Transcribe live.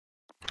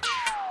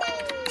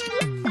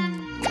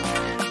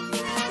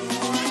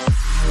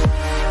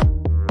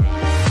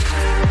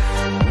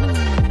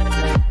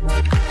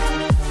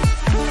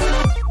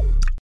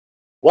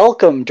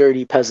Welcome,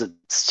 dirty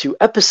peasants, to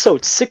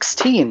episode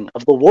 16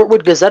 of the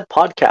Wartwood Gazette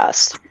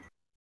podcast.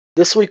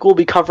 This week we'll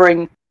be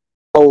covering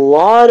a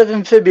lot of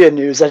Amphibia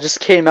news that just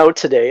came out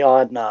today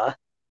on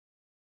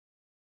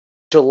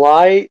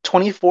July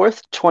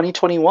 24th,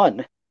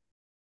 2021.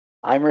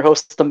 I'm your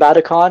host,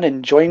 Thumbaticon,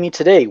 and joining me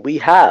today we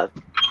have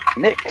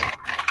Nick.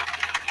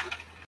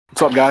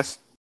 What's up, guys?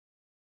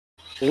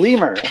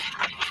 Lemur.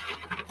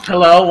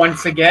 Hello,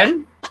 once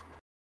again.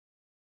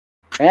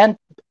 And,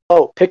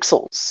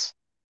 Pixels.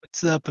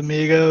 What's up,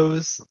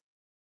 amigos?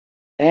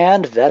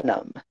 And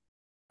Venom.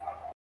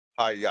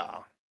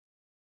 Hiya.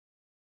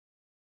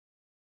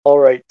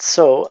 Alright,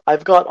 so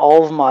I've got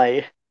all of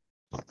my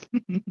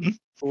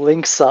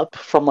links up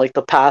from like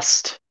the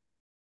past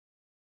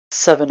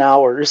 7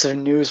 hours of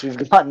news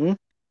we've gotten.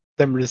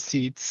 Them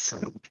receipts.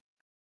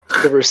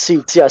 The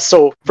receipts, yeah.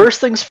 So first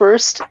things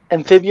first,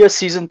 Amphibia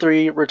Season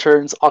 3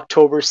 returns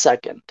October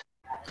 2nd.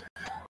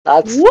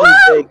 That's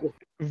the big...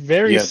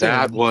 Very soon.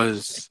 That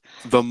was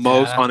the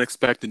most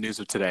unexpected news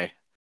of today.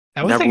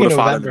 I was Never thinking would have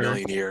thought in November. a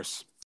million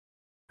years.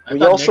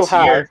 We also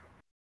had...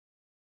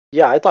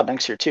 Yeah, I thought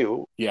next year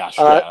too. Yeah,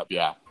 straight up,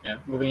 yeah. Yeah,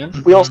 moving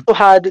on. We also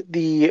had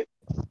the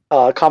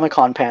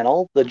Comic-Con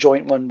panel, the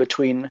joint one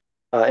between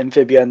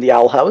Amphibia and the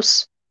Owl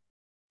House.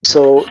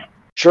 So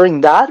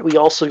during that, we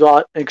also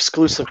got an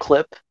exclusive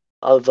clip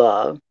of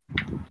what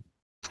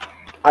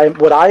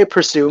I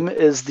presume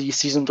is the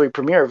Season 3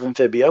 premiere of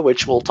Amphibia,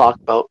 which we'll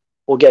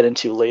get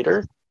into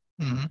later.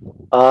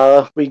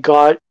 Mm-hmm. We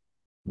got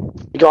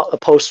a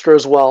poster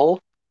as well,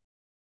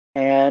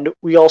 and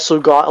we also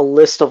got a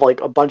list of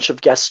like a bunch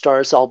of guest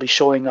stars that'll be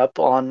showing up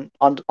on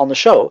the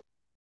show,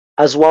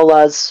 as well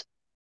as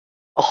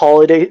a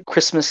holiday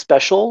Christmas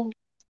special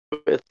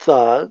with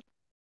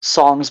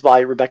songs by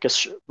Rebecca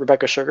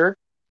Sugar.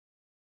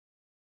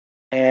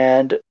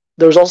 And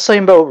there was also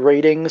something about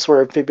ratings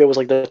where Amphibia was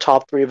like the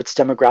top 3 of its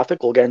demographic.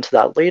 We'll get into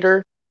that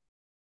later.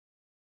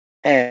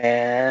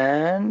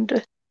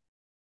 And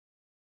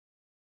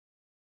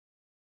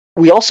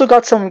we also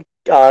got some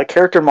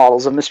character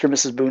models of Mr. and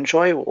Mrs.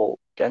 Boonchoy. We'll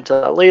get into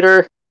that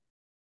later.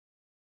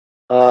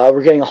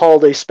 We're getting a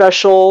holiday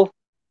special.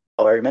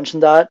 Oh, I already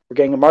mentioned that. We're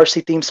getting a Marcy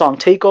theme song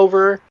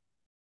takeover.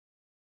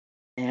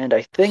 And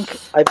I think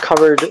I've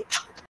covered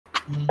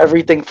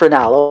everything for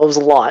now. That was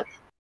a lot.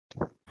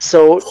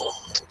 So,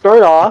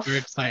 start off... Your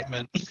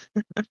excitement.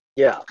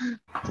 Yeah.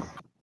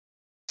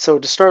 So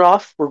to start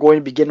off, we're going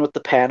to begin with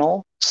the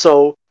panel.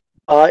 So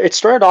it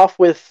started off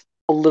with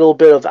a little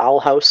bit of Owl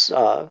House,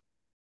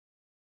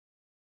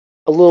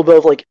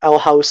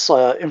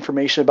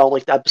 information about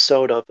like the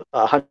episode of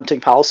Hunting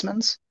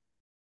Palismans,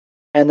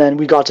 and then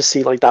we got to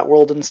see like that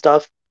world and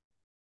stuff.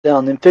 Then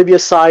on the Amphibia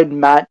side,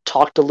 Matt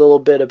talked a little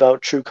bit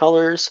about True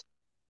Colors.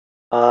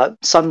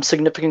 Some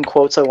significant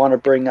quotes I want to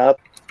bring up.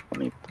 Let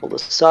me pull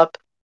this up.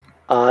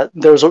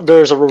 There's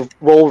a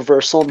role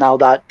reversal now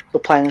that the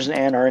Planners and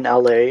Anne are in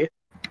LA.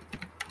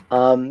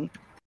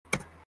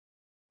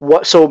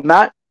 So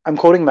Matt, I'm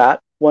quoting Matt,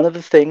 one of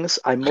the things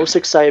I'm most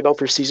excited about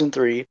for Season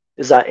 3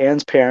 is that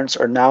Anne's parents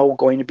are now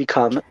going to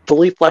become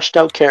fully fleshed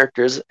out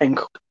characters and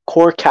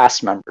core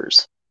cast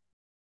members.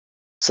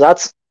 So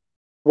that's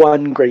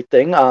one great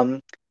thing.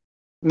 Mr.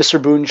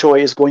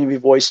 Boonchoy is going to be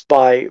voiced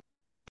by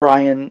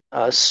Brian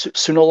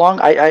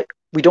Sunalong.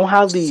 We don't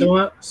have the...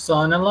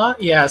 Sonala?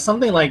 Yeah,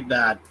 something like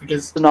that.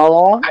 Because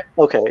Sunalong?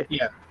 Okay.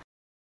 Yeah.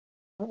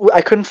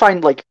 I couldn't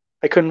find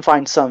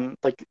some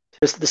like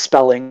the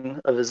spelling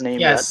of his name.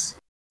 Yes,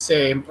 yet.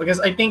 Same. Because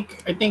I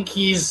think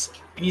he's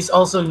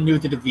also new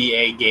to the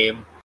VA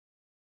game.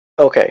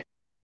 Okay,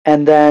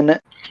 and then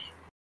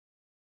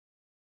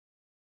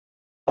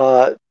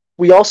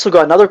we also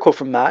got another quote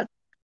from Matt.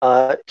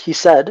 He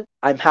said,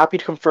 "I'm happy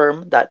to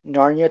confirm that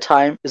Narnia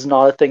time is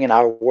not a thing in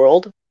our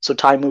world. So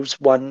time moves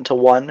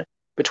 1-to-1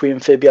 between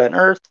Amphibia and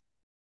Earth."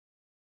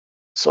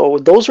 So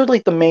those are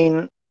like the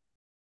main.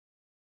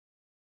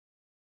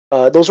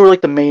 Those were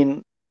like the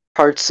main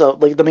parts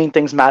of like the main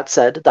things Matt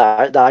said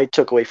that I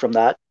took away from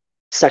that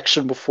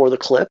section before the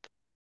clip,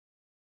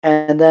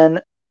 and then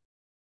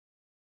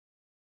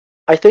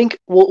I think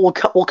we'll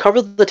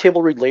cover the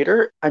table read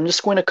later. I'm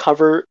just going to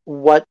cover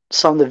what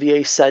some of the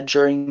VA said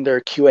during their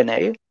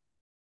Q&A.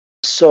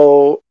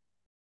 So,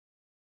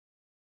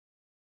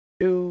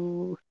 Brenda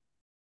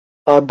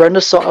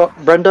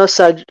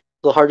said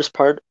the hardest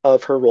part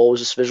of her role was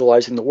just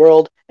visualizing the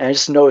world, and I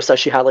just noticed that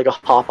she had like a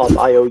hop-up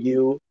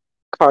IOU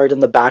card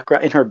in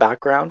her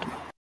background.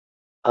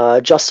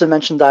 Justin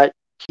mentioned that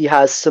he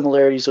has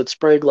similarities with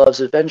Sprig,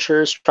 loves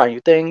adventures, trying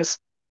new things.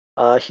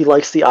 He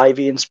likes the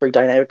Ivy and Sprig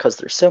dynamic because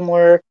they're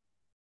similar.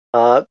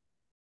 Bill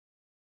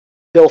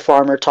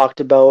Farmer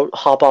talked about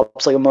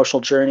Hop-Up's like emotional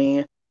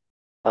journey,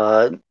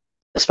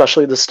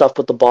 especially the stuff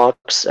with the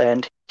box,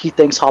 and he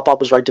thinks Hop-Up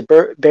was right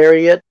to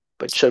bury it,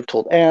 but should have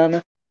told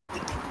Anne.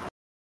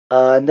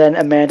 And then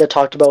Amanda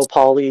talked about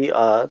Polly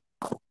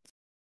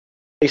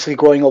basically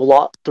growing a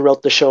lot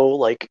throughout the show,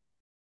 like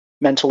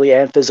mentally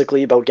and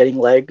physically, about getting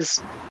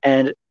legs.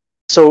 And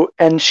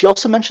she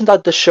also mentioned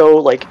that the show,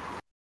 like,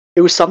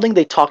 it was something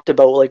they talked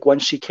about like when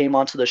she came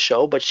onto the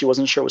show, but she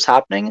wasn't sure what was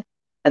happening.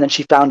 and then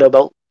she found out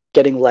about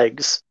getting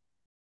legs,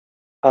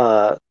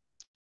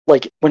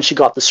 like when she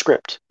got the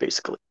script,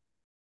 basically.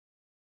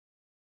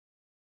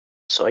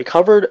 So I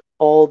covered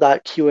all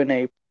that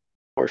Q&A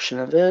portion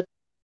of it.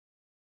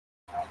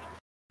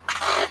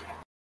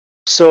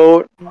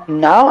 So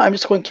now I'm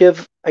just going to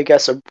give, I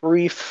guess, a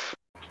brief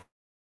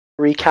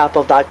recap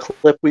of that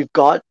clip we've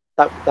got.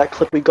 That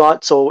clip we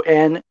got. So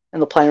Anne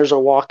and the planners are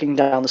walking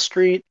down the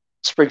street.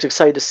 Sprig's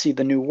excited to see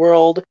the new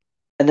world,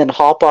 and then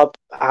Hop Up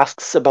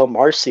asks about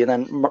Marcy, and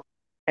then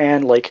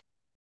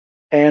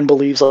Anne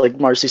believes like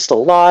Marcy's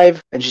still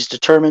alive, and she's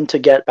determined to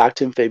get back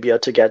to Amphibia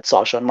to get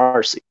Sasha and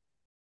Marcy.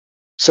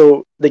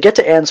 So they get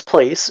to Anne's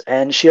place,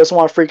 and she doesn't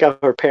want to freak out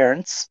her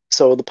parents.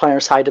 So the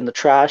planners hide in the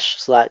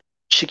trash so that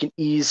she can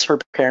ease her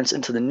parents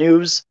into the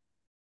news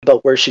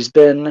about where she's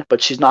been,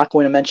 but she's not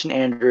going to mention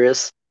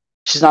Andreas.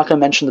 She's not going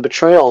to mention the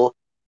betrayal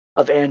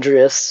of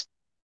Andreas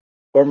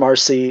or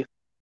Marcy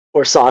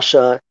or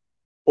Sasha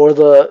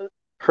or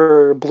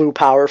her blue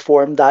power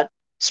form that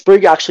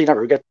Sprig actually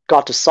never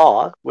got to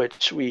saw,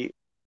 which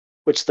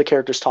the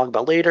characters talk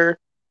about later.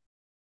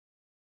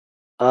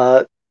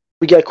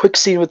 We get a quick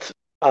scene with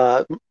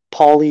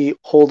Polly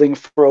holding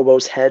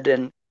Frobo's head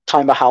and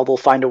talking about how they'll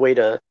find a way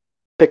to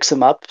fix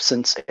him up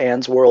since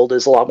Anne's world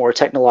is a lot more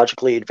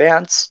technologically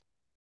advanced.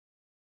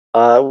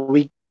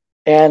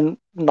 Anne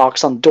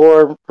knocks on the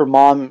door. Her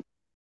mom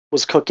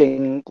was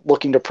cooking,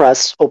 looking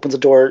depressed, opens the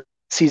door,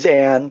 sees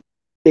Anne.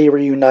 They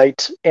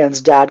reunite.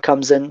 Anne's dad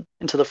comes into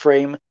the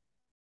frame.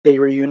 They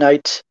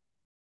reunite.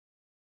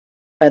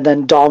 And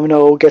then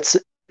Anne gets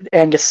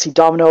to see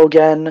Domino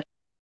again.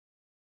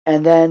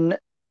 And then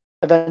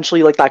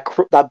eventually, like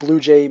that blue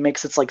jay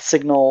makes its like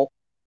signal.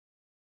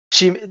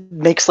 She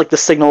makes like the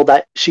signal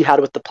that she had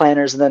with the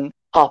planners, and then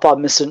Papa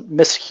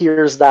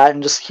mishears that,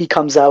 and he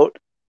comes out,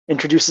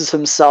 introduces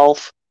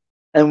himself,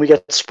 and we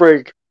get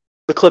Sprig.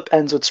 The clip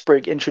ends with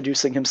Sprig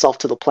introducing himself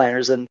to the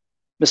planners, and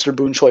Mr.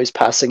 Boonchoi's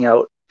passing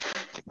out.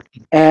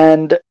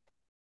 And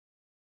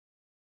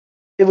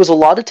it was a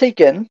lot to take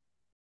in.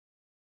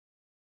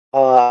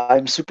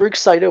 I'm super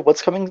excited.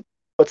 What's coming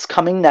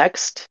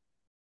next?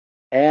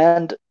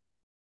 And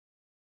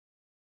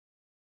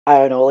I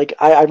don't know, like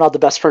I'm not the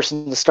best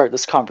person to start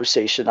this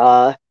conversation.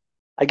 I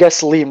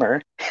guess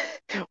Lemur,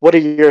 what are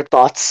your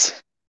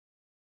thoughts?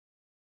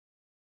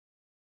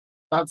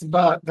 Thoughts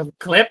about the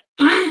clip?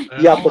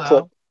 Yeah, the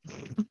clip.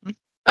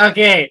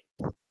 Okay,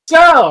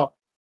 so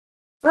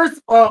first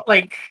of all,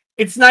 like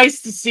it's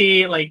nice to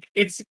see,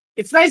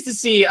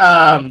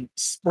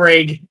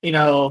 Sprig,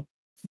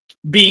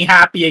 being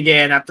happy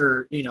again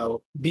after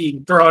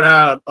being thrown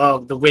out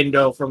of the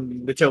window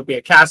from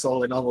Utopia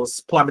Castle and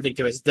almost plummeting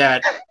to his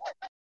death.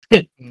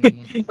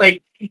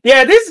 Like,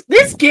 yeah,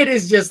 this kid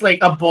is just like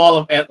a ball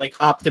of like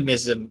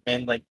optimism,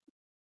 and like,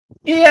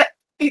 yeah,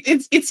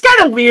 it's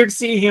kind of weird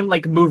seeing him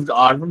like moved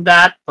on from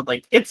that, but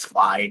like it's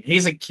fine.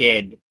 He's a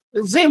kid.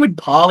 Same with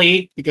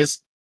Polly,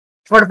 because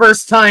for the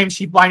first time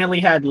she finally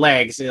had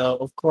legs.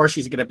 Of course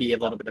she's gonna be a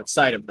little bit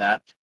outside of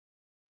that.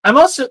 I'm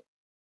also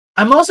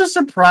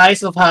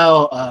surprised of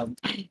how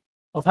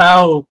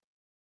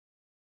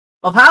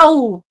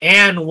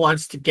Anne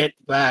wants to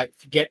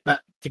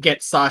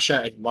get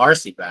Sasha and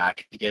Marcy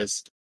back,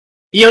 because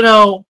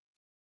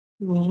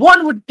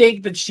one would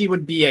think that she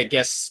would be, I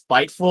guess,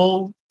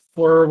 spiteful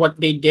for what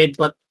they did,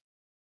 but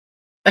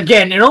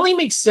again, it only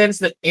makes sense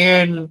that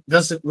Anne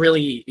doesn't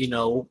really,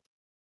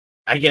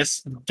 I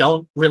guess,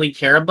 don't really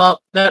care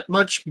about that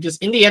much, because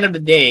in the end of the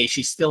day,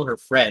 she's still her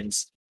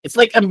friends. It's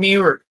like a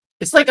mirror.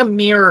 It's like a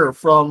mirror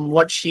from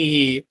what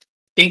she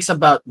thinks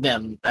about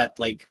them at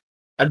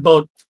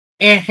both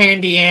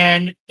Handy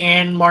Anne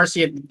and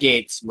Marcy at the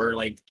gates, where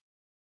like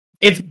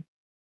it's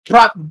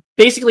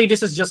basically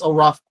this is just a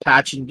rough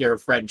patch in their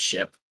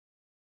friendship.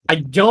 I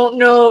don't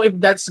know if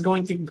that's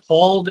going to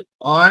hold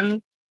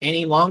on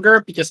any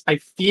longer, because I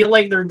feel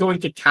like they're going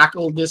to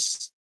tackle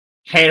this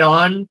head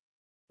on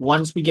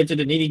once we get to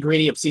the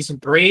nitty-gritty of season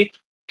 3.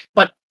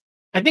 But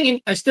I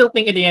still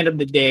think at the end of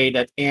the day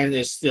that Anne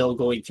is still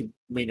going to,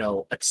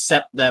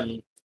 accept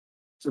them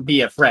to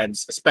be a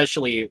friends,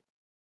 especially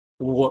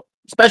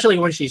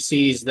when she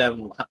sees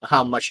them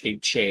how much they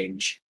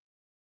change.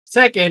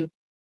 Second,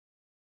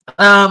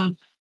 the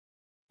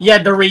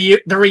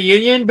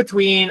reunion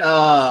between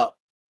the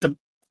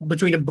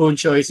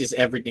Boonchois is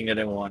everything that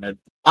I wanted.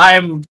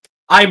 I'm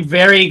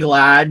very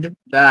glad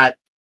that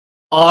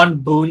An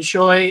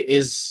Boonchoi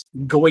is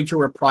going to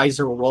reprise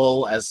her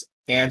role as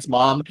Anne's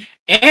mom,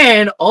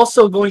 and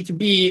also going to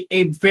be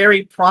a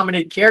very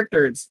prominent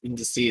character in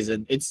the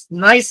season. It's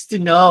nice to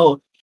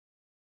know.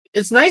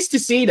 It's nice to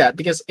see that,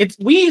 because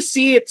we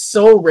see it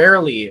so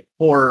rarely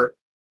for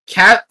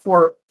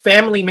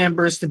family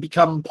members to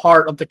become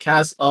part of the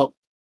cast of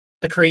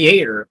the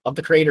creator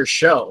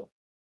show.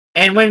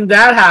 And when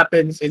that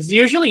happens, it's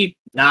usually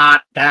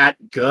not that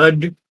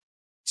good.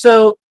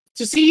 So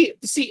to see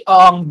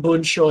Ong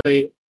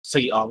Boonchoi,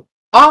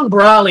 Ong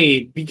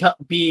Brawley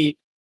be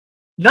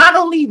not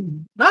only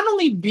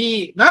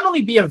be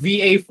a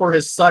VA for her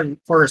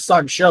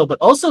son's show, but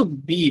also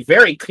be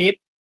very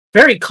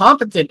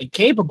competent and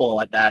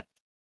capable at that.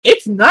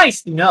 it's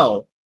nice to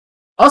know.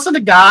 Also, the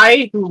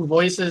guy who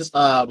voices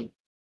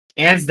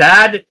Anne's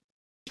dad,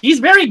 he's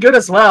very good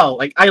as well.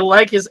 Like, I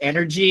like his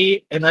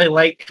energy, and I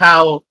like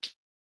how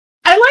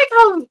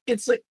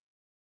it's like.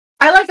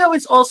 I like how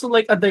it's also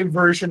like a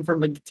diversion from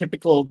like the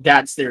typical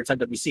dad stereotype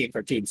that we see in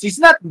cartoons. He's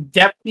not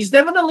he's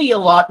definitely a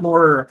lot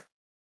more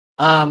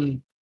how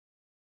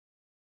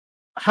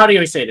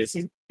do I say this?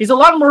 He's a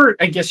lot more,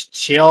 I guess,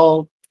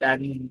 chill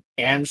than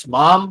Anne's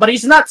mom, but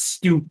he's not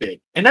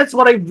stupid. And that's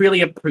what I really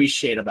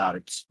appreciate about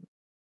it.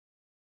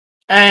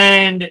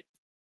 And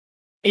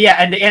yeah,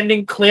 and the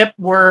ending clip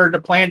where the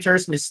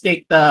planters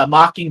mistake the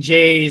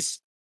Mockingjays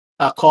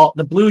call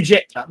the Blue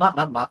Jay not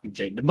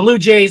Mockingjay, the Blue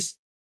Jays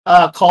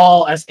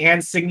call as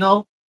Anne's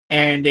signal,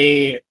 and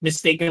they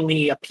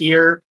mistakenly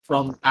appear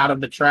from out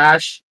of the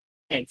trash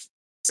and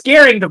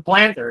scaring the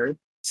planter,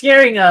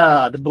 scaring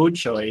the Boon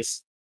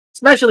choice,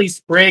 especially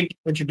Sprig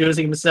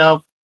introducing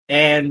himself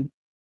and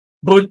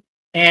Boon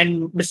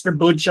and Mr.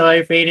 Boon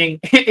Choi fading.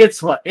 It's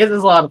fun. It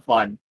is a lot of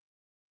fun.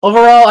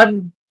 Overall,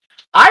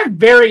 I'm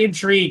very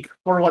intrigued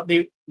for what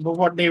they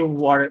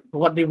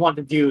want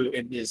to do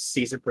in this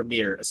season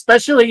premiere,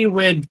 especially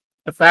with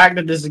the fact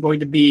that this is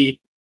going to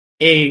be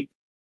a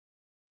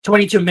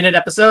 22-minute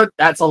episode.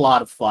 That's a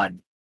lot of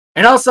fun.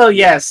 And also,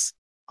 yes,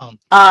 no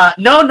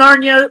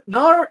Narnia,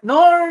 no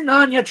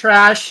Narnia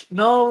trash,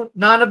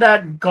 none of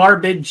that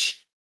garbage.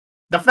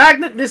 The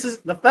fact that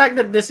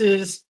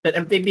that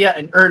Amphibia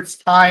and Earth's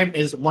time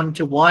is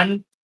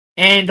 1-to-1,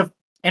 and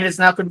it's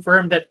now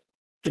confirmed that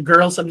the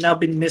girls have now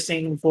been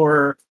missing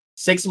for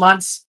 6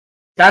 months.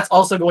 That's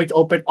also going to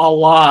open a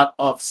lot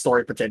of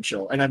story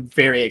potential, and I'm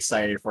very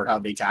excited for how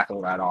they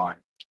tackle that on.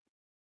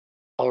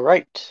 All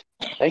right,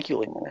 thank you,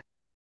 Lemur.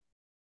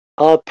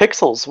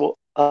 Pixels,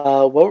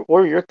 what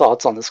were your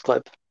thoughts on this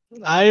clip?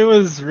 I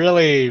was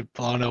really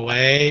blown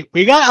away.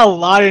 We got a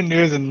lot of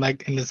news in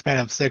the span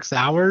of 6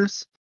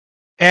 hours.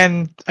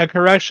 And a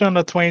correction on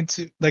the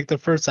 22, like the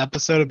first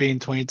episode of being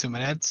 22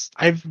 minutes.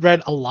 I've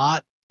read a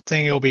lot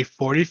saying it will be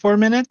 44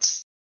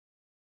 minutes.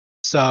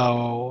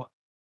 So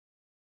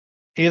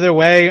either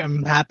way,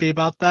 I'm happy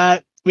about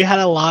that. We have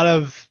a lot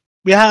to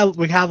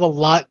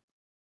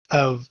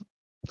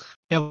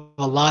in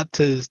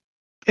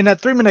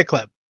that 3-minute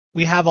clip.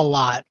 We have a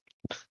lot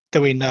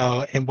that we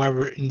know and what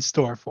we're in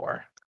store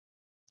for.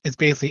 It's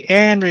basically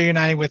Anne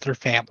reuniting with her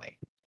family.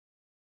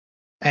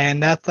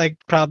 And that's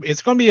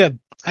it's going to be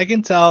I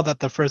can tell that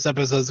the first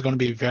episode is going to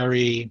be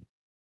very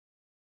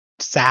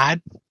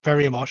sad,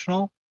 very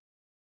emotional.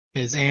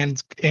 Is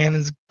Anne's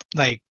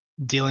like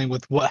dealing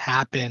with what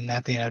happened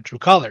at the end of True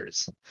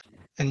Colors,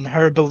 and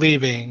her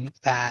believing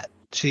that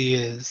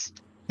she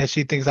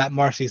thinks that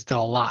Marcy's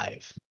still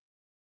alive.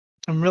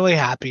 I'm really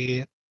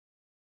happy.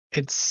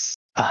 It's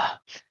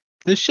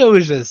this show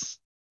is just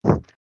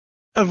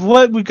of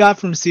what we got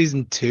from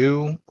season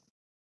 2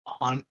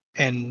 on,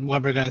 and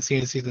what we're going to see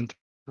in season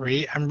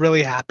 3. I'm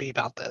really happy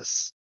about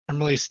this. I'm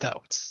really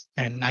stoked,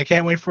 and I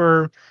can't wait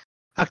for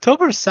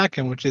October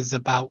 2nd, which is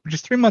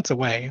just 3 months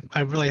away.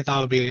 I really thought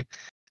it would be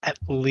at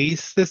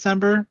least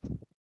December,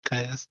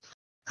 because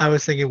I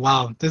was thinking,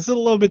 wow, this is a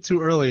little bit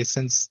too early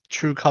since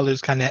True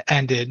Colors kind of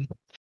ended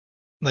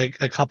like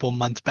a couple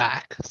months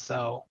back.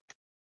 So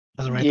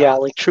yeah,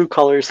 like True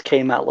Colors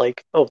came out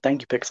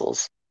thank you,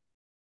 Pixels.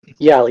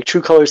 Yeah, like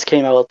True Colors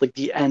came out at like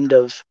the end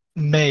of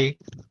May.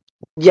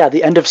 Yeah,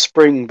 the end of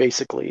spring,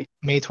 basically.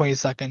 May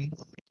 22nd.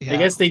 Yeah. I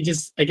guess they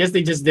just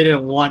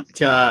didn't want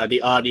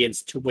the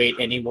audience to wait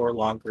any more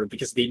longer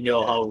because they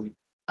know how,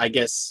 I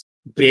guess,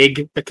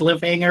 big the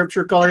cliffhanger of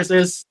True Colors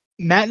is.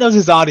 Matt knows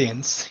his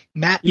audience.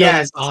 Matt knows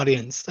his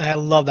audience. I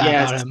love that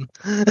about him.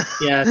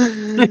 Yeah.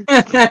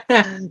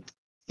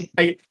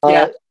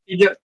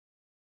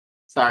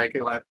 Sorry,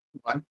 go on.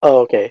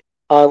 Oh, okay.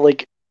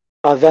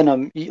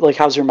 Venom,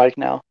 how's your mic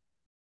now?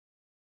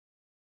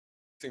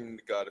 Seem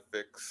to got it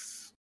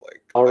fixed.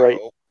 All right.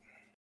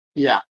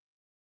 Yeah.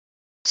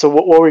 So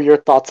what were your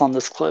thoughts on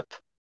this clip?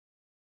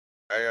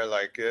 I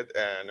like it,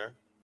 and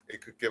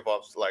it could give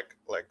us like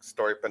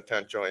story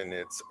potential in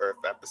its Earth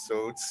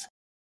episodes,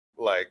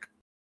 like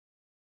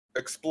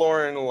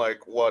exploring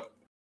like what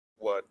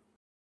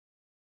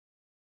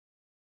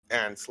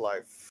Anne's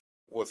life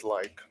was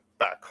like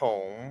back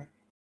home.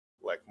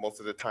 Like most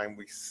of the time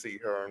we see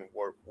her in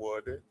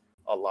Workwood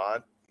a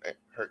lot, and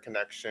her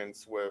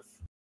connections with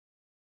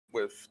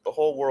the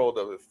whole world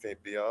of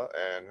Amphibia,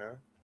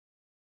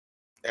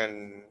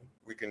 and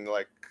we can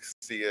like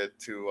see it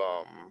to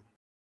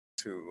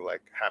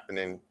like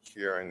happening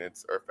here in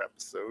its Earth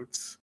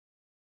episodes.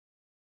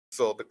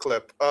 So the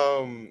clip,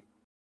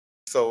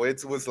 so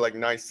it was like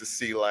nice to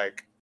see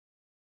like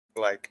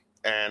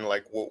Anne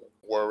like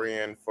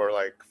worrying for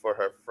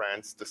her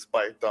friends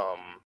despite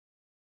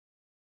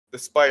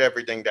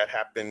everything that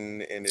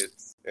happened in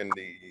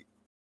the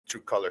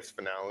True Colors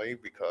finale,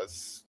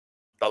 because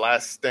the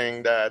last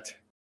thing that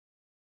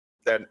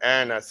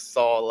Anna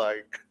saw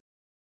like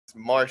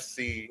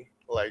Marcy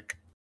like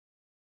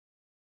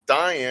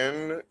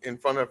dying in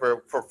front of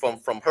her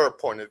from her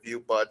point of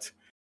view, but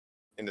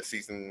in the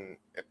season,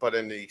 but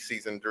in the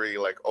season 3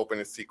 like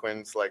opening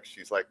sequence, like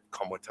she's like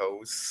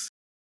comatose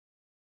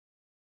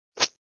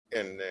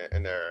in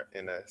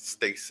a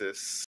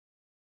stasis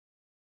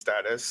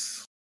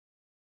status.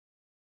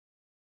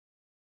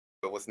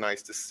 It was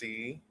nice to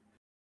see,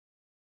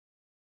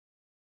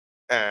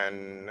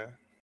 and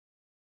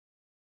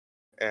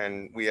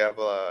we have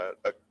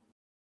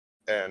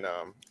an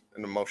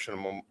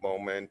emotional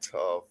moment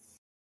of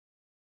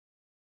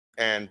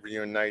Anne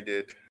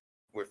reunited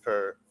with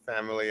her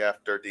family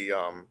after the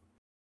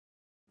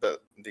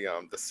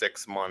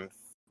 6-month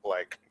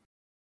like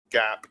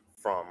gap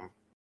from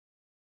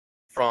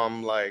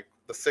like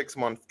the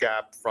 6-month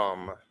gap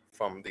from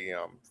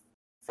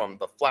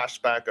the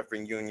flashback of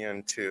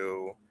reunion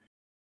to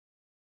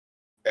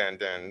and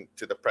then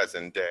to the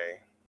present day.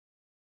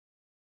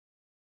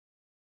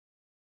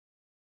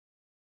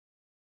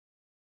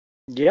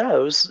 Yeah,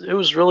 it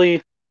was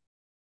really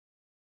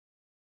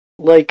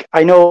like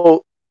I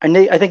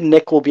think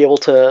Nick will be able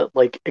to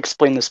like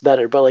explain this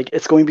better, but like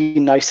it's going to be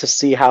nice to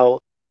see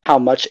how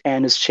much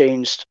Anne has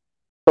changed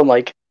from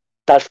like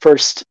that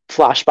first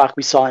flashback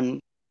we saw in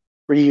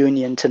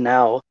reunion to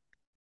now.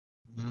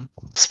 Mhm.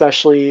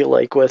 Especially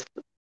like with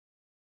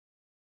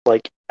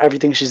like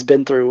everything she's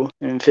been through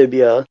in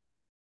Amphibia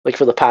like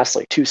for the past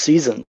like 2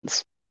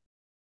 seasons.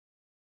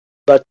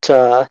 But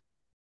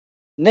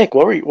Nick,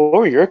 what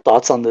were your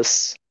thoughts on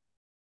this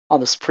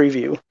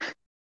preview?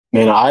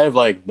 Man, I have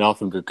like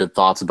nothing but good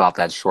thoughts about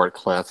that short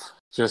clip.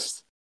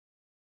 Just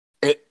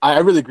I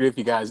really agree with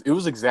you guys. It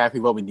was exactly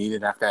what we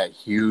needed after that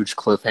huge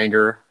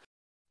cliffhanger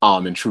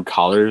in True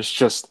Colors.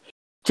 Just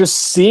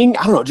seeing,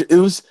 I don't know, it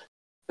was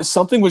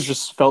something was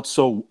just felt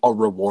so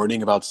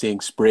rewarding about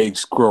seeing Spriggs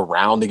screw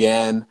around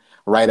again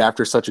right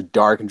after such a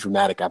dark and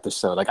dramatic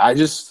episode. Like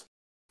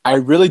I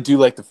really do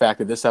like the fact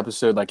that this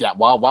episode, like, yeah,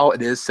 while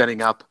it is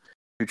setting up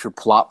future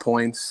plot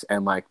points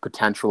and like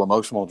potential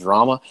emotional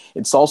drama,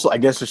 it's also, I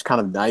guess, just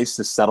kind of nice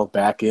to settle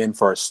back in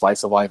for a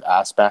slice of life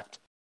aspect.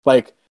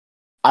 Like,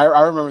 I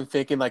remember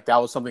thinking like that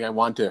was something I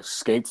wanted to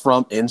escape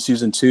from in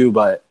season 2,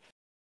 but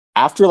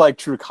after like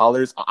True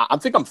Colors, I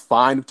think I'm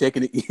fine with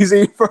taking it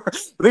easy for.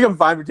 I think I'm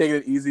fine with taking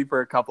it easy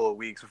for a couple of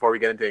weeks before we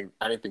get into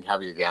anything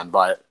heavy again.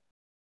 But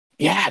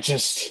yeah,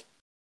 just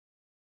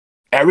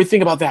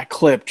everything about that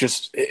clip,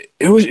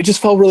 it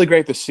just felt really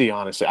great to see.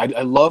 Honestly,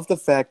 I love the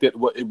fact that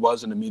it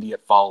was an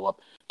immediate follow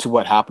up to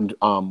what happened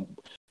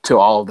to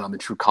all of them in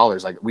True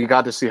Colors. Like we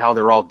got to see how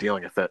they're all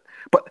dealing with it.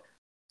 But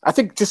I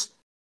think just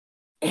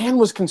Anne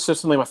was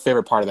consistently my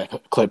favorite part of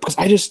that clip because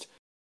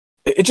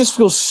it just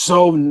feels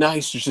so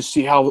nice to just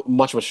see how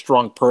much of a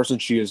strong person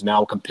she is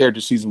now compared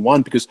to season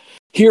 1. Because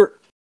here,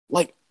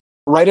 like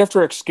right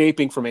after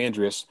escaping from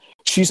Andreas,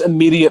 she's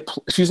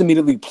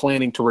immediately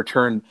planning to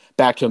return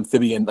back to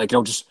Amphibia and like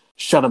just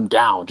shut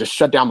down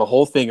the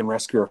whole thing and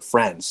rescue her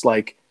friends.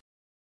 Like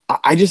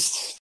I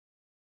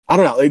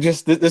don't know, like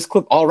just this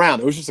clip all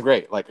around, it was just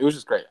great. Like it was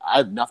just great. I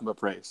have nothing but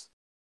praise.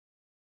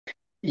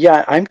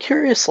 Yeah, I'm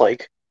curious,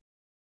 like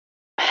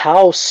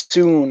how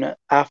soon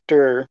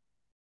after.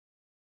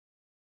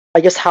 I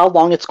guess how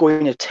long it's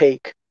going to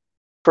take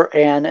for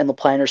Anne and the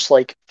planners to,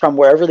 like, from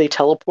wherever they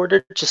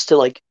teleported just to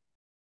like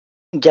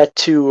get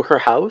to her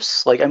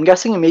house. Like I'm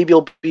guessing maybe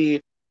it'll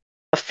be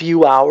a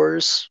few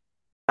hours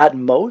at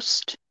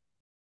most.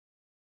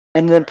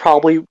 And then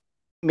probably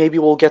maybe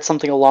we'll get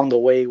something along the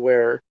way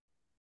where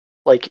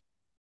like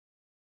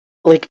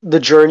the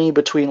journey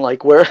between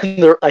like where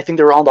I think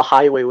they were on the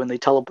highway when they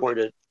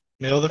teleported.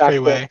 Middle of the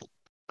freeway.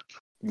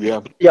 Yeah.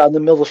 Yeah, in the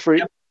middle of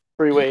the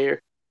freeway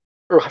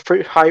or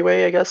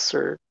highway, I guess,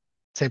 or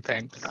Same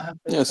thing.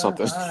 Yeah,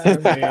 something.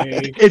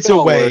 It's It a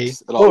all way.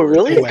 works. It all works.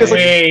 really? It's a Because like,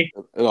 way.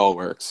 It all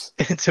works.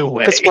 It's a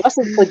way. because plus,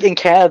 like in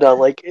Canada,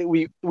 like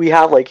we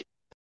have like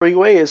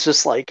freeway is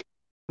just like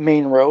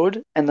main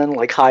road, and then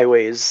like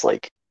highway is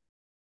like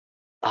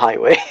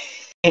highway.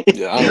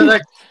 Yeah. Isn't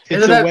that, It's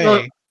isn't a that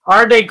way.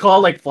 are they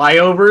called like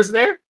flyovers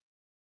there?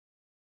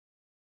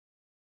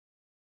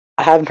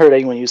 I haven't heard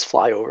anyone use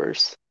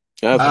flyovers.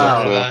 Yeah,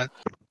 Oh.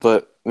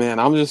 but man,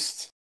 I'm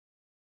just.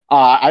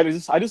 I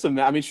just imagine.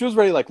 I mean, she was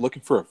already like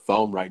looking for a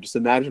phone, right? Just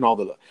imagine all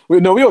the. We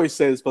always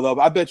say this, but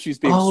I bet she's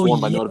being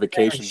swarmed by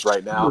notifications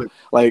right now.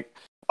 Like,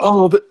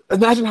 oh, but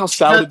imagine how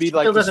sad it would be to,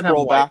 like to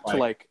scroll back to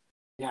like,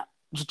 yeah,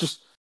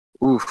 just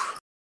oof.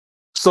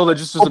 So that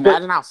just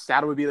imagine how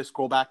sad it would be to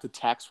scroll back to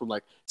text from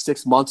like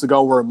 6 months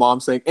ago, where a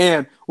mom's saying,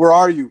 "Anne, where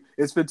are you?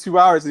 It's been 2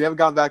 hours and you haven't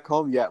gotten back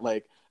home yet."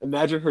 Like,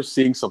 imagine her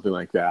seeing something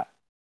like that.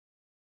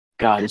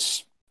 God,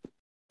 it's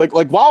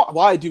like while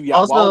I do, yeah.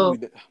 Also,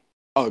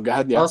 oh, go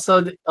ahead, yeah.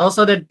 Also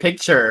that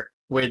picture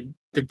with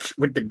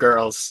the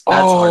girls.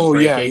 That's Oh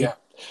yeah, heartbreaking.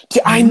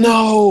 yeah. I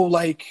know.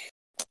 Like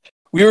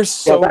we were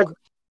so. Yeah,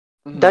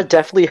 that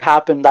definitely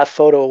happened. That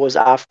photo was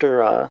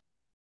after.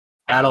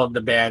 Battle of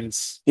the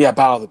Bands. Yeah,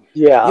 Battle of the.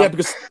 Yeah. Yeah,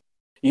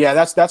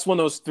 because that's when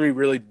those three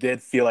really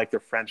did feel like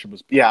their friendship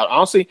was. Yeah,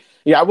 honestly,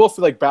 yeah, I will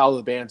feel like Battle of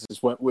the Bands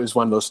was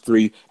when those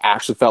three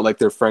actually felt like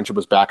their friendship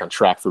was back on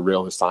track for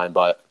real this time.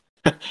 But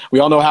we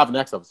all know what happened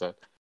next episode.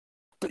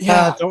 But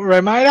yeah, Don't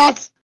remind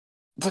us.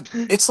 But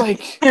it's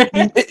like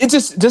it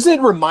just doesn't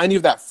it remind you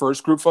of that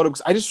first group photo?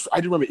 Because I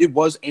remember it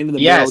was Anne in the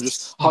middle,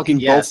 just hugging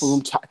both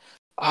of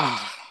them.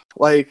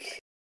 Like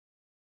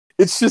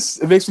it's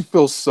just it makes me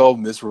feel so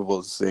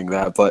miserable seeing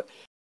that. But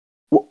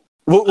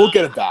we'll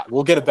get it back.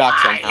 We'll get it back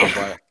somehow.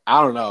 But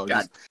I don't know.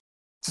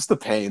 Just the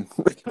pain.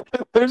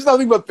 There's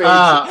nothing but pain.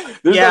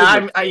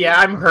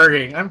 I'm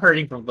hurting. I'm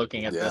hurting from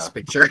looking at this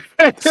picture.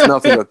 It's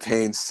nothing but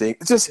pain. Seeing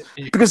it's just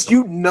because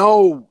you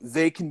know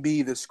they can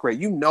be this great.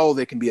 You know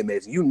they can be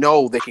amazing. You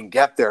know they can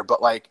get there.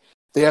 But like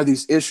they have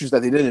these issues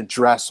that they didn't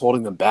address,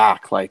 holding them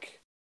back.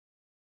 Like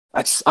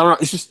I don't know.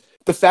 It's just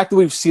the fact that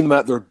we've seen them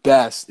at their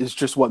best is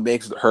just what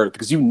makes it hurt.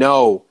 Because you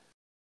know,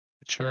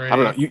 I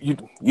don't know.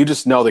 You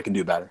just know they can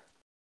do better.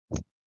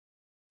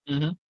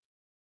 Mm-hmm.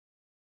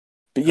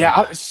 But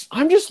yeah,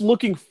 I'm just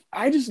looking.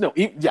 I just know.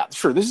 Yeah,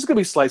 sure. This is gonna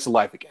be slice of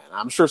life again.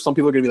 I'm sure some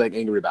people are gonna be like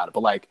angry about it,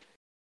 but like,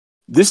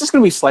 this is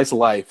gonna be slice of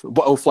life,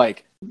 both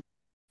like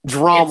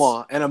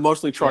drama and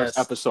emotionally charged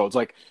episodes.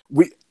 Like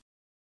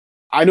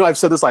I know I've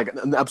said this like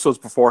in the episodes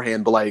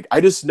beforehand, but like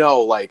I just know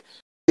like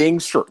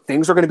things are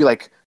gonna be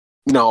like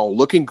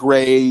looking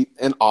great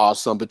and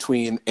awesome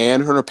between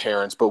Anne and her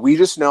parents, but we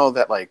just know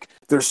that like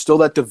there's still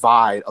that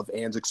divide of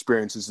Anne's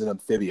experiences in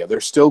Amphibia.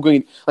 They're still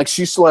going like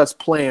she still has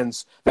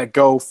plans that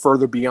go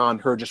further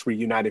beyond her just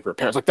reuniting with her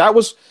parents. Like that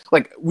was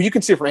like you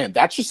can see it for Anne.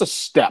 That's just a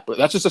step.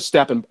 That's just a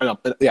step, and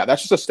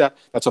that's just a step.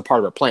 That's a part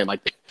of her plan.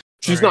 Like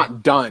she's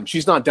not done.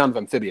 She's not done with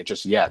Amphibia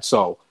just yet.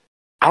 So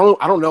I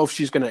don't know if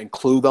she's going to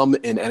include them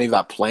in any of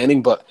that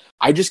planning, but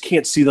I just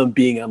can't see them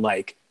being on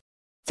like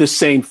the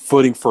same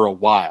footing for a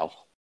while.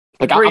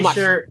 Like I'm pretty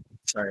sure.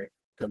 Sorry.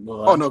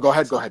 Oh no, go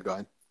ahead.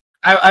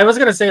 I was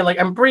gonna say, like,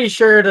 I'm pretty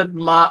sure that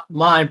Ma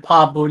and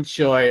Pa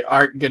Bunchoi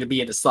aren't gonna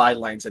be in the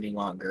sidelines any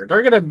longer.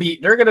 They're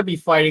gonna be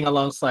fighting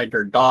alongside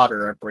their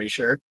daughter. I'm pretty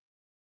sure.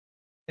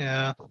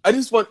 Yeah. I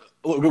just want.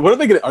 What are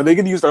they gonna? Are they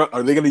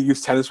gonna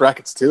use tennis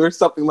rackets too, or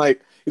something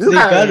like? They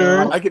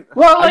better.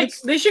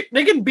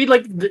 They can be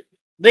like.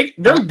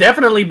 They'll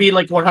definitely be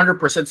like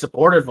 100%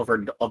 supportive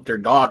of their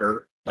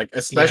daughter. Like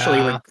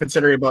especially when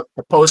considering about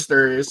the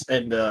posters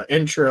and the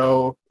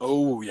intro.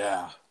 Oh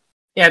yeah.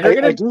 Yeah, they're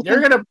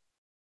gonna.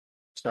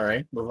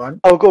 Sorry, move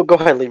on. Oh, go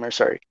ahead, Lemur.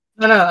 Sorry.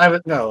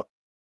 No.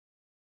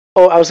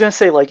 Oh, I was gonna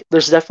say like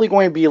there's definitely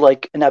going to be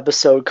like an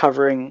episode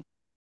covering,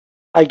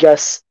 I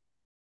guess,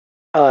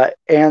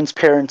 Anne's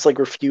parents like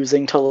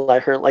refusing to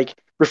let her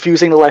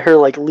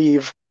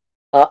leave,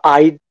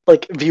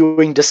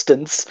 viewing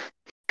distance.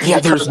 Yeah,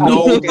 there's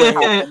no way.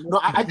 No,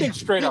 I think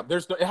straight up,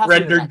 there's no. It has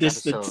Render to be the next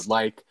distance. episode.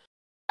 Like,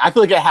 I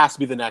feel like it has to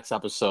be the next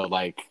episode.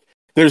 Like,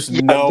 there's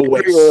no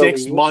way. Really.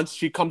 6 months,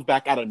 she comes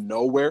back out of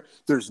nowhere.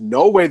 There's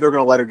no way they're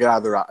gonna let her get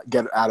out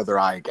of their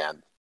eye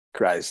again.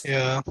 Christ.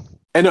 Yeah.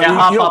 And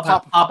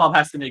Hop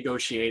has to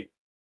negotiate.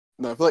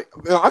 No, I feel like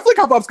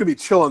Hop Pop's gonna be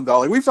chilling though.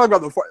 Like we've talked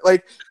about before.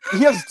 Like he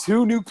has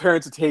 2 new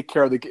parents to take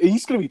care of.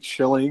 He's gonna be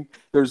chilling.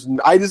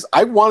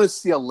 I want to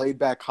see a laid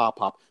back Hop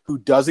Pop who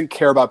doesn't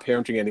care about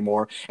parenting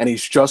anymore, and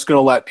he's just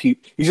gonna let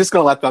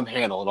them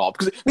handle it all.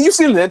 Because you've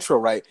seen in the intro,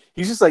 right?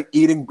 He's just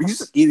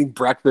eating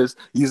breakfast,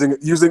 using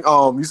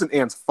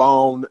Anne's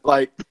phone.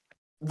 Like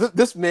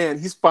this man,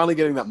 he's finally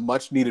getting that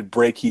much needed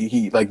break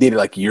he needed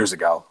like years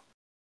ago.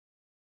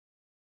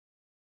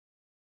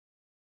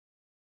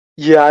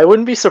 Yeah, I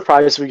wouldn't be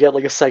surprised if we get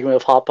like a segment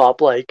of Hop Pop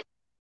like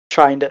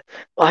trying to.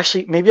 Well,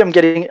 actually, maybe I'm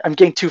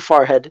getting too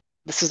far ahead.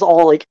 This is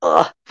all like,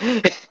 but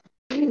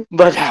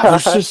yeah,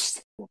 there's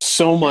just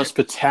so much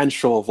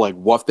potential of like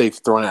what they've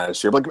thrown at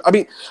us here. Like, I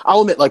mean,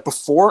 I'll admit, like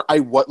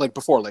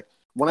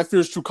when I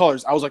finished True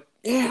Colors, I was like,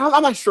 yeah,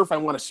 I'm not sure if I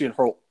want to see an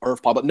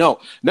Earth Pop, but no,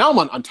 now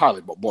I'm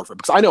entirely bored for it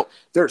because I know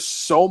there's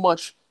so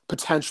much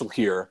potential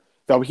here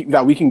that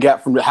we can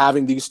get from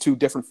having these 2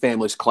 different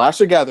families clash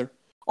together.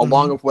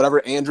 Along with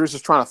whatever Andrews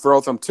is trying to throw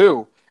at them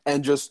too,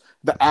 and just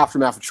the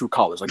aftermath of True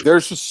Colors. Like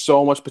there's just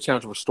so much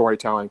potential for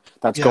storytelling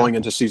that's going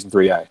into season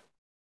 3A.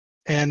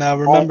 And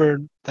remember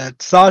that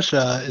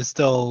Sasha is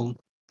still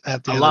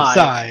at the alive. other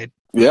side,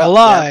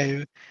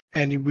 alive,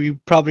 and we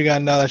probably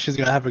gotta know that she's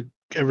gonna have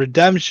a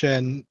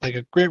redemption, like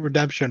a great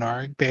redemption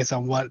arc based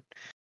on what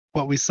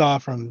we saw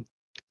from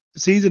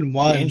season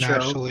 1,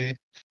 actually,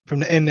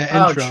 from in the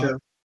intro, true.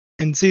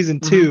 in season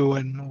 2,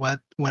 and what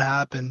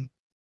happened.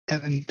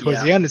 And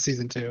towards the end of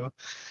season 2,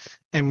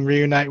 and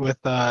reunite with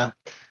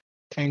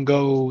and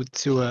go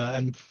to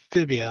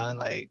Amphibia and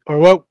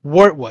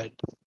Wartwood,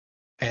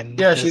 and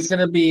she's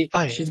gonna be in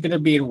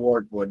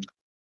Wartwood.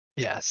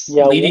 Yes,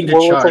 leading the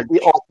charge. Like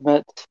the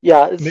ultimate.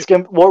 Yeah,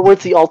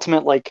 Wartwood's the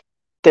ultimate like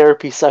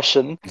therapy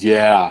session.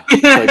 Yeah,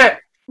 because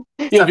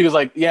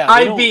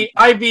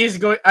Ivy is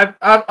going.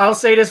 I'll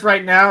say this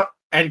right now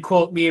and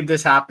quote me if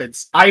this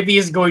happens. Ivy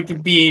is going to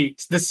be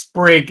the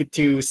sprig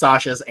to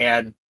Sasha's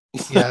Anne.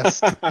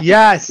 Yes.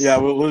 Yes. Yeah,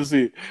 we'll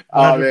see.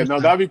 Oh man,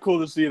 no, that'd be cool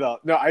to see though.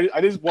 No, I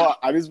just want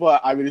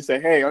Ivy to say,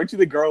 "Hey, aren't you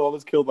the girl who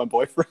almost killed my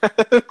boyfriend?"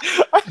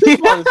 I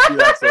just want to see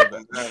that so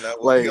bad. Man, that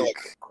would be like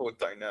a cool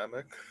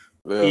dynamic.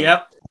 Yeah.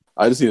 Yep.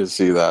 I just need to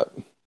see that.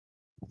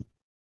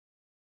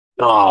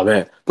 Oh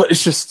man, but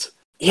it's just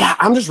yeah,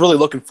 I'm just really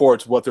looking forward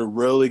to what they're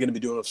really going to be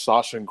doing with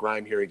Sasha and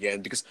Grime here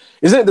again, because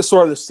isn't it the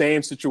sort of the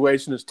same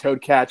situation as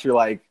Toadcatcher?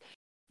 Like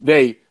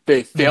they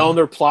fail in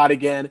their plot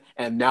again,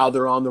 and now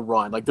they're on the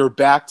run. Like they're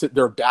back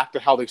to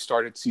how they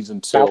started season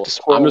 2. Back to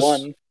square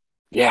one.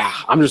 Yeah,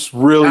 I'm just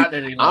really, Not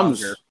any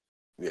longer.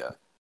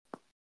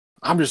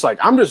 I'm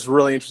just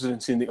really interested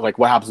in seeing like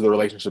what happens to the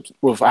relationships.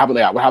 What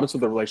happens to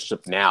the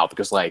relationship now?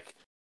 Because like,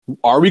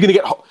 are we gonna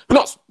get? Who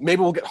knows?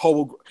 Maybe we'll get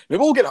Hobo. Maybe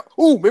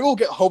we'll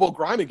get Hobo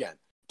Grime again.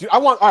 Dude, I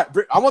want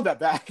that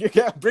back.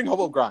 Yeah, bring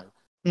Hobo Grime.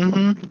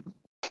 Mm-hmm.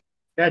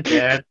 Yeah,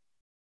 Dad.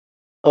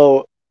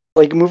 Oh,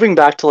 like moving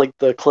back to like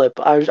the clip,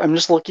 I'm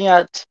just looking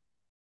at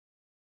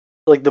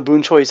like the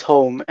Boon Choi's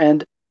home,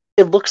 and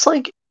it looks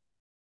like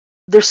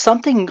there's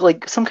something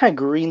like some kind of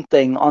green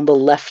thing on the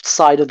left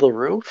side of the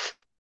roof.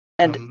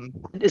 And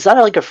is that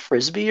like a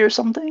frisbee or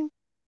something?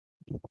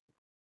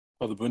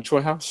 Oh, the Boon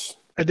Choi house?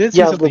 I did see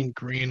something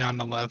green on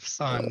the left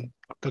on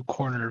the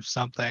corner of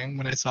something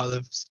when I saw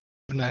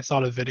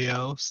the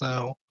video.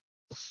 So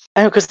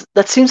I know, because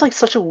that seems like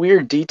such a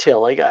weird detail.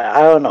 Like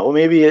I don't know,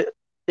 maybe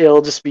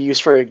it'll just be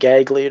used for a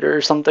gag later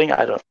or something.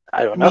 I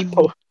don't know. mean,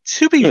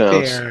 to be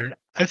fair,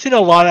 I've seen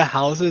a lot of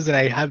houses and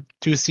I have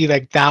to see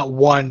like that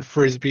one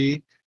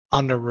frisbee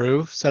on the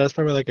roof. So that's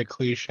probably like a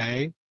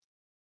cliche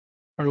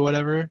or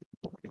whatever.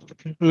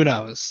 Who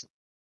knows?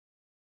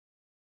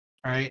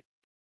 Right?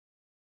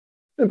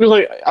 Because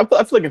like I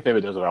feel like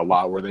Amphibia does it a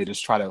lot, where they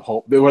just try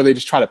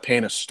to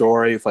paint a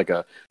story with like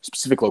a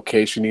specific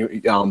location.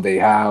 They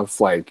have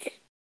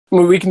like, I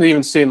mean, we can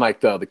even see in like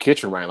the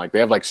kitchen, right? Like they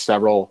have like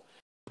several.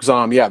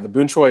 Because the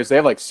Boon Choi's, they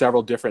have like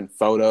several different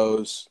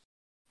photos.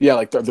 Yeah,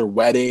 like their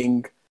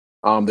wedding,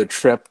 their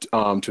trip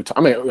I'm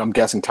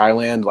guessing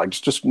Thailand, like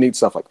just neat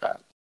stuff like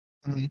that.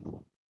 Mm-hmm.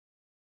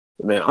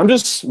 Man, I'm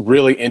just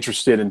really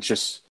interested in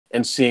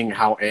seeing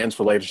how Anne's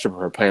relationship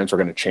with her parents are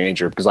going to change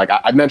her. Because, like,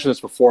 I mentioned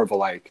this before, but,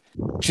 like,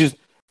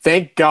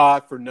 thank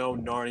God for no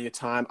Narnia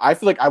time. I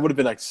feel like I would have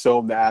been, like,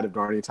 so mad if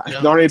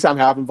Narnia time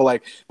happened, but,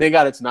 like, thank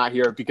God it's not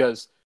here,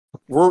 because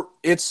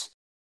it's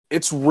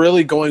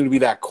really going to be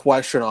that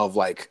question of,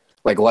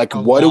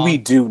 what do we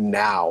do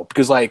now?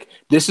 Because, like,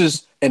 this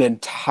is an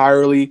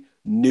entirely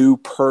new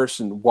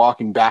person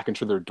walking back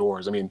into their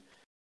doors. I mean,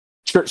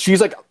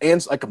 she's, like,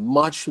 Anne's, like, a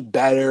much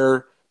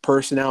better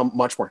person now,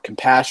 much more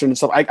compassionate and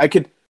stuff. I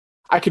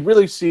could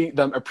really see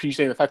them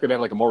appreciating the fact that they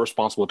have like a more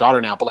responsible daughter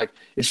now, but like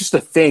it's just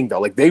a thing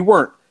though. Like they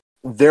weren't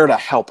there to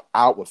help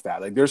out with that.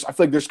 Like I feel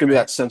like there's gonna be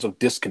that sense of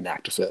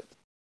disconnect with it.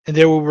 And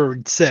they were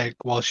sick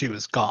while she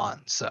was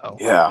gone, so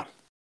yeah.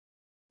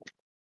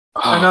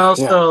 And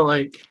also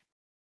like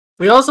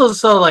we also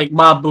saw like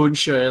Ma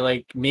Boon-choi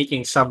like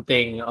making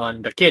something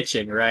on the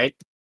kitchen, right?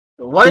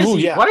 What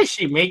is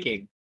she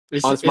making?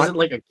 Is it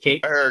like a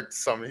cake? I heard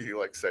some of you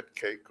like said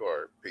cake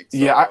or pizza.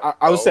 Yeah,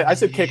 I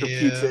said cake or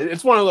pizza.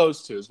 It's one of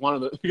those two. It's one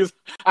of the because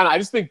I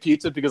just think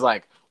pizza because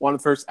like one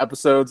of the first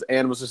episodes,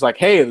 Anne was just like,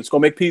 "Hey, let's go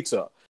make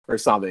pizza" or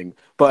something.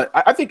 But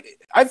I feel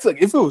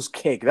like if it was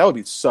cake, that would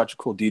be such a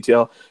cool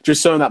detail.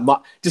 Just showing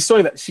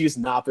that she's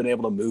not been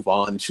able to move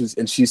on.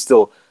 She's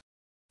still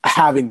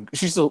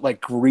like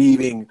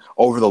grieving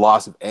over the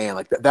loss of Anne.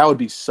 Like that would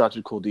be such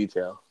a cool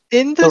detail.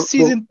 In the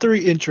season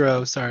 3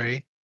 intro,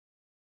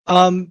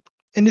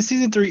 in the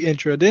season 3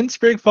 intro, didn't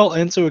Sprig fall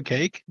into a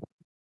cake?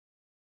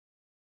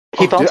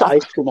 He fell into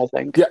ice cream, I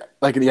think.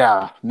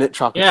 Yeah, mint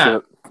chocolate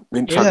chip.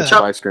 Mint chocolate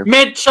chip ice cream.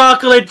 Mint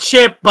chocolate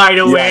chip, by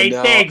the way.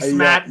 No, thanks,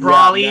 Matt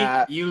Brawley.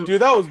 Dude,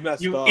 that was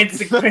messed up. that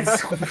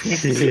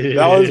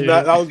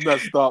was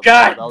messed up.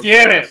 God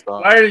damn it!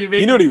 Why are you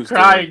making me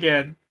cry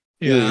again?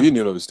 Yeah, you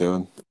knew what I was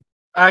doing.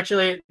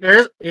 Actually,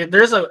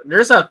 there's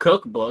a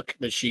cookbook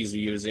that she's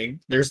using.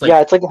 There's like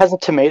it's like it has a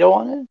tomato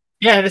on it.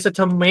 Yeah, and it's a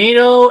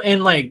tomato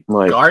and like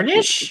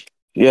garnish.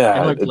 Yeah,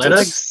 and, like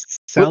lettuce.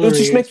 It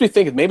just makes me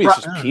think maybe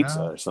it's just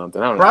pizza or something.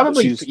 I don't know.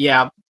 Probably,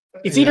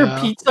 it's either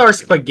pizza or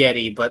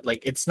spaghetti, but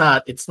like it's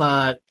not. She's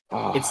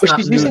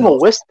using a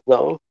whisk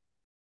though.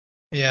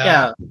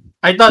 Yeah.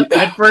 I thought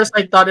at first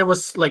it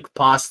was like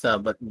pasta,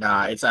 but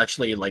nah, it's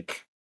actually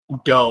like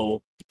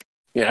dough.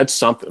 Yeah, it's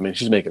something. I mean,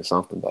 she's making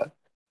something, but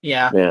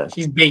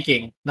she's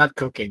baking, not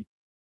cooking.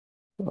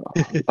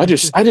 I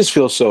just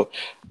feel so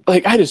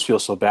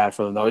bad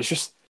for them though. It's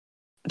just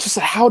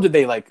how did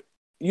they like?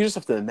 You just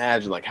have to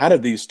imagine like how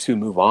did these two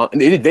move on?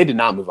 And they did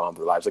not move on with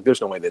their lives. Like there's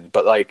no way they did.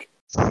 But like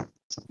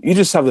you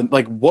just have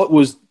like what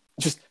was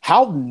just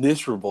how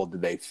miserable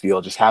did they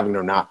feel just having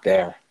her not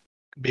there?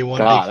 Could be one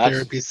big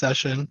therapy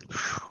session.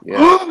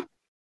 Yeah,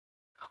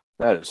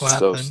 that is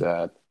so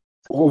sad.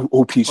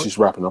 Oh, Peach is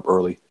wrapping up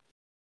early.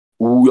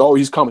 Oh,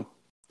 he's coming.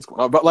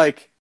 But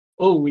like,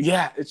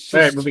 it's just.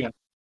 All right, moving on.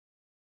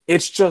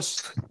 It's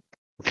just,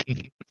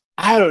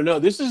 I don't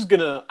know.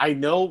 I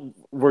know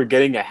we're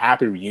getting a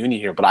happy reunion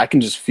here, but I can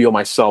just feel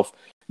myself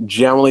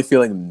generally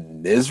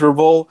feeling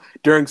miserable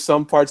during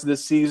some parts of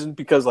this season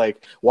because,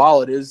 like,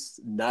 while it is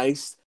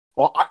nice,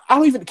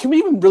 can we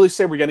even really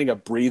say we're getting a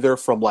breather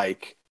from,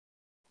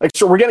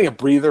 sure, we're getting a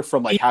breather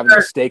from, having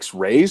the stakes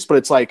raised, but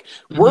it's like,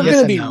 we're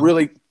going to be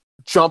really,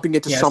 jumping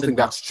into Yes something and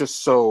no. that's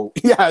just so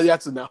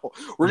that's a no.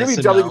 We're gonna Yes be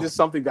and jumping no. into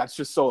something that's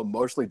just so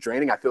emotionally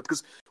draining. I feel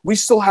because we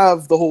still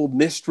have the whole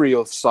mystery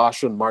of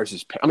Sasha and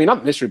Marcy's. I mean,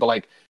 not mystery, but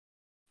like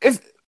if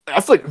I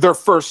feel like their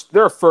first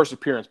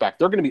appearance back,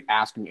 they're gonna be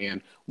asking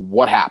Anne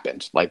what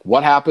happened, like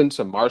what happened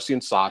to Marcy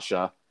and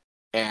Sasha,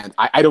 and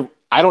I don't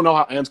know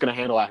how Anne's gonna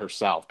handle that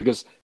herself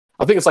because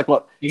I think it's like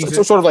what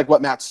it's sort of like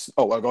what Matt's.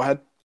 Oh, go ahead.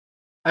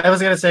 I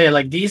was gonna say,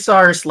 like, these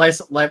are slice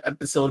of life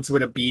episodes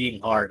with a beating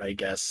heart, I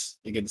guess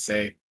you can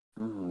say.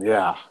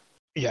 Yeah.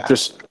 Yeah.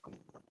 Just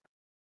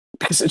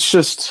because it's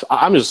just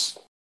I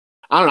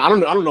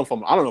don't know if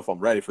I'm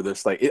ready for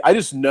this. Like I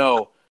just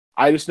know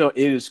it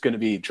is going to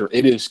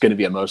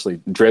be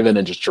emotionally driven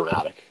and just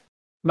dramatic.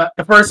 But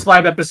the first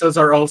 5 episodes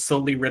are all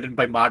solely written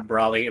by Maud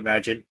Brawley.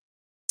 Imagine.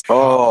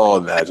 Oh,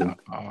 imagine.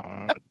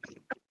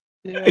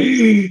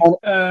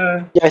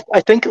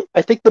 I think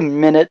the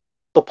minute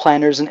the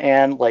planners and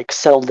Anne like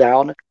settle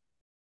down,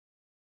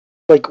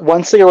 like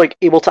once they're like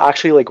able to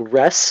actually like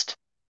rest,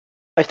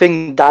 I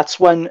think that's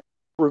when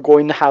we're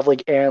going to have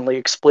like Anne like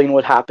explain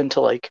what happened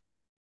to like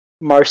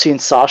Marcy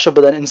and Sasha.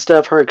 But then instead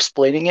of her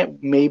explaining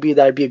it, maybe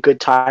that'd be a good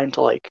time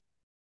to like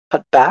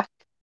cut back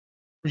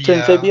to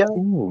Amphibia.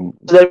 So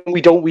then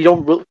we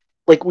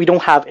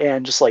don't have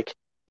Anne just like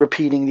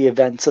repeating the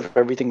events of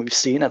everything we've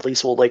seen. At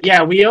least we'll like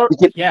we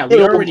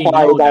already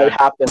imply know that it that.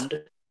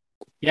 happened.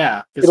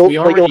 Yeah, because we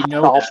already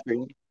know off that.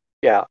 screen.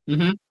 Yeah.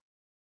 Mm-hmm.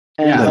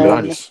 And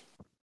Yeah. then,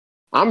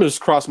 I'm just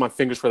crossing my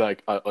fingers for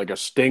like a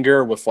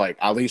stinger with like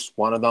at least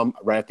one of them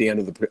right at the end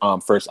of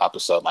the first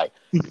episode, like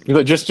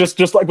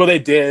just like what they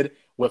did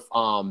with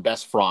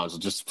Best Franz.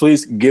 Just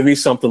please give me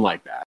something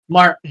like that.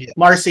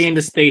 Marcy in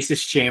the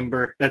stasis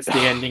chamber. That's the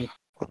ending.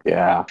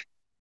 Yeah.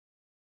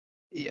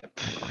 Yep.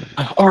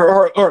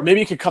 Or maybe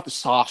you could cut the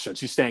Sasha.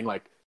 She's saying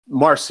like,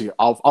 Marcy,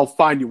 I'll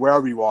find you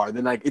wherever you are. And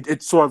then like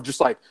it's sort of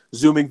just like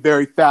zooming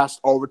very fast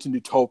over to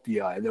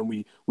Utopia, and then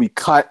we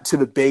cut to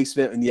the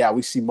basement, and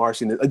we see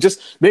Marcy. And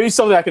just maybe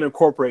something I can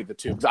incorporate the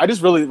two, because I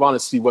just really want to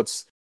see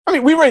what's. I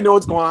mean, we already know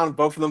what's going on with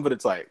both of them, but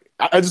it's like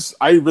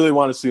I really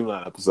want to see them in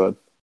that episode.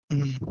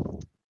 Mm-hmm.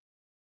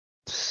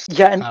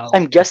 Yeah, and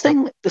I'm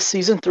guessing the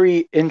season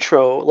 3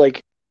 intro,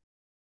 like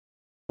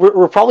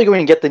we're probably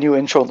going to get the new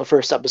intro in the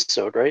first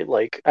episode, right?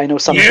 Like I know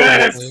some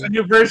Yes, shows. a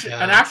new version,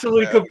 an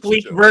actually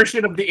complete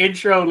version of the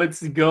intro.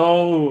 Let's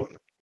go.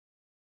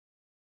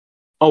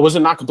 Oh, was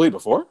it not complete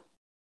before?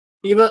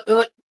 Even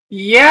like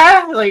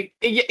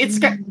it's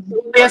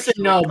yes and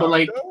no, but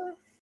like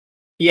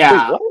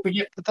yeah.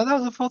 Wait, I thought that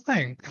was a full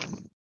thing.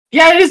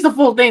 Yeah, it is the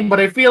full thing,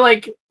 but I feel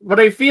like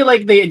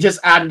they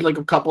just added like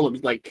a couple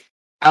of like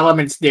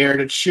elements there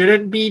that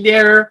shouldn't be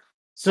there.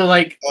 So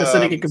like so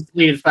they can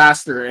complete it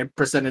faster and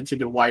present it to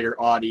the wider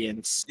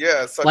audience.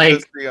 Yeah, such like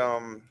as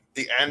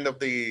the end of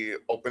the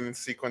opening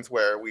sequence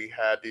where we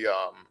had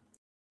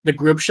the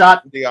group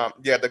shot.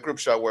 The group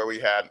shot where we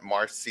had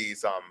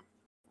Marcy's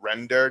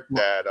render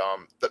that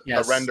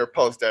the render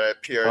post that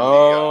appeared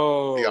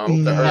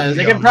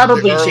they can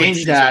probably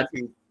change that.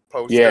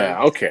 Poster.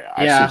 Yeah, okay.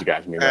 I see what you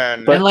guys mean.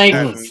 And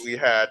we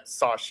had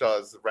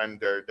Sasha's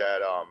render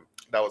that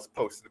was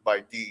posted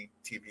by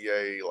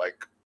DTBA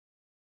like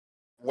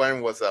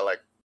when was that?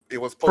 Like it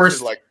was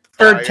posted like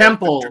Third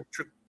Temple.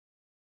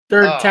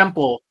 Third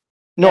Temple.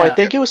 No, I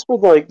think it was for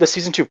like the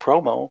season 2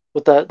 promo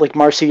with that like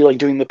Marcy like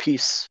doing the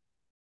peace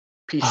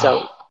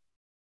out.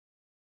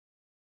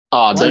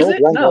 No.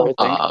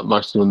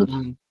 Marcy doing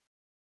the.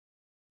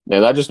 Yeah,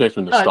 that just makes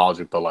me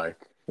nostalgic, but like.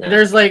 Yeah.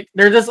 There's like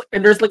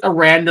a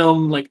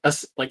random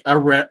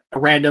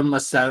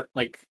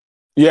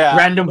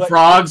random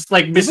frogs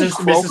like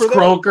Mrs.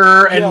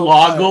 Croker and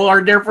Loggle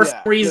are there for some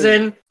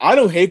reason. I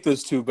don't hate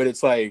those two, but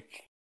it's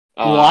like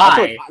why?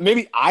 Like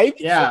maybe Ivy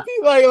should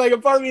be like a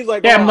part of me is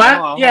like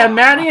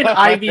Manny and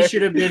Ivy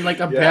should have been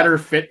like a better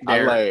fit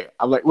there.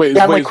 I'm like wait,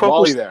 is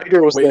Wally there?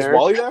 Is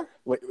Wally there?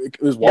 Wait,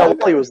 is Wally?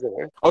 Wally was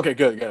there. Okay,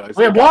 good.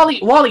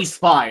 Wally's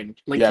fine.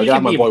 Like he got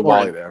can my be boy important.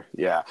 Wally there.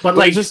 Yeah, but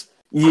like just.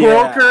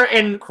 Croker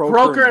and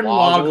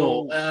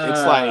Loggle.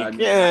 It's like,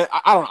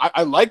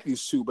 I like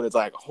these two, but it's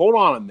like, hold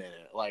on a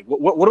minute. Like,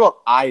 what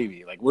about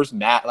Ivy? Like, where's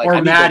Matt? Like,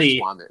 or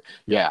Maddie?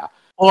 Yeah.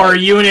 Or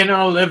Ewan and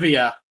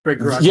Olivia.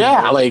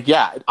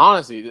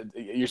 Honestly,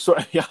 you're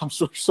I'm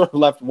sort of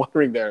left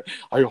wondering there.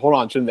 Hold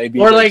on, shouldn't they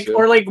be? Or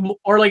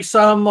like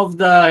some of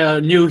the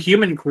new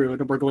human crew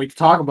that we're going to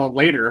talk about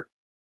later.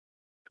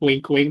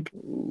 Wink, wink.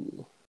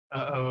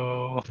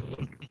 Uh-oh.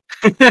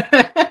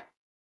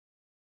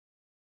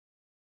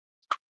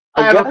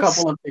 I have a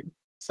couple of things.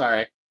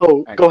 Sorry.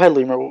 Oh, go ahead,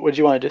 Lemur. What do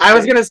you want to do? I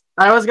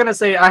was gonna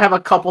say I have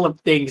a couple of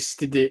things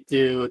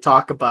to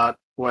talk about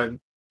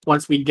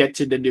once we get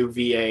to the new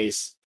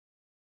VAs.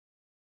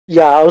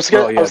 Yeah, I was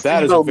gonna.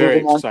 That is a very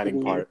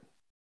exciting part.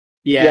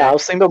 Yeah, I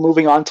was thinking about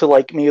moving on to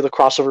like maybe the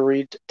crossover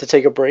read to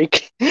take a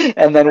break,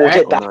 and then we'll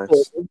get back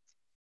to it.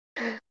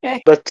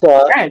 Okay. But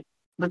right.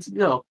 Let's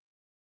go.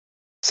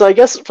 So I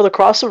guess for the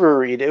crossover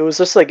read, it was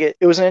just like it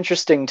was an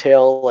interesting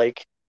tale,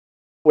 like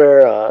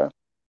where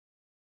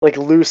like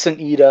Luce and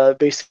Ida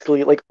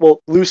basically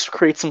Luce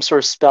creates some sort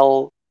of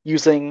spell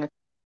using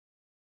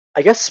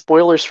I guess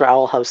spoilers for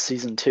Owl House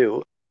season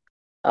 2.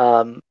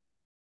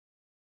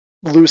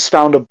 Luce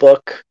found a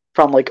book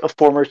from like a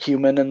former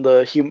human in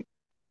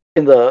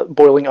the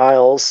Boiling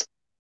Isles,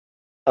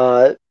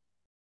 uh,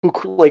 who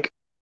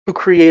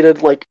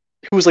created like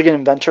who was like an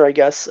inventor, I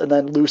guess, and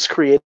then Luce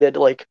created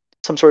like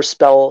some sort of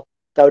spell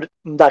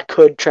that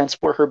could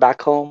transport her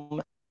back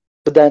home,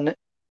 but then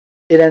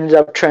it ended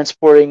up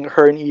transporting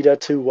her and Ida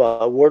to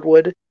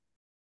Wardwood,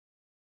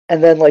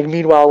 and then like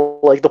meanwhile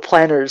the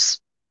planners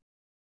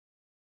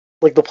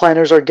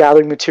are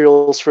gathering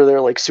materials for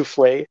their like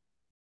souffle.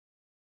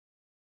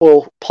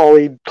 Well,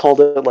 Polly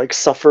called it like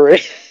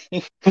suffering,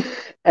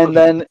 and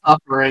then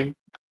Suffering.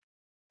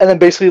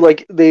 basically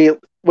like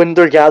when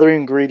they're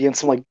gathering ingredients,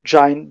 some like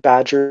giant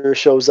badger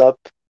shows up.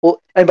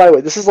 Well, and by the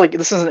way, this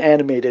isn't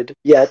animated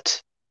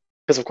yet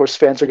because of course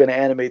fans are going to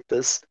animate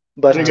this.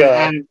 But They're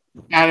gonna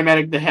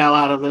animatic the hell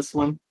out of this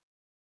one.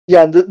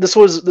 yeah, this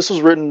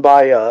was written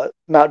by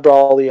Matt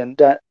Brawley and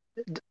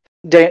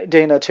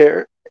Dana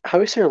Ter. How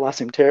do you say her last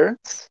name?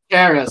 Terrence?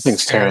 Terrace. I think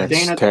it's Terrence.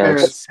 Dana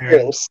Terrence.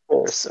 Terrace.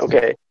 Terrace.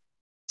 Okay.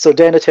 So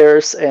Dana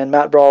Terrace and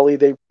Matt Brawley,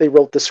 they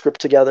wrote the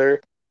script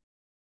together.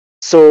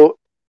 So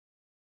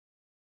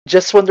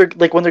just when they're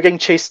getting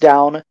chased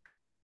down,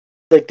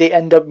 like they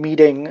end up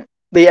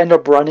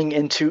running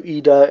into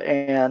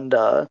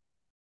Ida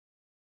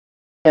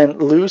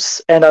and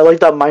Luce, and I like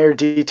that minor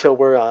detail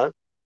where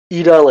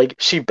Ida like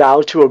she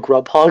bowed to a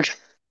grub hug,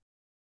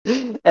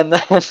 and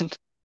then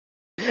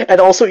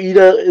and also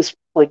Ida is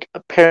like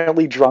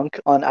apparently drunk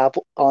on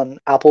apple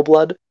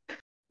blood,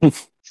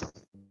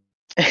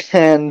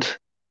 and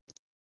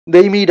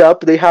they meet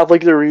up. They have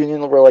like the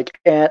reunion where like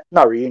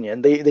not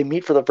reunion. They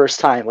meet for the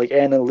first time. Like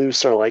Anne and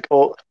Luce are like,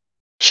 oh,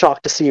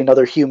 shocked to see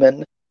another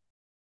human.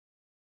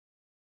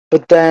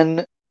 But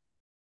then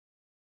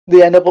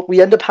we end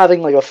up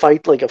having like a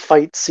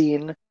fight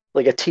scene,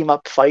 like a team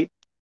up fight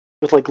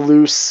with like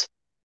Luce,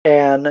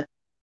 Anne,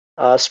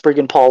 Sprig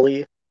and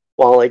Polly,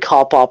 while like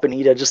Hop Hop and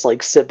Ida just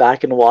like sit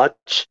back and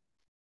watch.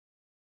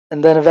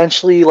 And then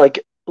eventually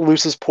like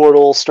Luce's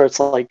portal starts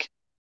like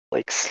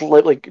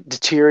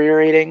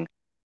deteriorating,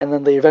 and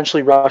then they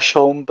eventually rush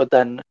home, but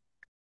then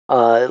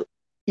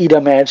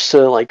Ida managed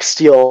to like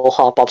steal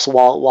Hop Hop's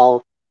wallet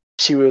while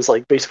she was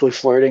like basically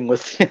flirting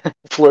with him.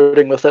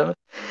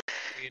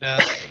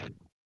 Ida.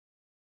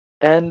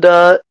 And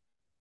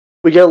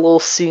we get a little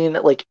scene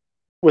like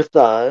with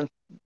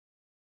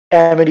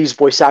Amity's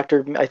voice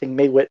actor, I think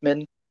Mae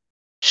Whitman.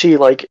 She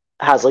like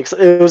has like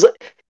it was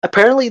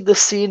apparently this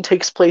scene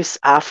takes place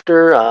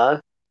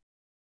after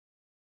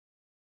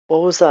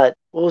what was that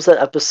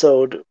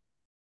episode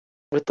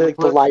with the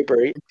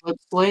library?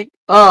 Looks like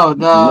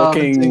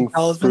Looking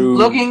through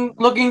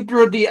looking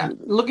through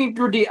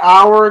the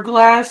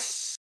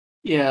hourglass.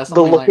 Yeah, The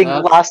something like Looking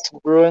that. Glass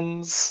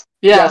Ruins.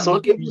 Yeah, so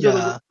looking through yeah.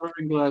 the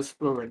looking glass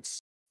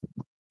ruins.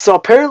 So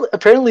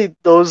apparently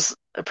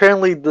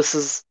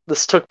this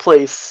took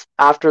place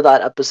after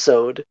that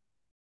episode,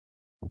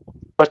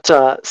 but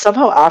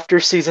somehow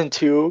after season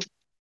 2,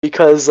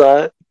 because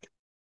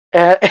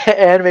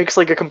Anne makes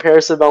like a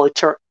comparison about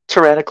like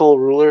tyrannical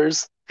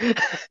rulers.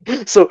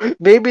 So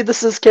maybe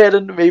this is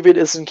canon, maybe it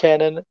isn't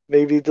canon.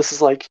 Maybe this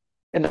is like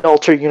an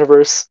alter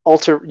universe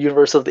of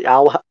the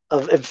Owl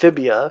of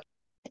Amphibia,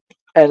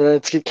 and then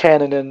it's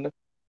canon in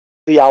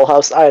the Owl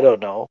House. I don't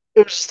know.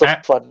 It was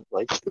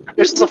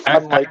just a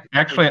fun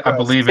Actually, I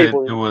believe it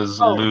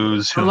was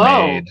Luz who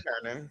made.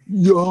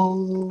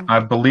 I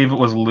believe it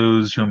was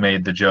Luz who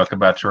made the joke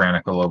about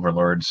tyrannical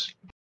overlords.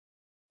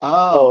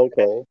 Oh,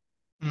 okay.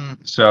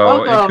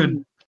 So it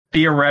could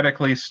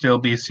theoretically still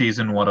be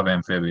season 1 of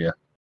Amphibia.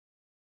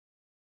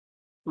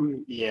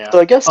 Yeah. So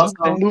I guess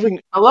moving.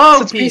 Hello,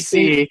 since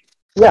PC.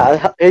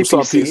 Yeah, hey, What's up,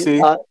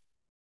 PC.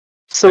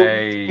 So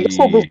Hey. I guess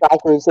we'll move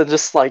backwards and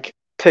just like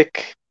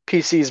pick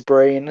PC's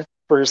brain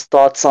for his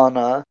thoughts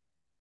on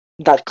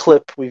that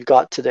clip we've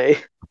got today.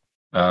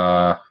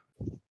 I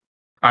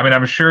mean,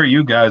 I'm sure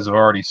you guys have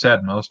already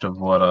said most of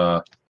what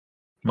I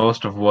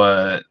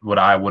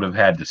would have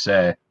had to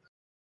say.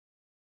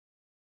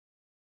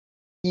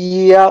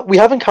 Yeah, we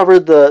haven't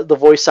covered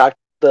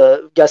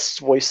the guest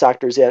voice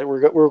actors yet.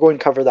 We're going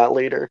to cover that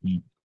later.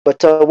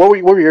 But what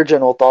were your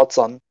general thoughts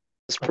on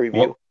this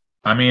preview? Well,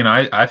 I mean,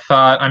 I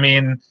thought,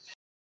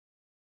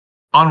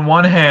 on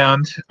one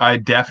hand, I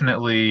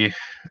definitely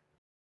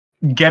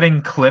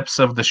getting clips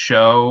of the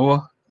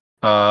show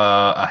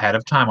ahead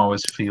of time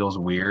always feels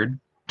weird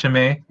to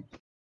me.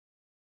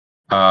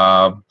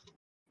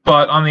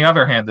 But on the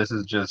other hand, this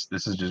is just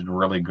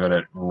really good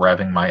at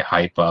revving my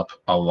hype up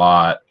a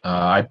lot.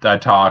 I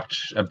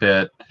talked a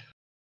bit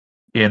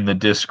in the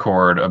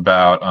Discord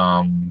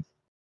about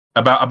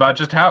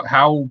just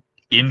how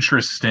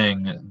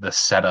interesting the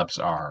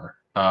setups are.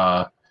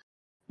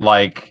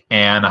 Like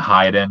Anne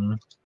hiding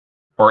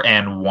or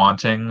Anne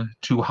wanting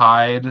to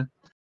hide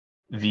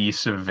the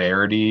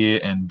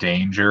severity and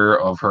danger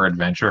of her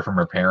adventure from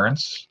her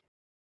parents.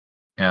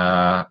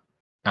 I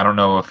don't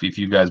know if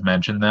you guys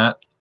mentioned that.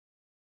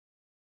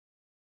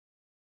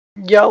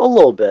 Yeah, a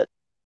little bit.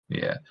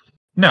 Yeah.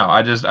 No,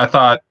 I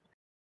thought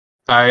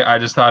I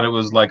just thought it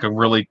was like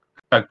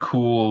a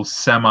cool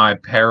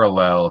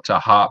semi-parallel to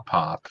Hot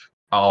Pop,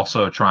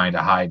 also trying to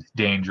hide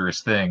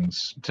dangerous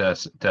things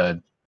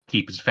to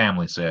keep his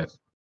family safe.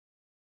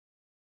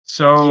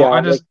 So Yeah,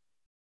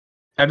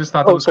 I just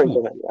thought that was sorry, go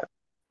cool. ahead. Yeah.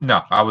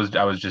 No, I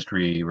was just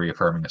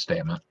reaffirming a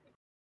statement.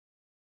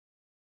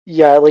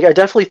 Yeah, like I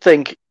definitely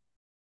think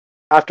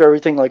after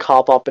everything like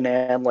Hop Up and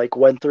Anne like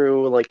went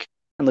through like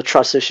and the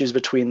trust issues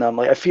between them,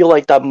 like I feel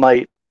like that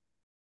might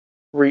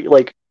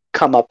like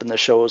come up in the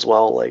show as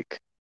well. Like,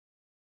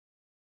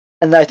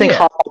 and I think Yeah.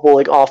 Hop Up will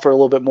like offer a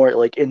little bit more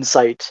like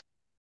insight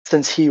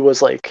since he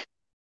was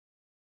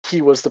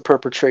the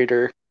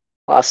perpetrator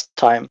last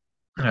time.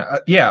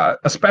 Yeah,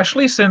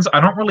 especially since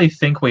I don't really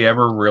think we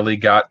ever really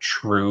got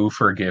true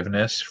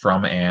forgiveness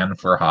from Anne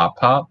for Hop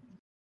Pop.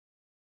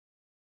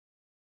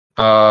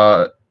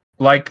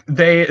 Like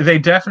they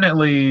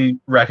definitely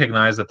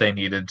recognized that they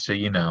needed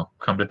to,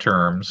 come to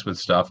terms with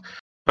stuff.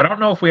 But I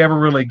don't know if we ever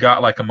really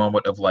got like a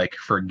moment of like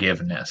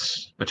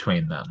forgiveness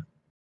between them.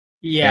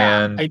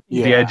 Yeah, And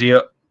the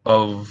idea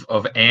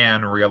of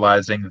Anne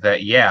realizing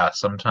that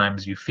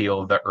sometimes you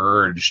feel the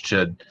urge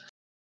to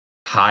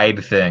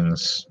hide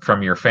things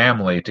from your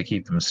family to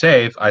keep them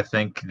safe, I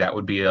think that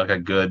would be like a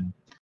good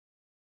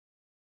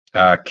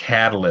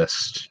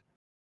catalyst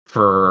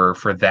for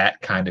that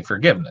kind of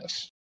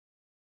forgiveness.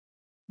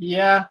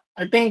 yeah.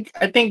 I think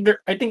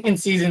in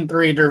season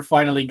 3 they're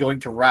finally going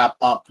to wrap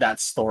up that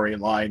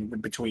storyline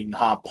between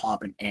Hop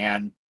Pop and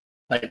Anne.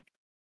 Like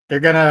they're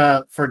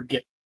gonna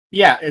forget.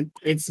 Yeah,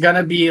 it's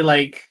gonna be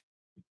like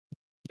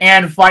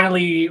Anne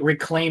finally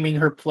reclaiming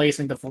her place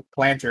in the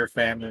Planter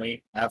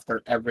family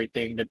after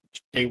everything that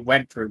they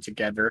went through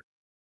together.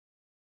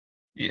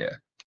 Yeah,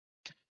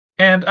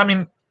 and I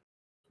mean,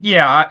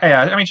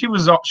 I mean, she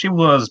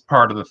was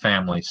part of the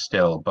family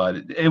still,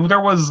 but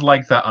there was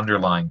like that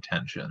underlying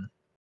tension.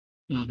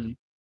 Mm-hmm.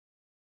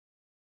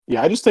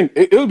 Yeah, I just think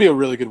it would be a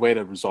really good way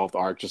to resolve the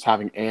arc, just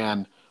having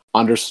Anne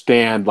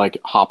understand like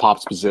Hop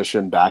Pop's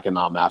position back in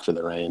After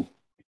the Rain.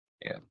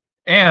 Yeah.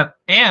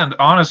 And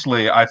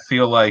honestly, I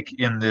feel like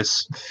in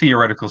this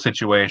theoretical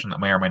situation that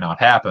may or may not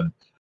happen,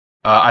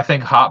 I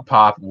think Hot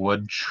Pop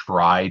would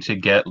try to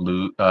get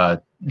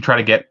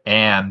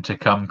Anne to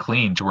come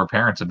clean to her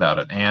parents about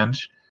it, and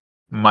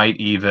might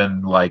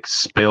even like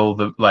spill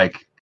the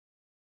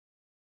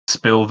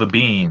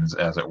beans,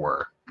 as it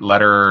were.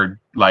 Let her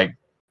like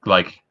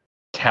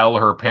tell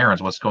her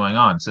parents what's going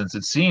on, since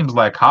it seems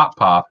like Hot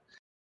Pop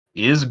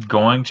is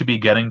going to be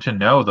getting to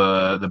know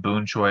the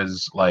Boon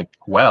Choys like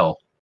well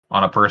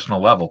on a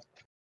personal level.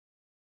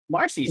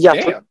 Marcy's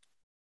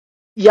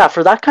Yeah,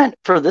 for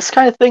this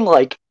kind of thing,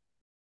 like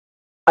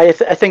I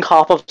think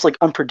Hop Up's like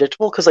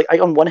unpredictable because like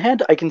on one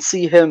hand I can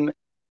see him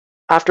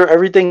after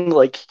everything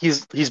like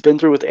he's been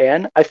through with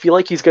Anne. I feel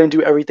like he's going to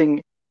do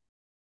everything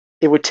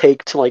it would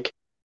take to like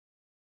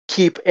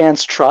keep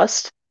Anne's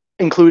trust,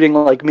 including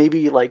like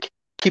maybe like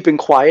keeping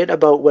quiet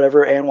about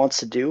whatever Anne wants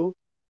to do.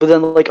 But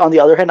then like on the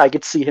other hand, I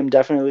could see him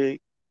definitely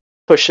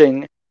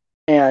pushing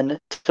Anne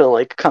to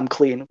like come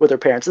clean with her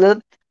parents. And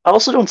then I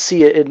also don't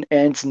see it in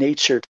Anne's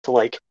nature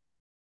to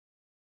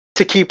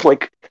keep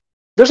like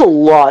there's a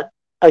lot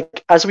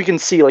like as we can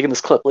see like in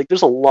this clip, like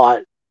there's a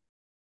lot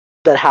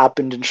that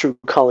happened in True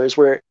Colors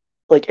where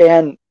like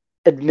Anne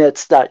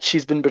admits that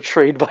she's been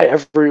betrayed by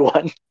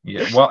everyone.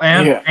 Yeah, well,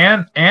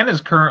 Anne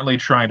is currently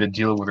trying to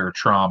deal with her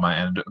trauma,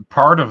 and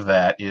part of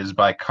that is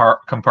by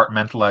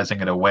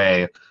compartmentalizing it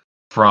away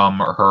from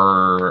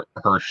her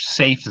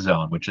safe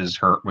zone, which is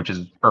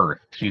Earth.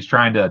 She's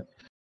trying to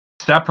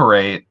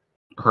separate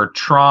her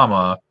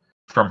trauma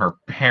from her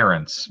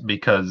parents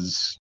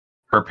because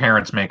her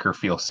parents make her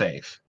feel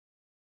safe.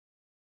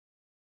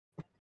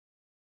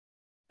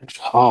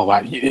 Oh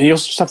wow! You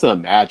also just have to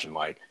imagine,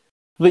 like,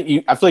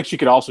 I feel like she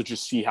could also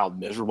just see how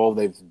miserable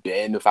they've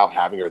been without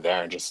having her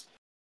there, and just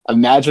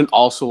imagine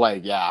also,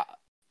 like,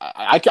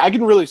 I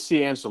can really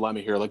see Anne's dilemma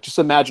here. Like, just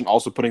imagine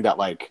also putting that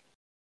like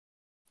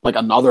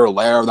another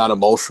layer of that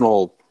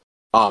emotional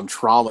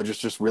trauma,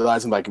 just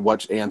realizing like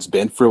what Anne's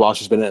been through while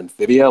she's been in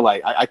Amphibia.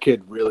 Like, I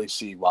could really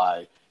see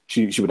why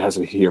she would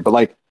hesitate here. But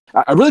like,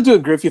 I really do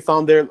agree with you,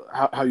 Thom, there.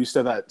 How you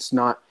said that it's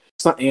not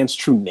Anne's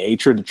true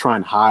nature to try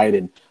and hide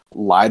and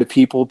lie to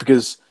people,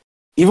 because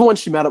even when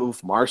she met up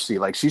with Marcy,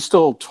 like she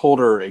still told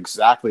her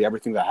exactly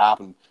everything that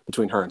happened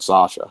between her and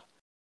Sasha.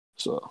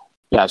 So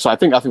yeah, so I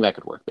think that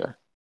could work there.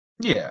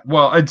 Yeah,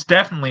 well, it's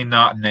definitely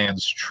not in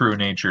Anne's true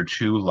nature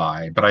to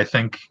lie, but I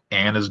think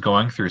Anne is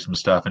going through some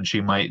stuff, and she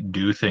might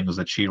do things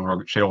that she'll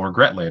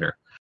regret later.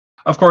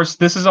 Of course,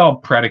 this is all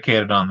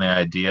predicated on the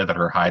idea that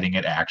her hiding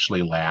it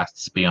actually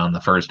lasts beyond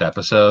the first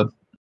episode,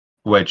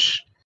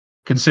 which,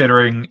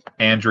 considering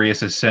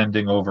Andreas is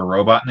sending over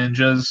robot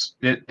ninjas,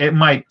 it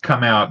might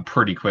come out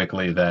pretty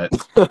quickly that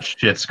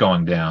shit's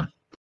going down.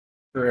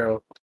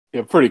 True.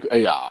 Yeah, pretty.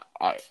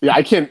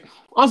 I can't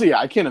honestly. Yeah,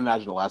 I can't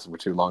imagine it lasting for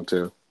too long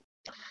too.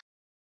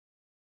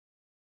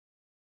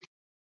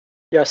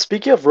 Yeah,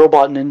 speaking of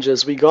robot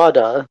ninjas, we got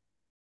a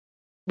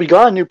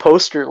new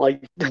poster,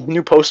 like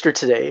new poster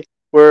today,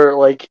 where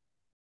like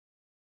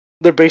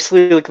they're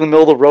basically like in the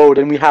middle of the road,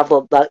 and we have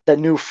that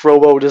new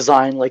Frobo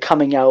design like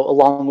coming out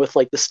along with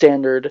like the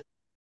standard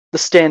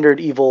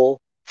evil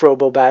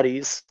Frobo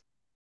baddies.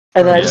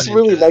 And then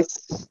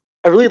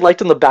I really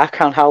liked in the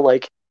background how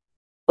like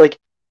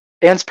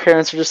Anne's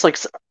parents are just like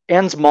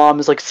Anne's mom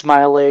is like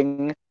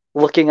smiling,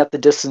 looking at the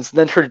distance, and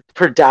then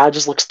her dad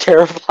just looks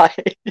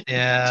terrified.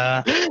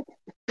 Yeah.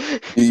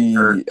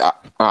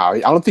 I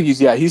don't think he's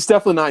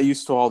definitely not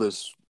used to all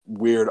this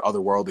weird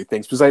otherworldly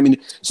things. Because I mean,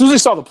 as soon as he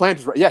saw the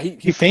planters, yeah,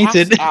 he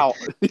fainted out.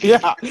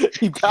 Yeah,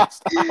 he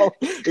passed out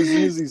as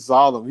soon as he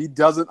saw them. He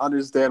doesn't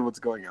understand what's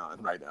going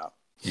on right now.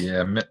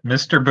 Yeah,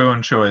 Mr.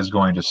 Boonchoi is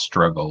going to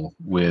struggle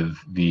with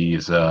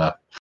these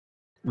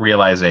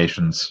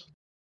realizations.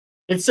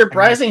 It's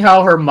surprising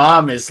how her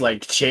mom is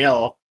like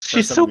chill.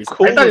 She's so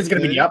cool. I thought it's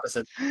gonna be the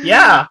opposite.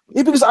 Yeah,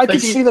 because I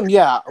could see them.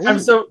 Yeah, I'm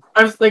so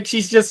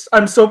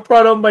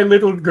proud of my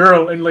little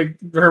girl, and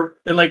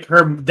like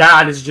her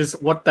dad is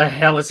just, what the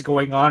hell is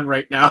going on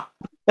right now?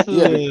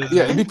 Yeah,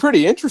 it'd be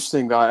pretty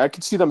interesting though. I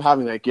could see them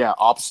having like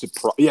opposite.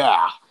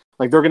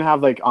 Like they're gonna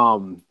have like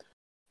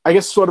I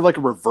guess sort of like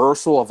a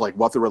reversal of like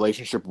what the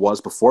relationship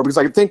was before, because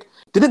I think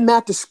didn't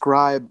Matt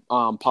describe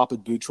Papa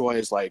Buchoi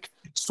as like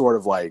sort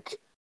of like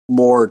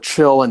more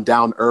chill and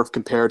down earth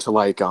compared to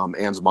like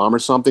Anne's mom or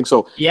something.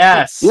 So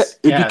yes,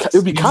 it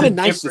would be kind of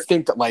nice to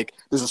think that like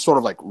there's a sort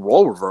of like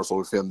role reversal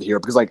with him here,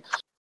 because like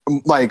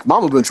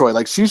Mama Buchoi,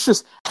 like she's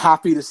just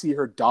happy to see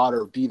her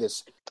daughter be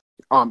this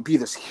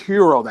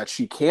hero that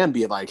she can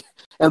be, like,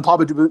 and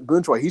Papa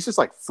Buchoi, he's just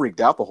like freaked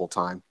out the whole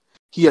time.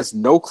 He has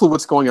no clue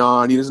what's going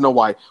on. He doesn't know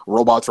why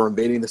robots are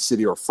invading the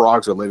city or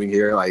frogs are living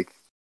here. Like,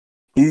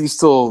 he needs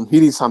time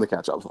to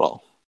catch up as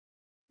well.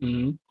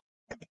 Mm-hmm.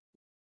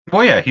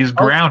 Well, yeah, he's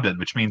grounded,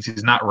 which means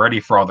he's not ready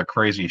for all the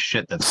crazy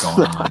shit that's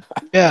going on.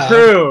 Yeah.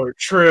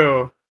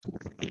 True.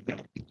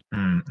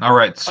 All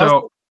right,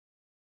 so...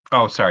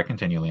 sorry,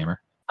 continue,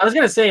 Lemur. I was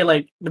gonna say,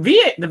 like,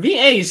 the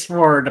VAs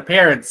for the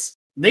parents,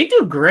 they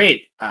do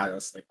great,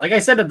 honestly. Like I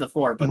said it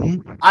before, but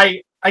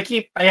I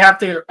have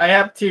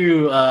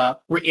to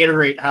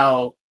reiterate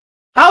how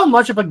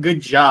much of a good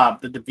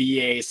job that the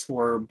VAs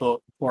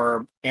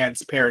for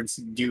Anne's parents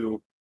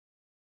do.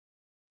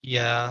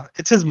 Yeah,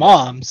 it's his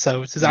mom,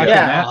 so it's his actual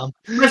mom.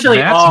 Especially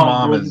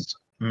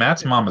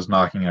Matt's mom is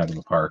knocking it out of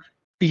the park.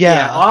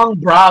 Yeah, Ong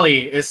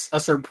Brawley is a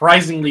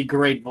surprisingly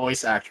great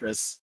voice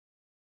actress.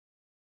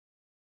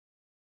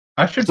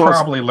 I should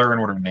probably learn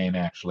what her name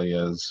actually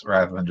is,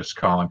 rather than just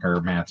calling her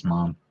Matt's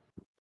mom.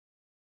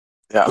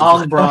 Yeah,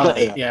 Ong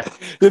Brawley. Yeah,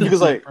 because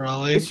like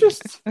it's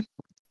just.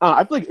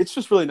 I feel like it's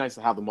just really nice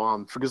to have the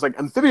mom, because like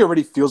Amphibia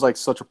already feels like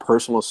such a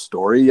personal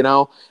story, you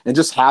know, and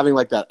just having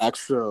like that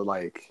extra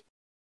like.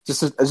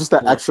 Just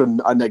that extra,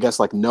 I guess,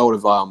 like note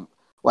of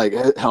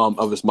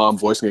of his mom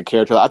voicing a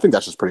character. I think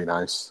that's just pretty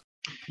nice.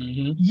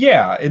 Mm-hmm.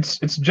 Yeah, it's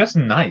just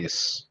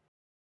nice.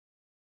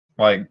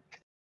 Like,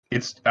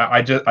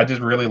 I just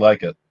really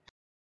like it.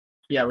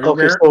 Yeah,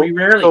 we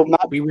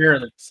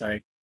rarely.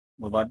 Sorry,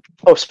 move on.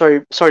 Oh,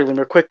 sorry,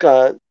 Limber. Quick,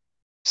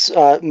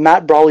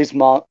 Matt Brawley's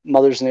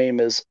mother's name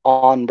is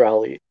On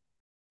Brawley.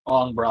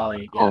 On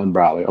Brawley. Yeah. On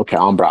Brawley. Okay,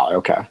 On Brawley.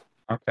 Okay.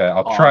 Okay,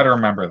 I'll try to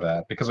remember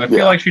that, because I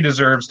feel like she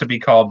deserves to be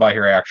called by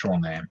her actual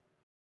name.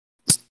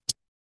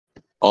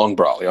 On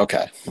Brawley,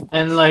 okay.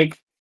 And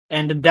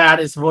the dad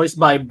is voiced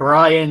by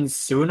Brian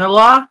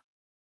Sunala.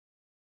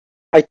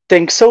 I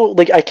think so.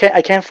 Like I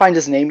can't find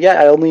his name yet.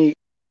 I only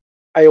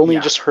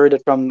just heard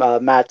it from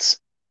Matt's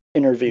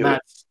interview.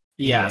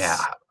 Yes. Yeah,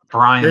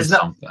 Brian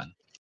something.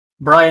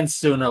 Brian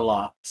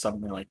Sunala,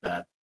 something like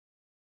that.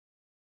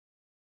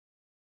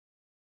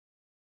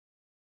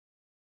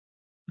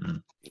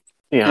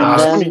 Yeah,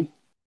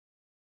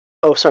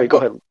 sorry. Go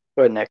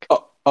ahead, Nick.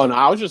 Oh no,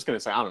 I was just gonna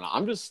say, I don't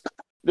know.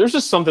 There's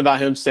just something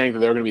about him saying that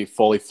they're gonna be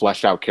fully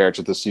fleshed out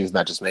characters this season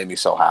that just made me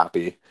so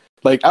happy.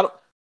 Like I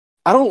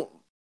don't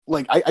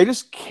like I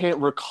just can't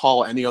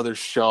recall any other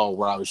show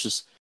where I was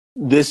just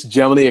this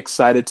genuinely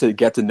excited to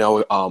get to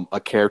know a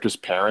character's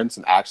parents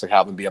and actually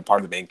have them be a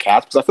part of the main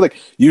cast. Because I feel like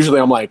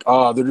usually I'm like,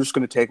 oh, they're just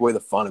gonna take away the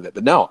fun of it.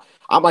 But no,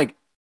 I'm like,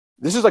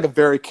 this is like a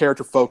very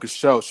character focused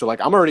show. So like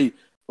I'm already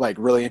like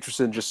really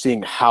interested in just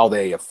seeing how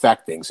they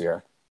affect things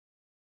here.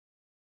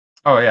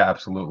 Oh yeah,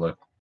 absolutely.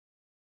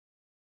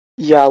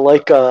 Yeah,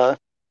 like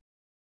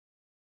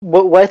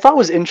what I thought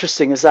was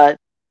interesting is that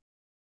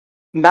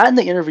Matt in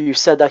the interview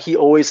said that he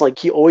always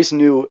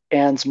knew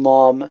Anne's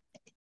mom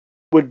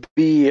would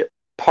be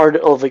part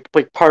of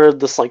part of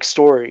this like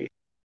story.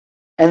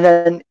 And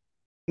then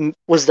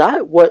was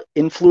that what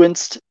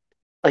influenced,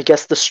 I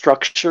guess, the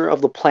structure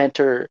of the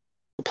planter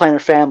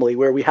family,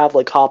 where we have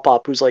like Hop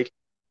Hop, who's like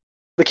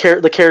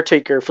the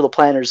caretaker for the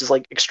planners, is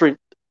like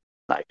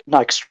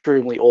not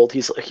extremely old.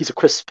 He's a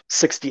crisp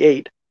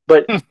 68,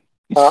 but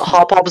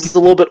Hop Hop is a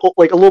little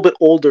bit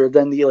older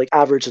than the like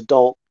average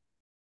adult.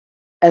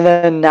 And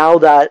then now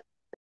that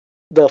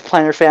the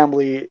planner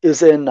family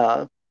is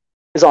on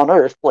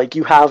Earth, like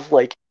you have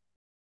like,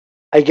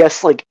 I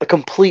guess, like a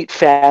complete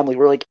family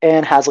where like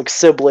Anne has like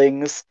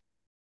siblings,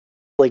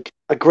 like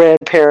a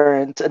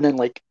grandparent, and then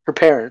like her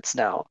parents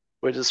now,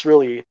 which is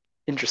really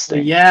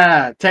interesting.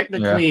 Yeah,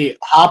 technically,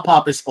 Hop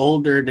Hop is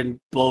older than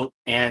both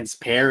Anne's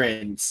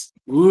parents.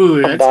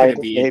 Ooh, that's gonna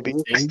Combined, be maybe.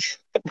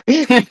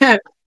 interesting.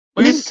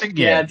 Well, you think,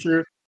 Yeah,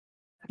 true.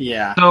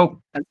 Yeah,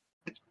 So,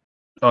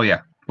 oh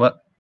yeah,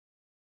 what?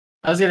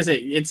 I was gonna say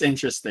it's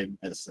interesting.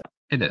 It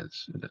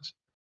is. It is.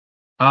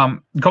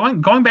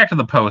 Going back to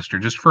the poster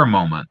just for a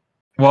moment.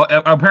 Well,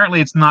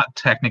 apparently it's not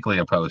technically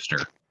a poster,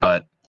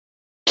 but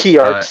Key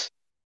arts.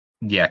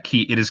 yeah,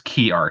 it is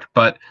key art.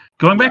 But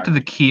going back Yeah. to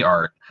the key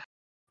art,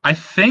 I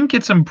think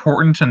it's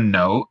important to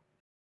note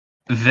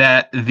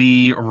that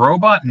the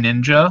robot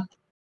ninja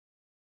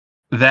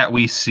that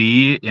we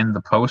see in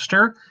the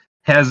poster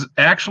has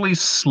actually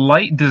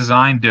slight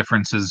design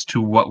differences to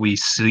what we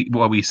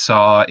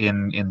saw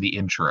in the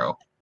intro.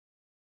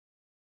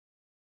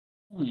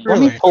 Let me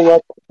Really? pull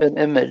up an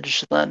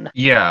image then.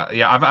 Yeah.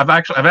 I've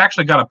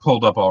actually got it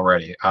pulled up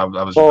already. I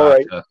was All about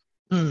right. to.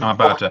 Hmm. I'm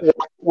about to.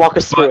 Walk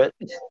us through it.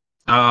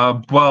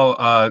 Well,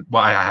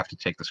 I have to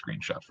take the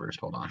screenshot first.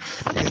 Hold on.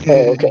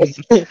 Oh,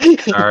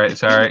 okay.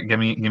 Sorry. Give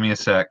me a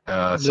sec.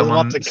 There's Someone,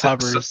 lots of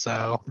covers,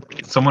 so.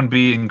 someone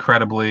be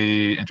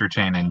incredibly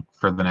entertaining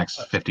for the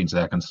next 15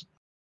 seconds.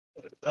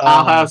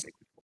 I'll have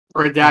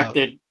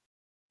redacted.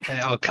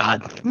 Oh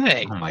God!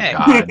 Hey, Oh my hey.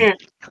 god.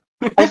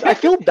 I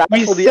feel bad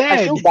We for I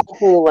feel said- bad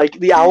for like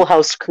the Owl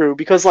House crew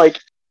because like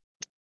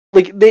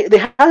they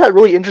had that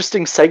really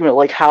interesting segment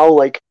like how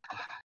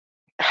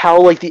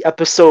the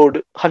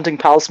episode Hunting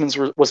Palismans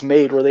was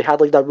made where they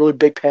had like that really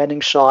big panning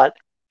shot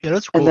Yeah,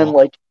 that's cool. and then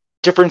like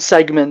different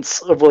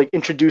segments of like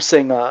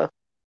introducing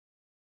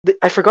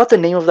I forgot the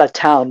name of that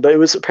town, but it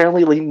was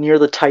apparently like near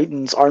the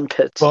Titans'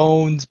 armpit.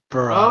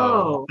 Bonesboro.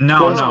 Oh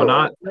No, Bonesboro.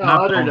 not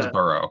other than-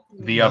 Bonesboro.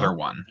 The No? other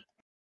one.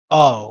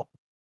 Oh.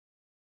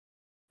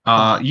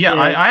 Yeah, Yeah.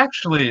 I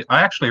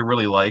actually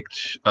really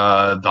liked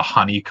the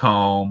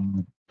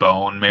honeycomb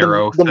bone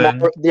marrow thing.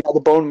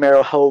 The bone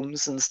marrow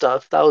homes and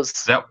stuff. That was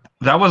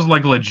That was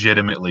like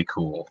legitimately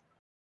cool.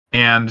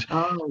 And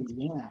Oh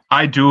yeah.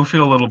 I do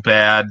feel a little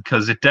bad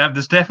because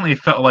this definitely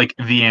felt like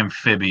the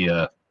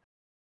Amphibia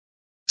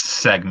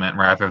segment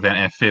rather than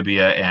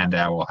Amphibia and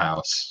Owl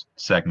House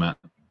segment.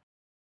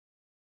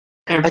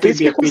 And think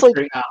it's Amphibia because, like,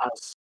 featuring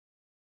us.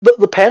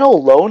 the panel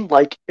alone.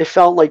 Like it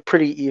felt like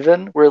pretty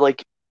even. Where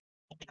like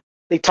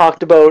they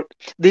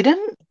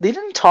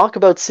didn't talk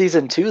about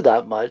season 2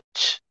 that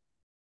much.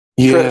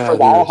 For the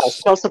Owl House,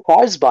 which I was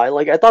surprised by.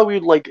 Like I thought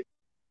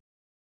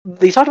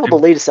they talked about the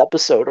latest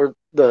episode or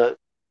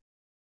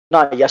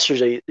not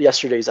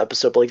yesterday's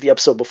episode, but like the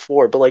episode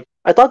before. But like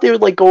I thought they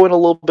would like go in a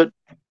little bit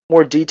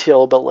more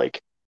detail about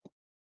like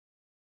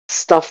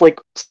stuff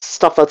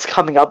that's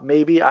coming up.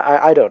 Maybe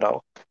I don't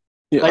know.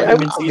 Yeah, Like I the would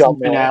mid-season y'all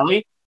know.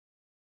 finale.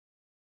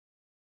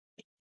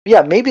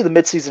 Yeah, maybe the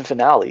mid-season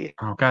finale.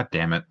 Oh god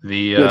damn it!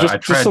 yeah, I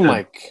tried just some to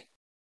like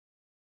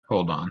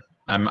hold on.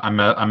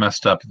 I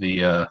messed up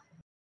the.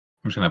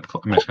 I'm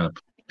just gonna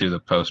do the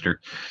poster.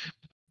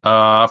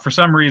 For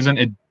some reason,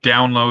 it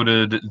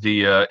downloaded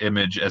the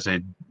image as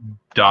a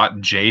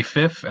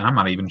 .jfif, and I'm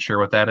not even sure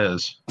what that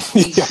is.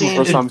 yeah,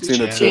 first time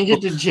seeing it Change too.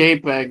 it to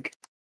JPEG.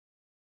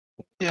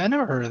 Yeah, I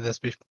never heard of this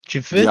before.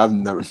 Yeah, I've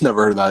never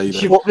heard of that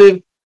either. Well,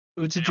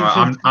 What's it,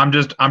 I'm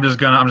just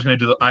gonna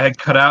do the. I had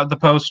cut out the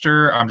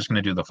poster. I'm just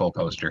gonna do the full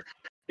poster.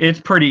 It's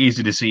pretty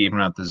easy to see even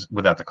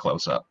without the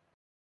close up.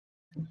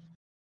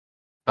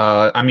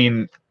 I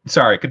mean,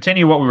 sorry.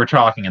 Continue what we were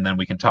talking, and then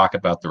we can talk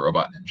about the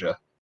robot ninja.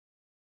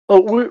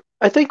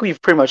 I think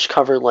we've pretty much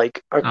covered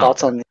like our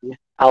thoughts on the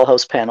Owl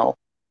House panel.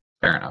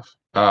 Fair enough.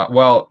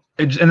 Well,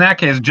 in that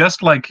case,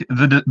 just like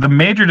the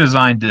major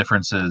design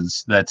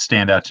differences that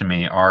stand out to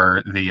me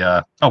are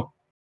the oh,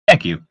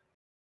 thank you.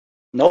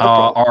 No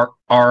problem.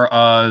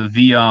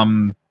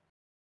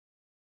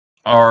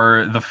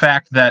 Are the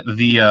fact that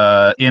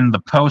the in the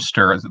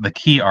poster, the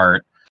key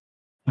art,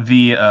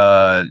 the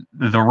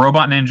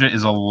robot ninja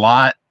is a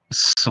lot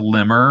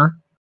slimmer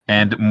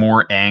and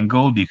more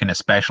angled. You can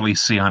especially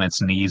see on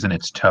its knees and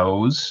its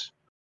toes.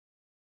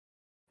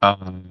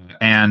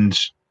 And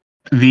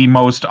the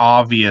most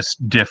obvious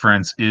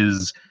difference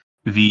is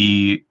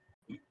the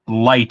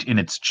light in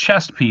its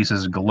chest piece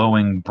is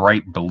glowing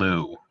bright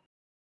blue.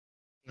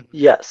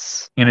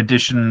 Yes. In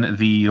addition,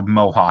 the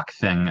mohawk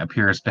thing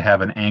appears to have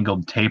an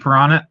angled taper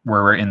on it,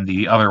 where in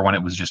the other one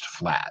it was just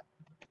flat.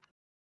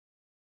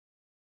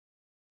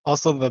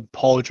 Also, the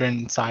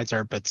pauldron sides are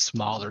a bit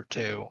smaller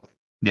too.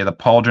 Yeah, the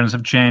pauldrons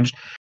have changed.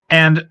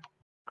 And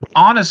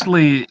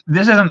honestly,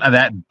 this isn't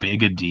that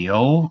big a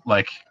deal.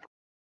 Like,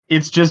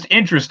 it's just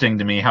interesting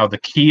to me how the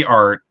key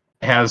art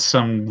has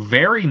some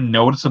very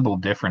noticeable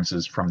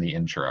differences from the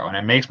intro. And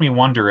it makes me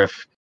wonder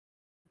if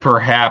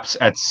perhaps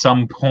at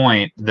some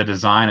point the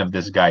design of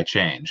this guy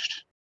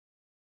changed.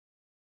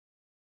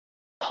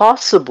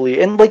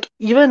 Possibly. And like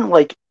even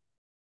like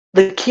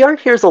the key art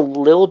here is a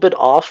little bit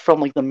off from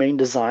like the main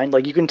design.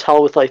 Like you can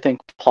tell with I think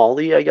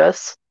Polly, I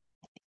guess.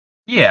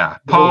 Yeah,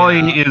 Polly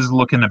Yeah. is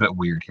looking a bit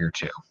weird here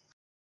too.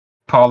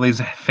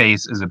 Polly's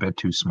face is a bit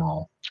too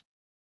small.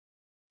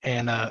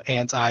 And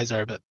Ant's eyes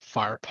are a bit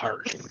far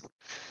apart.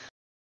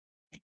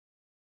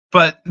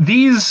 But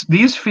these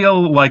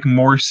feel like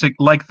more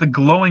like the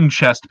glowing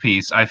chest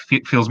piece.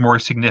 Feels more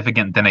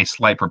significant than a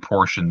slight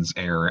proportions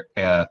error,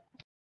 than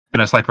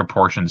a slight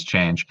proportions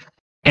change,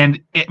 and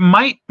it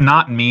might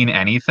not mean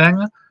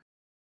anything,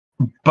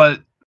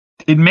 but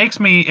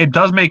it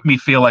does make me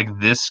feel like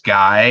this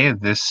guy,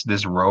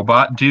 this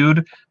robot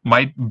dude,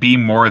 might be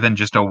more than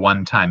just a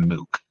one-time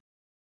mook.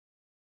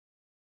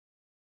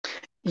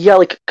 Yeah,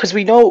 like because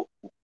we know,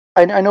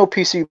 I know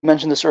PC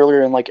mentioned this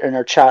earlier in in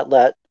our chat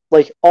that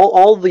like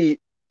all the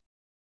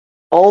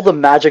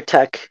magic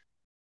tech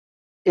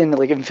in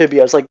like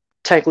Amphibia is like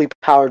technically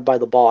powered by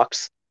the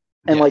box,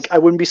 and Yes. like I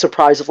wouldn't be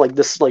surprised if like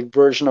this like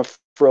version of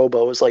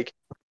Frobo is like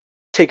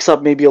takes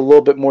up maybe a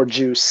little bit more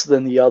juice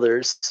than the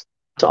others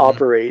to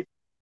operate,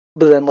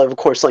 but then like of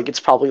course like it's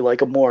probably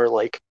like a more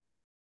like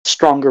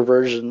stronger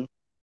version.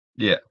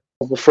 Yeah.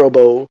 Of the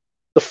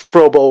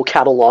Frobo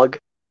catalog.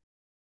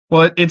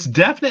 Well, it's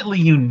definitely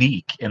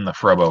unique in the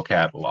Frobo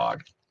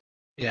catalog.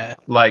 Yeah.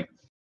 Like,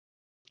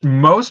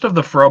 most of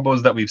the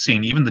Frobos that we've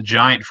seen, even the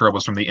giant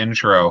Frobos from the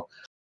intro,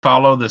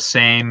 follow the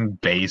same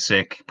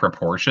basic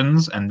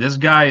proportions, and this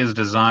guy is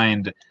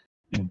designed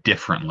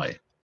differently.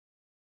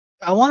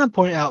 I want to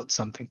point out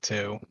something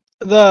too.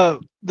 The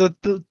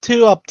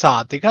two up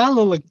top, they kind of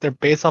look like they're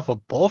based off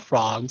of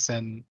bullfrogs,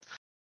 and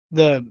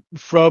the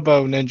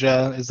Frobo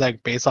Ninja is like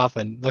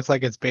looks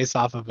like it's based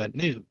off of a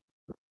newt.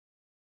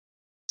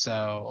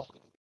 So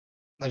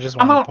I just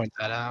want to point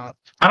that out.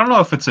 I don't know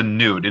if it's a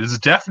newt. It is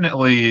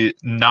definitely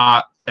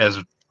not as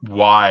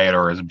wide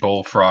or as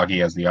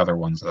bullfroggy as the other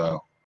ones,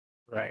 though.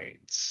 Right.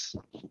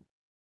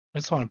 I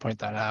just want to point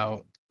that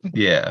out.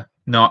 Yeah.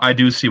 No, I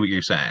do see what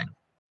you're saying.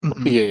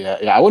 Yeah.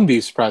 I wouldn't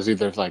be surprised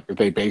either if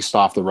they based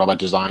off the robot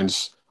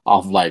designs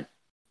off like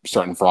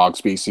certain frog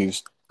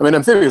species. I mean,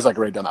 Amphibia's like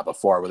already done that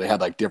before, where they had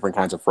like different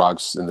kinds of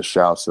frogs in the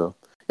show. So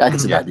yeah, I can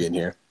see that being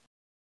here.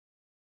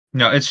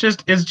 No, it's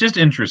just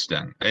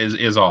interesting.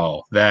 Is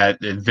all that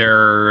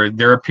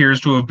there appears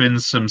to have been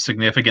some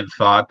significant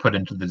thought put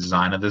into the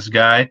design of this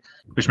guy,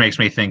 which makes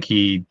me think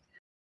he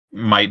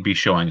might be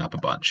showing up a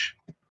bunch.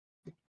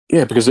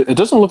 Yeah, because it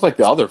doesn't look like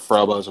the other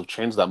Frobos have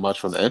changed that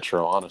much from the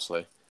intro,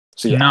 honestly.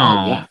 So yeah,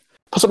 no. Yeah.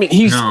 Plus, I mean,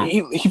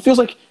 he feels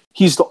like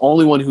he's the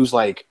only one who's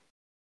like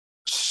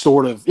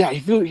sort of I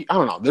don't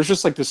know. There's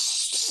just like this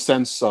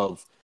sense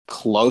of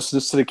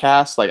closeness to the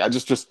cast. Like I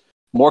just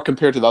more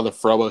compared to the other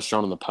Frobos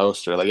shown in the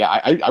poster. Like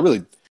I'm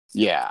really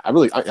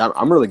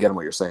getting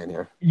what you're saying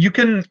here. You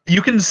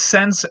can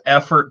sense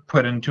effort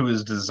put into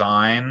his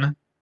design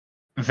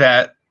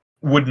that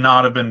would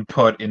not have been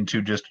put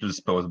into just a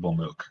disposable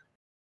mook.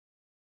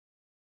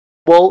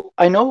 Well,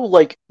 I know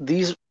like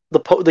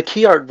the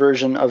key art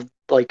version of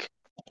like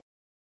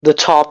the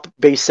top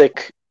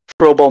basic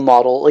Frobo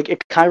model, like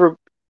the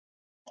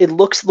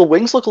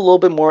wings look a little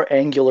bit more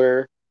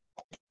angular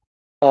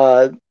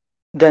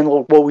than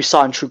what we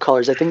saw in True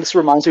Colors. I think this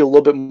reminds me a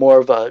little bit more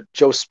of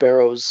Joe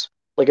Sparrow's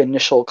like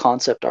initial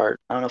concept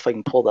art. I don't know if I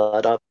can pull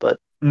that up, but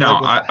no,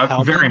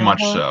 I very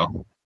much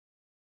so.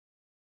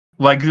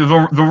 Like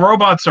the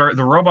robots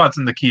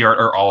in the key art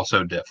are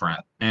also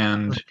different,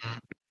 and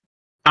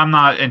I'm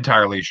not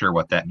entirely sure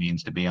what that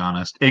means, to be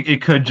honest.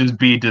 It could just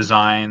be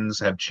designs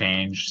have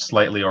changed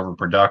slightly over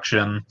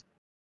production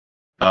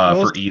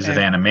for ease of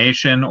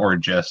animation, or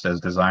just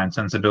as design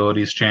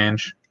sensibilities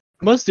change.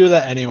 Most do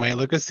that anyway.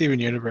 Look at Steven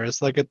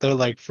Universe. Look at their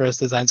like first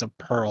designs of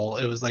Pearl.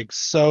 It was like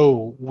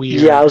so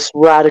weird. Yeah, it was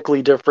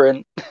radically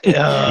different.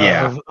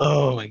 Yeah.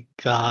 Oh my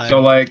god.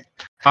 So like,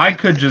 I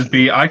could just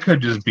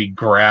be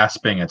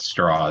grasping at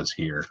straws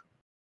here.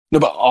 No,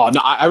 but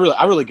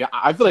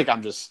I feel like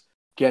I'm just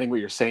getting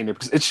what you're saying here,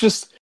 because it's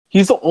just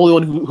he's the only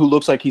one who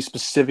looks like he's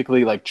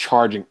specifically like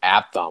charging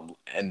at them,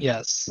 and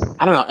yes,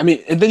 I don't know. I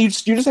mean, and then you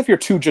just have your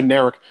two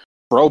generic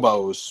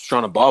Frobos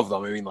shown above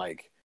them. I mean,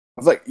 like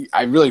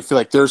I really feel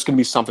like there's gonna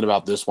be something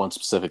about this one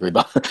specifically,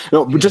 but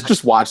no,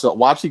 just watch.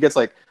 Watch, he gets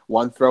like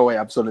one throwaway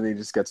episode and then he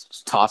just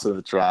gets tossed in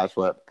the trash.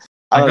 But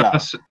I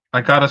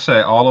gotta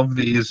say, all of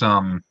these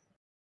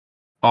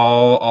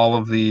all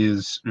of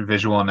these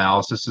visual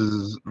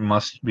analyses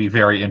must be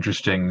very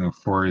interesting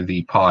for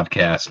the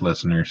podcast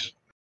listeners.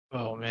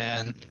 Oh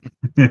man.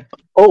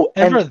 Oh,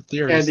 and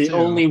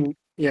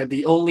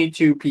the only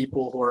two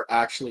people who are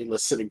actually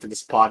listening to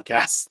this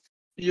podcast.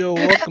 Yo,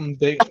 welcome,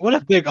 big. What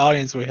a big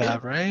audience we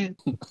have, right?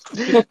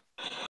 But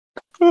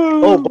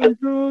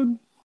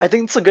I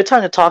think it's a good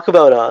time to talk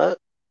about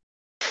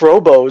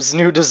Frobo's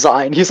new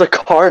design. He's a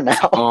car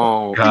now.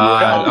 Oh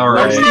god! All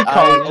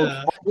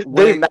right.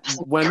 When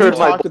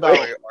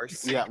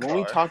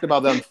we talked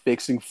about them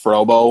fixing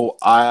Frobo,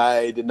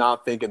 I did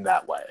not think in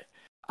that way.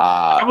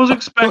 I was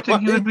expecting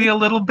he would be a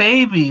little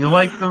baby,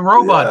 like the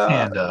robot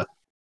panda.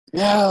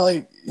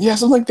 Yeah,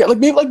 something like that. Like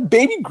maybe like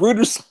Baby Groot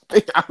or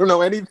something. I don't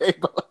know anything,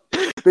 but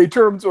they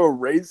turn him into a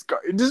race car.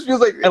 It just feels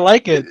like I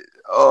like it.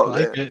 Oh, I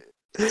like it.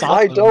 Awesome.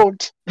 I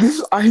don't.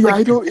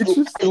 I don't. It's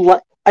just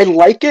I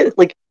like it.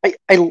 Like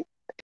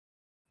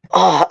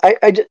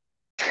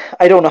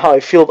I don't know how I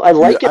feel. I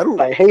like Yeah, it,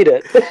 but I hate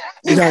it.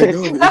 Yeah, I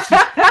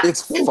know.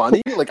 It's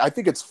funny. Like, I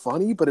think it's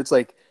funny, but it's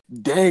like,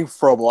 dang,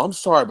 Frobo, I'm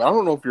sorry, but I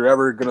don't know if you're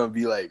ever gonna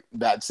be like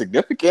that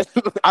significant.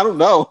 I don't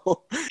know.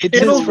 It's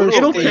his It'll first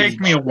it'll stage. take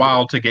me a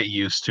while to get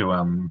used to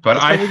him, but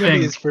It's I probably gonna be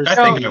think his first I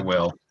think stage. I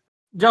will.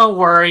 Don't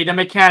worry, the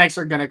mechanics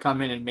are gonna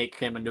come in and make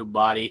him a new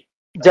body.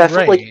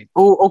 Definitely, Right.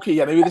 Oh, okay,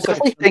 yeah, maybe I this is like a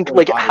definitely think temporary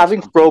like body or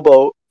having something.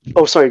 Frobo.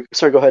 Oh, sorry,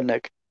 go ahead,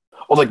 Nick.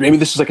 Oh, like maybe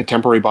this is like a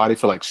temporary body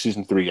for like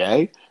season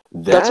 3A.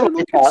 That's what Then I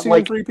like it's thought. season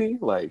Like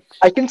 3P. Like,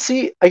 I can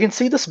see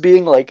this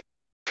being like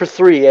for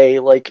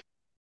 3A. Like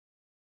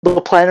the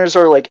planners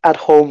are like at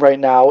home right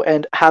now,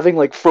 and having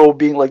like Fro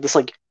being like this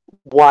like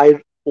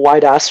wide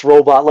ass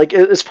robot, like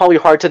it's probably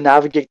hard to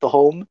navigate the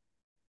home.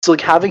 So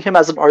like having him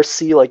as an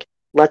RC like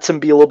lets him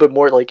be a little bit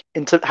more like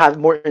have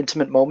more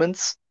intimate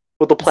moments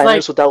with the It's like,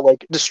 planners without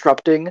like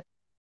disrupting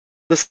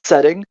the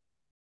setting.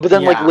 But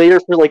then like yeah, later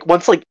for like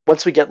once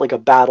we get like a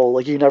battle,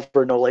 like you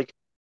never know like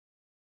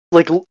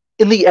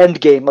in the end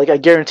game, like I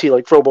guarantee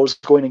like Frobo's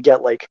going to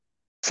get like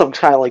some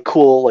kind of like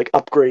cool like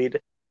upgrade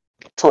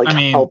to like I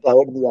mean, help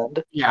out in the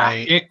end. yeah.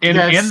 Right. in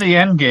Yes. the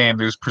end game,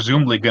 there's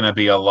presumably going to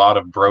be a lot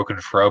of broken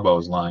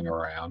Frobos lying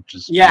around.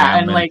 Just Yeah,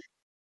 and jamming. like,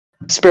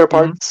 Spare Mhm.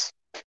 parts.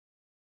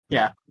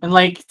 yeah, and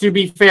like to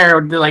be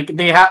fair, like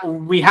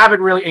we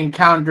haven't really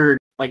encountered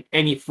like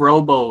any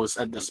Frobos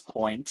at this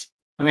point,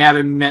 and we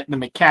haven't met the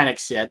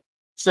mechanics yet.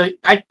 So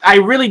I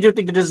really do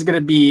think that this is gonna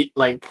be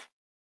like,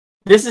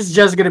 this is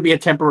just gonna be a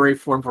temporary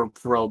form for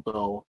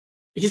Frobo.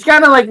 He's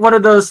kind of like one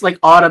of those like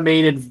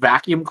automated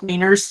vacuum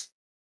cleaners.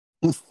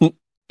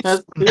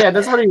 That's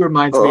what he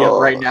reminds me of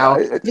right now.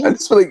 I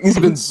just feel like he's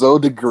been so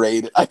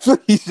degraded. I feel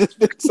like he's just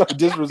been so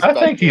disrespected.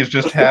 I think he's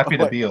just happy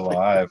to be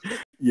alive.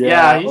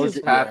 Yeah, he's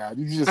just happy. Yeah,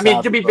 he's just I mean,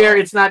 happy, to be bro. fair,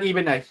 it's not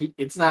even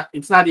it's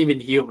not even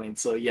human.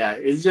 So yeah,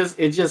 it's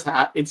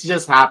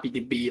just happy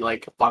to be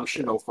like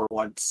functional for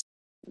once.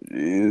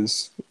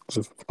 Jeez.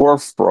 Poor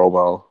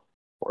Frobo.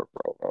 Poor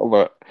Frobo.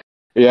 But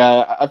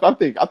yeah, I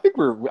think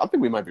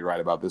we might be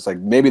right about this. Like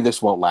maybe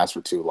this won't last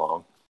for too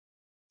long.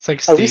 It's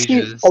like At least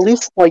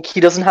stages. like he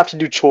doesn't have to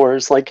do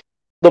chores. Like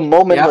the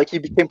moment Yeah. like he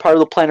became part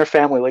of the planner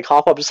family, like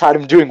Hop Up just had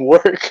him doing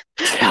work.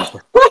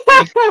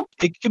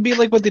 It could be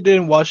like what they did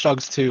in Watch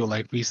Dogs 2.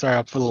 Like we start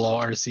up with a little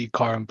RC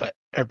car, but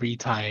every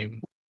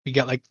time we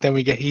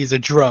get he's a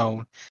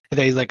drone, and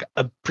then he's like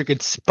a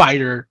freaking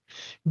spider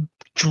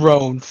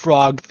drone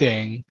frog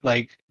thing.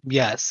 Like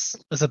yes,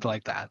 or something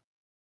like that.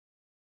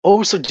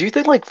 Oh, so do you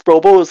think like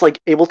Frobo is like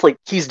able to like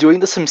he's doing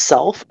this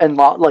himself and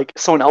not like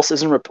someone else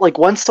isn't like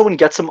once someone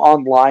gets him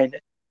online,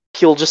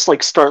 he'll just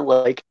like start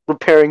like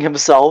repairing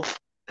himself.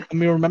 I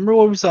mean, remember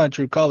what we saw in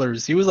True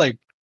Colors? He was like,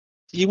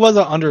 he was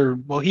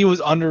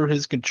under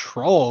his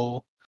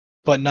control,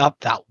 but not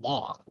that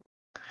long.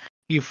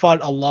 He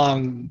fought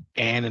along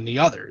Anne and the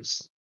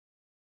others.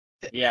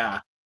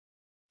 Yeah.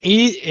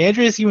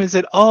 Andreas even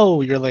said,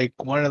 "Oh, you're like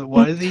one of the,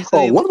 what did he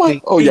say? Oh, one of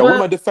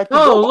my defective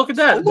Oh, robots. look at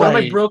that! Oh, One of my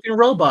right. broken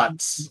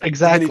robots.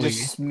 Exactly." And then he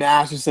just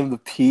smashes him to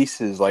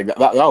pieces. Like that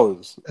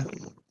was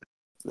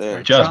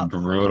there. Just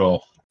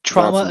brutal.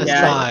 Trauma Absolutely.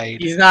 Yeah,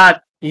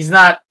 aside, he's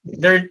not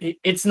there.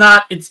 It's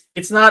not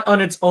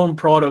on its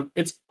own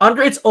it's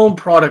under its own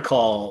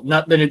protocol,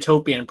 not the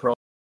Utopian protocol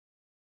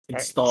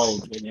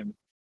installed in him.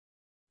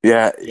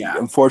 Yeah, Yeah.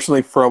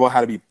 unfortunately, Frobo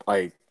had to be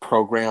like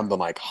programmed on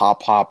like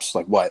Hop Hop's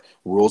like what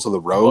rules of the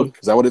road?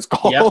 Is that what it's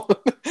called?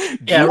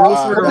 Yeah, rules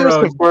of the I think it was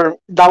road. confirmed.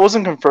 That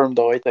wasn't confirmed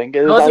though. I think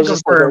that wasn't was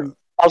just like confirmed.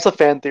 that was a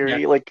fan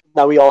theory like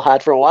that we all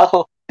had for a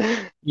while.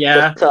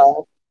 Yeah.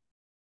 But,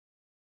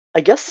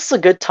 I guess it's a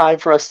good time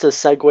for us to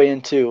segue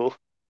into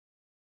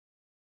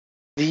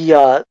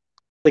the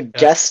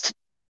guest,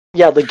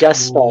 the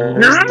guest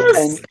stars.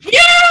 And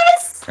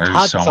Yes. There's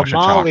Hot so much to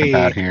talk tamale.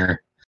 about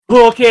here.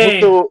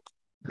 Okay. so,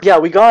 yeah,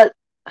 we got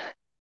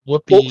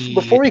whoopee.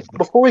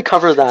 before we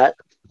cover that,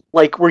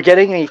 like we're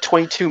getting a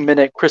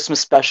 22-minute Christmas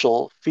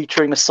special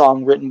featuring a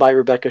song written by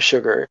Rebecca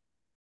Sugar.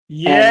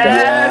 Yes.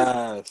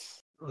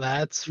 Yes.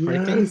 Let's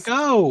freaking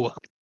go.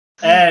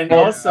 And Yeah.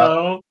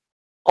 also,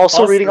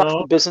 Reading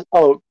off the business.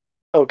 Oh,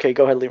 okay.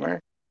 Go ahead, Lemur.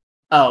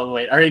 oh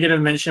wait, are you gonna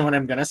mention what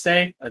I'm gonna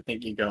say? I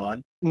think you go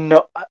on.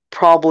 No,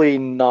 probably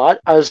not.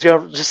 I was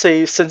gonna just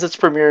say since its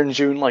premiere in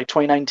June, like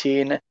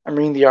 2019, I'm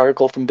reading the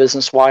article from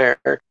Business Wire.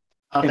 Okay.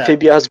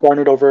 Amphibia has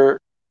garnered over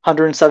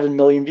 107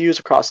 million views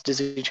across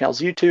Disney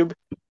Channel's YouTube,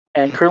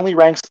 and currently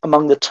ranks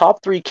among the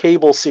top 3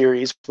 cable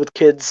series with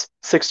kids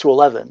 6 to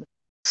 11.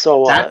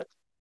 So,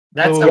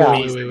 That's Oh,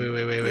 amazing.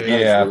 wait. That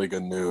is Yeah. really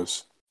good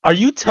news. Are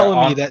you telling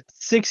me on- that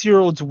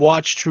 6-year-olds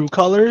watch True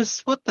Colors?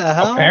 What the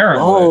hell?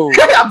 Apparently. Oh,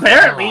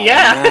 Apparently,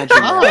 yeah. imagine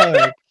that.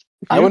 Fuck.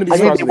 I wouldn't be I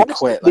mean, surprised if they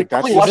quit. Like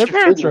that's probably just Their watch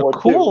parents Infinity are War, too.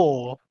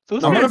 cool.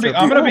 Those I'm parents gonna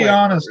are be cool.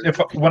 honest.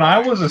 When I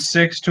was a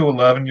 6 to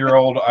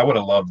 11-year-old, I would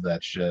have loved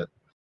that shit.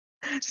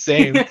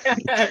 Same.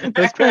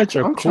 Those parents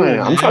are I'm cool. trying.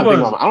 I'm man. trying to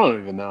think. was- I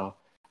don't even know.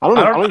 I don't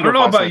even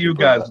know if about I you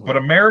can guys, prove but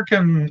that.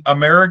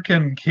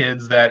 American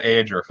kids that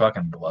age are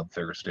fucking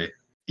bloodthirsty.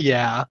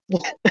 Yeah.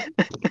 Jesus.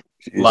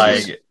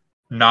 Like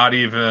not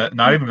even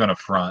gonna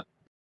front.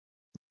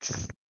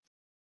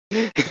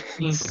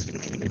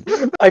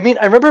 I mean,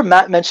 I remember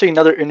Matt mentioning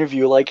another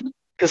interview, like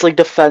his like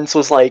defense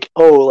was like,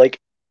 oh, like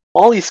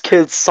all these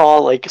kids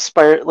saw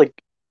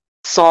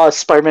saw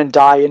Spider-Man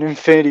die in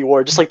Infinity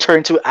War, just like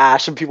turn to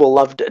ash, and people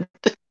loved it.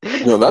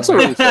 No, that's a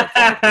really fair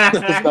point.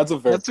 That's a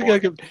fair That's a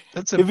point. good.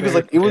 That's a Yeah, because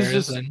fair like it was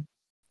just comparison.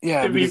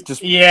 yeah, because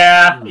just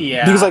yeah.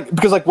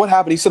 because like what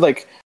happened? He said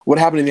like what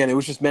happened in the end. It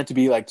was just meant to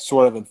be like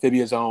sort of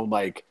Amphibia's own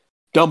like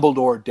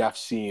Dumbledore death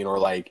scene or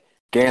like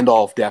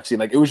Gandalf death scene.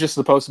 Like it was just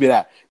supposed to be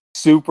that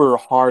super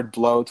hard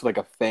blow to like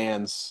a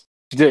fan's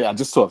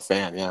just to a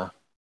fan. Yeah.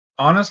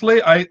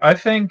 Honestly, I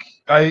think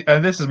I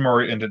this is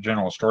more into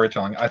general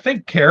storytelling. I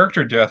think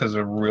character death is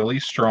a really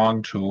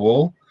strong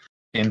tool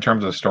in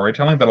terms of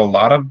storytelling that a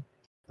lot of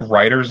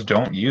writers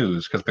don't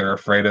use because they're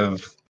afraid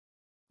of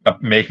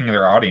making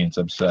their audience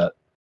upset.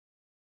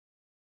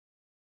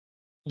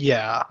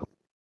 Yeah.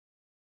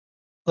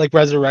 Like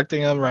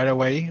resurrecting them right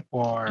away,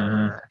 or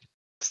Mhm.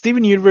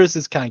 Steven Universe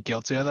is kind of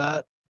guilty of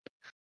that,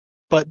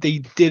 but they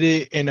did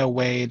it in a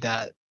way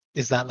that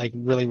is not like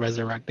really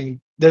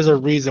resurrecting. There's a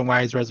reason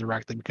why he's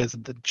resurrected because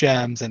of the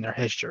gems and their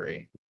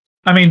history.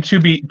 I mean, to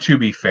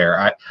be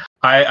fair,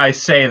 I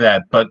say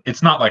that, but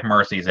it's not like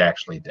Mercy's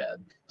actually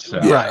dead. So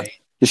Yeah. Right.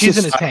 It's She's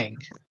in just- a tank.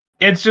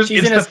 it's just She's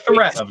it's in a the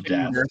threat space of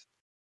death. chamber.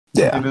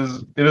 Yeah.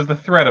 It is the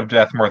threat of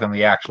death more than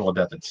the actual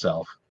death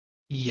itself.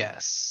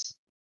 Yes.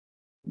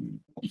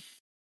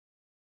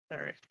 All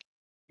right.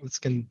 Let's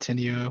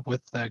continue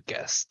with the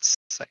guests.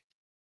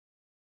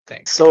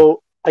 Thanks.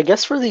 So I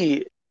guess for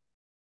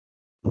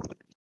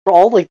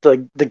all like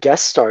the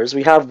guest stars,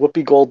 we have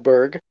Whoopi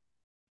Goldberg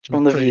from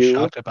I'm The pretty View,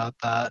 shocked about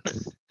that.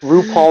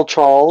 RuPaul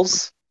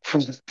Charles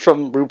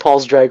from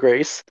RuPaul's Drag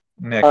Race.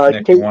 Nick,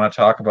 Kate- you want to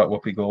talk about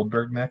Whoopi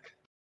Goldberg, Nick?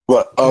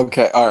 What?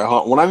 Okay. All right.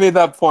 Hold on. When I made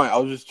that point, I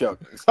was just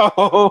joking.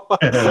 So,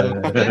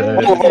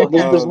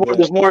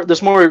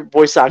 There's more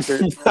voice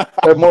actors. There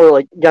are more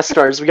like guest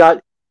stars. We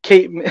got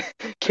Kate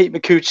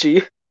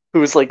Micucci,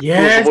 who's like who's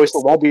Yes! the voice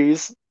of Webby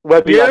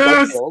on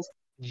Yes! DuckTales.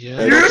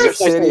 Yeah. Yes!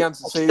 Say it again,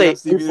 say it again,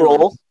 Stevie.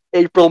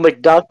 April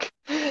McDuck.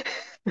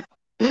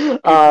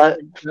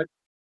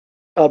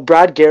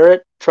 Brad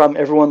Garrett from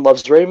Everyone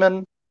Loves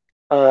Raymond.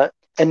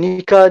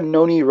 Anika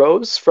Noni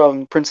Rose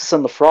from Princess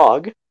and the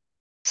Frog.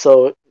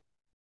 So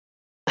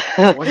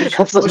Was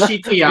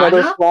she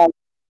Tiana? frog.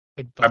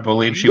 I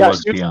believe she Yeah,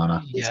 was she was-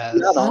 Tiana. Yes.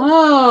 Tiana.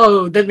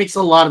 Oh, that makes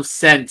a lot of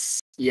sense.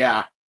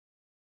 Yeah.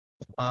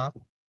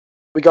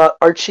 We got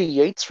Archie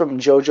Yates from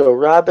Jojo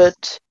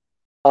Rabbit.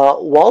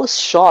 Wallace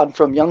Shawn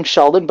from Young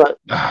Sheldon, but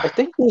I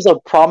think he was a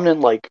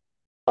prominent like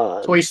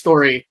Toy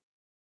Story.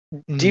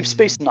 Deep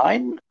Space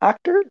Nine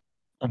actor.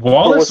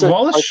 Wallace was it-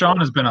 Wallace Shawn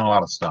has been in a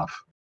lot of stuff.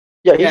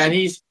 Yeah, Yeah, and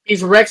he's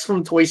Rex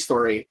from Toy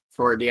Story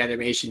for the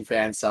animation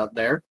fans out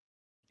there.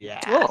 Yeah.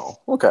 Oh,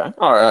 okay.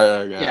 All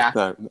right. Yeah.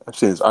 No, I've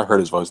seen his, I heard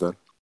his voice then.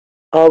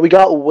 we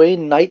got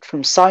Wayne Knight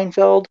from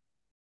Seinfeld.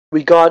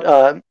 We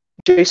got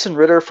Jason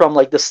Ritter from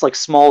like this like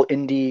small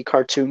indie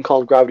cartoon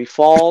called Gravity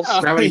Falls.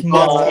 Gravity No.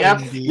 Falls.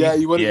 Yep. Yeah,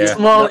 you wouldn't. Yeah.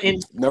 Small ne-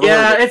 in- never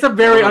Yeah, heard of it. it's a very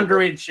Never heard of it.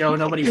 underrated show.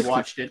 Nobody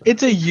watched it.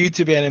 It's a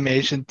YouTube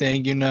animation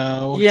thing, you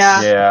know.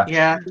 Yeah.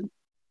 Yeah.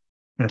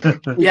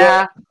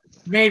 Yeah.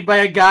 Made by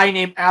a guy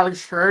named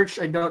Alex Hirsch.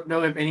 I don't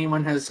know if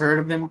anyone has heard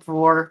of him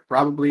before.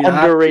 Probably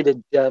not.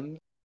 Underrated gem.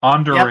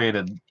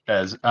 Underrated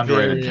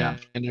Very gem.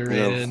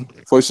 underrated.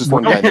 Voices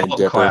one guy named Cult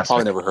Dipper. classic.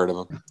 Probably never heard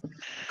of him.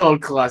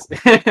 Cold class.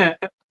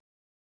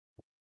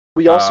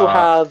 We also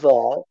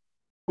Uh,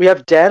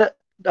 have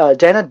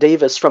Dana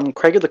Davis from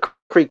Craig of the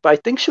Creek, but I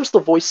think she was the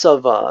voice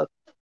of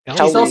She's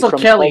Kelly also from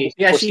Kelly. 12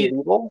 Yeah, Forces she of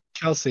Evil.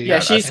 Chelsea. Yeah, I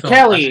she's still-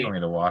 Kelly. I still need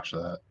to watch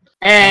that.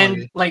 And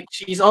Kelly. like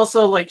she's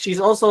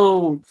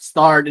also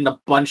starred in a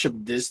bunch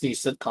of Disney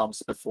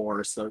sitcoms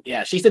before. So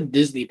yeah, she's a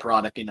Disney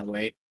product in a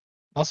way.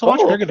 Also watch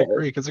Oh, Craig of the okay.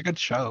 Creek. It's a good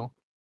show.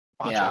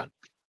 Watch Yeah. it.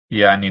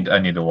 Yeah, I need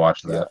to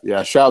watch Yeah, that.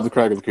 yeah. Shout out to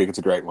Craig of the Creek. It's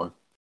a great one.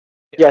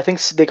 Yeah, I think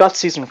they got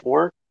season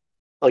 4,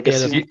 like a Yeah,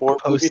 the season 4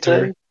 movie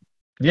poster. thing.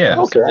 Yeah,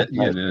 Okay.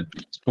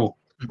 it's cool.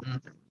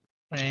 Mhm.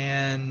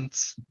 And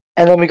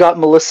And then we got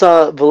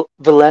Melissa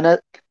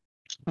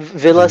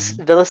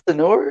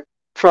Villasenor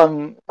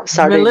from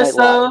Saturday Night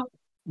Live.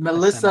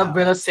 Melissa SNL.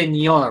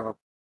 Villasenor.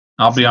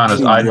 I'll be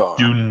honest, I Yeah.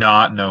 do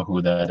not know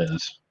who that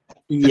is.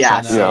 Yeah,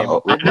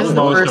 SNL. same. Yeah, This is the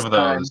Most first of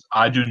time. those,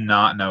 I do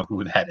not know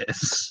who that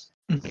is.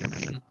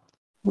 Let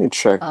me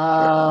check.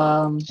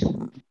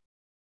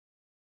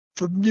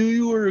 from New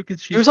York, and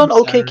He was on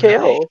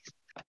OKKO.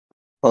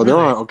 Oh, they're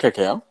really? on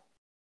OKKO.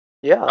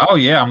 Yeah. Oh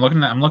yeah, I'm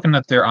looking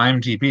at their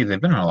IMDb.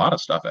 They've been in a lot of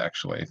stuff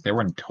actually. They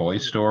were in Toy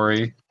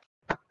Story.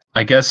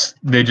 I guess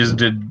they just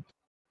did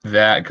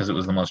that because it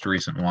was the most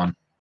recent one.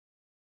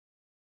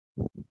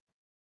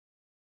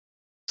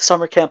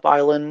 Summer Camp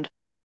Island.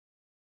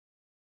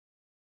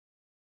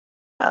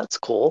 That's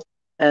cool.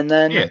 And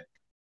then Yeah.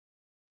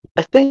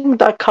 I think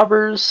that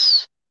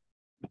covers.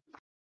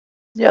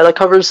 Yeah, that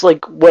covers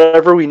like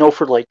whatever we know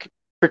for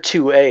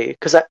 2A,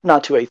 because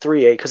not 2A,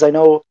 3A, because I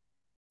know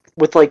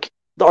with like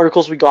the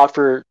articles we got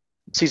for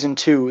season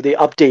 2, they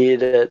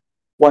updated it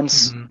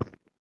once Mhm.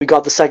 we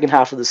got the second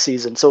half of the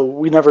season, so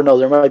we never know.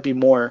 There might be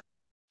more.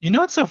 You know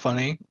what's so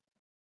funny?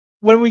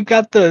 when we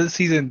got the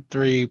season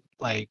 3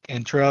 like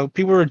intro,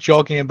 people were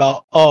joking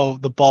about, oh,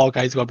 the bald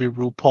guy's gonna be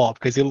RuPaul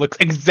because he looks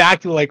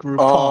exactly like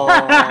RuPaul.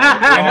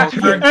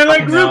 And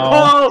like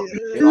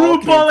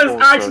RuPaul is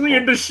actually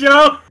in the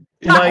show.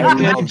 Like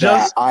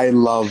I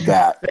love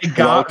that. They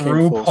got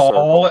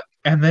RuPaul,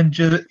 and then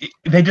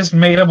they just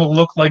made him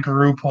look like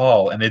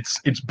RuPaul, and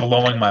it's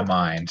blowing my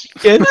mind.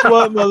 Guess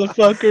what,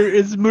 motherfucker?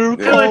 It's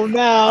RuPaul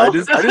now. I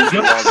just love it.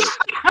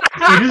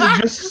 It is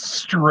just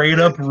straight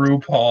up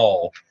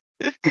RuPaul.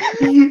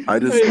 I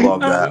just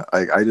love that.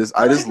 I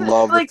just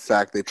love the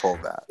fact they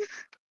pulled that.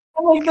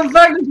 Like the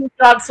fact that you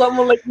got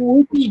someone like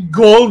Whoopi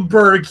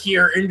Goldberg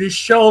here in the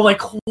show,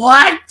 like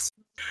what?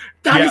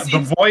 That is the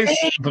voice.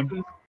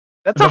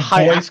 That's the a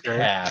high voice actor.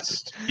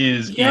 cast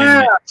is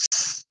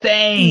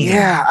insane.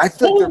 Yeah, I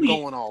think they're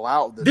going all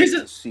out. This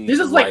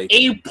is like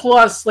A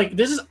plus. Like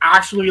this is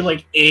actually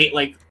like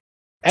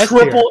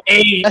triple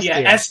A.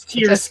 S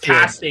tier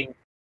casting.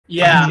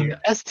 Yeah,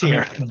 S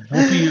tier.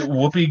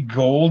 Whoopi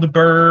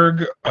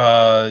Goldberg,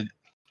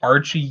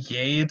 Archie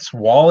Yates,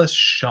 Wallace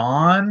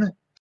Shawn,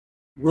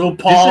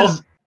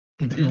 RuPaul.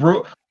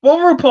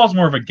 RuPaul's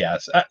more of a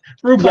guess.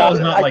 RuPaul is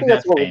not like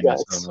that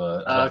famous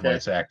of a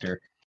voice actor.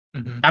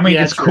 Mm-hmm. I mean,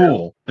 it's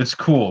cool. It's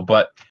cool,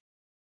 but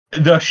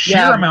the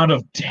sheer amount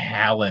of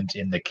talent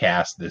in the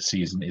cast this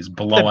season is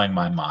blowing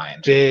my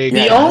mind.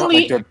 The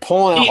only they're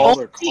pulling out all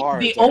their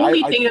cards. The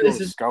only thing that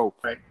is scope.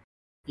 Right.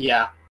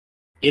 Yeah,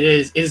 it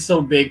is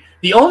so big.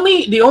 The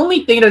only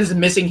thing that is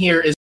missing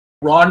here is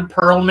Ron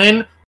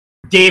Perlman,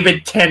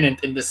 David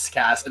Tennant in this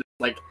cast. And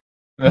like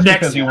that's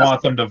because you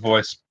want them to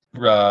voice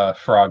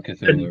Frog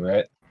Cthulhu,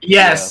 right?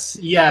 Yes,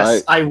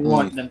 I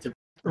want them to.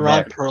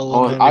 Ron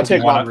Perlman. I'll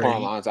take Ron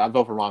Perlman. I'll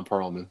vote for Ron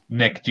Perlman.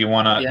 Nick, do you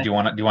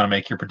wanna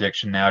make your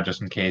prediction now,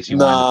 just in case you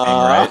want to be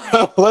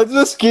right? Let's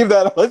just keep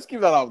that. Let's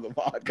keep that on the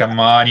podcast. Come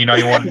on, you know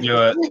you want to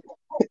do it.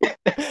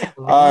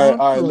 all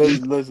right.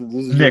 Listen. This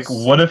is Nick,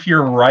 what if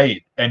you're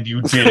right and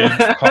you didn't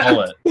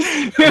call it?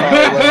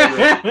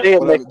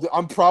 Whatever.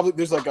 I'm probably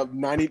there's like a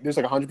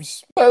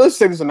 100%. Let's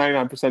say there's a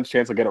 99%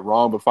 chance I'll get it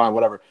wrong, but fine,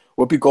 whatever.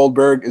 Whoopi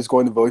Goldberg is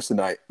going to voice the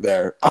night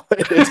there.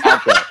 It's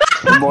out there,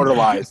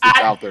 immortalized. It's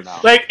out there now.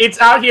 Like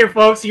it's out here,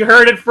 folks. You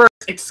heard it first.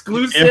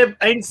 Exclusive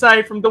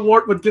insight from the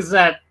Wartwood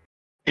Gazette.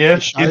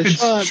 If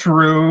it's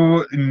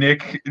true,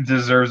 Nick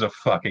deserves a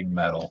fucking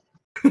medal.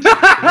 It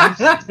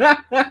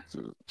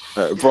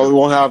probably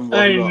won't happen.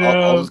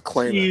 I'll just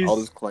claim it.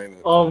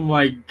 Oh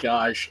my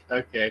gosh.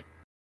 Okay.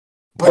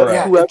 But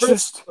yeah, whoever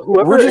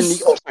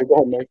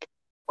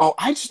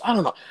I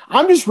don't know.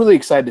 I'm just really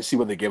excited to see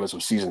what they give us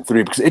with season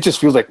 3 because it just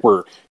feels like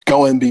we're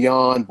going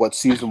beyond what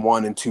season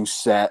 1 and 2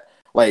 set.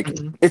 Like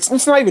it's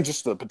not even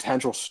just the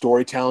potential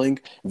storytelling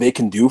they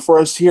can do for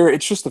us here.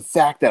 It's just the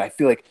fact that I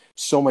feel like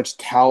so much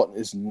talent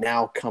is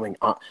now coming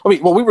on. I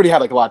mean, well, we already had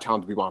like a lot of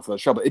talented people on for the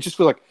show, but it just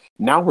feels like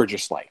now we're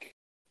just like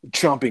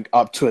jumping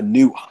up to a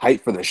new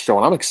height for this show,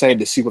 and I'm excited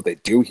to see what they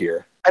do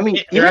here. I mean,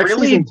 it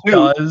really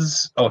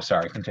does. Oh,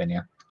 sorry. Continue.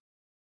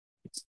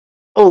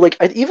 Oh, like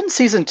even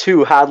season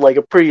 2 had like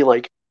a pretty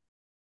like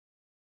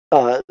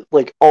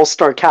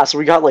all-star cast.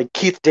 We got like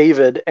Keith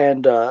David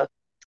and we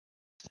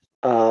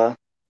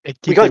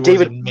got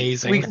David.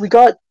 Amazing. We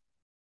got.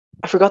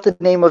 I forgot the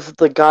name of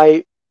the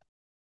guy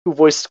who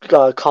voiced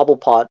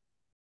Cobblepot.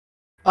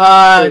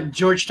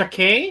 George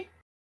Takei.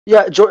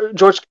 Yeah,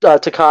 George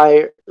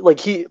Takei. Like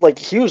he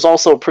was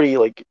also a pretty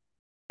like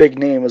big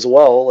name as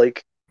well.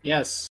 Like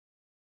yes.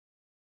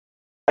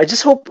 I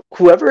just hope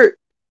whoever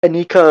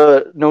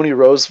Anika Noni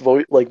Rose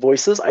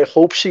voices, I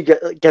hope she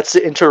gets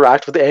to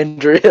interact with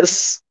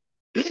Andreas.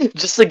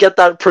 Just to get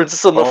that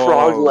Princess and the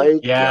Frog like.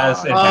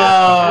 Yes, it has to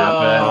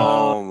happen.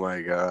 Oh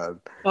my god.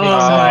 Oh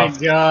my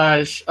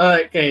gosh.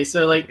 Okay,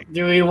 so like,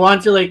 do we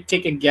want to like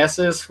take a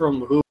guesses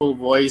from who will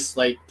voice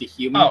like the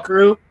human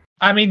crew?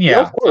 I mean,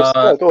 yeah. Of course.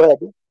 Go ahead.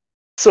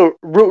 So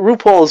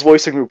RuPaul is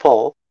voicing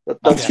RuPaul.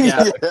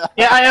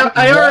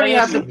 I already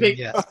have the pick.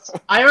 Yes.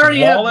 I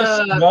already have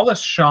the.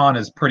 Wallace Shawn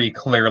is pretty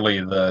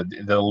clearly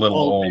the little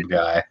old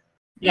guy.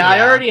 Yeah,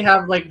 I already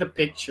have like the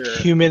picture.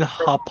 Human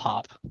Hop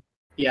Hop.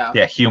 Yeah.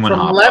 Yeah, human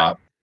Hop Hop.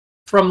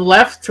 From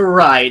left to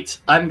right,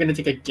 I'm gonna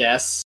take a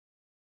guess.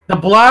 The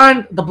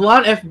blonde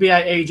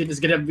FBI agent is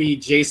gonna be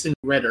Jason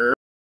Ritter.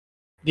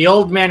 The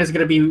old man is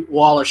gonna be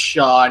Wallace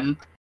Shawn.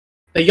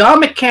 The young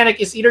mechanic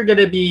is either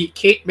gonna be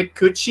Kate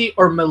McCucci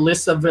or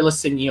Melissa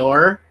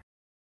Villaseñor.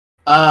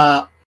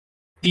 The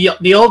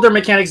older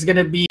mechanic is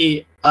gonna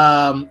be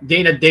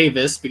Dana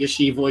Davis because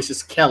she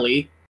voices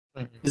Kelly.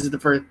 Mm-hmm. This is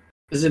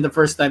the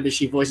first time that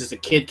she voices a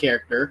kid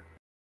character.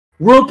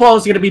 RuPaul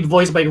is going to be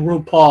voiced by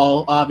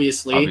RuPaul,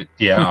 obviously.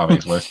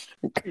 Obviously.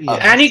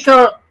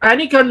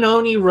 Anika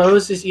Noni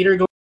Rose is either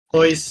going to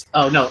voice...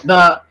 Oh, no.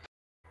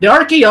 The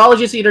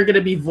archaeologist is either going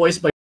to be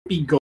voiced by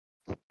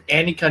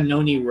Anika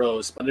Noni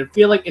Rose. But I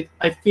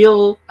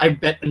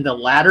bet in the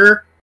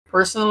latter,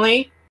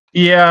 personally.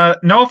 Yeah,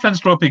 no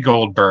offense to Whoopi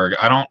Goldberg.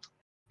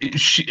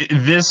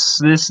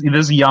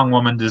 This young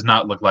woman does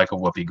not look like a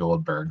Whoopi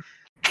Goldberg.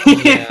 No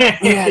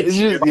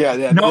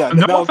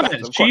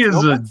offense. She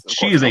is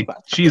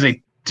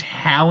a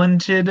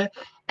talented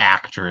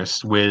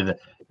actress with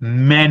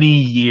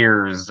many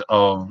years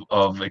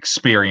of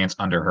experience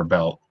under her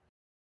belt,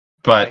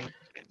 but Right.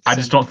 I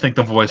just don't think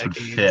the voice would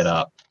Decades. fit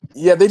up.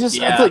 Yeah, they just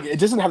I Yeah. feel like it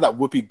doesn't have that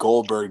Whoopi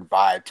Goldberg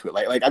vibe to it.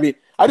 Like I mean,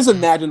 I just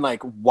imagine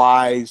like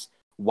wise,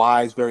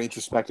 very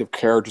introspective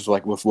characters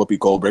like with Whoopi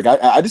Goldberg.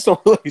 I just don't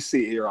really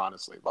see it here,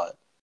 honestly. But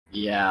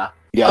Yeah.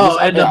 yeah, Oh,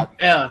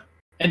 just,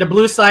 and the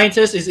blue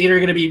scientist is either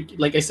gonna be,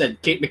 like I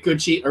said, Kate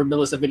Micucci or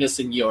Melissa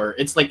Villaseñor.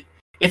 It's like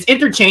it's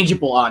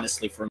interchangeable,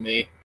 honestly, for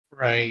me.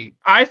 Right.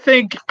 I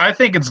think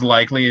it's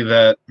likely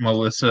that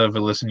Melissa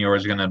Villaseñor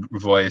is going to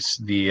voice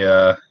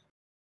the.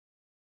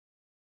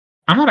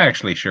 I'm not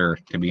actually sure,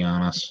 to be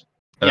honest.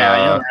 Yeah, I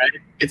know, right?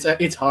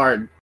 It's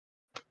hard.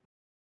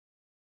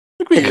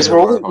 Because we're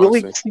only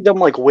really see them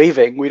like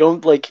waving. We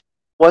don't like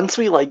once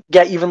we like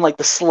get even like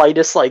the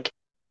slightest like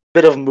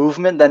bit of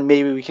movement, then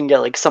maybe we can get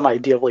like some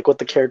idea of like what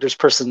the character's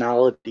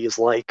personality is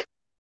like,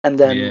 and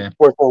then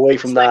work our way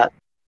from that.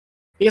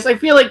 Because I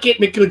feel like Kate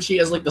Micucci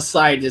is like the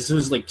scientist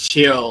who's like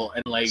chill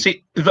and like.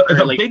 See,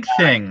 the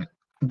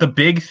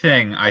big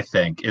thing I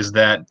think is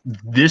that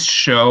this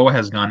show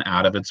has gone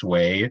out of its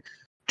way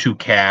to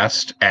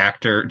cast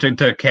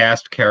to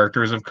cast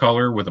characters of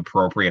color with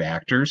appropriate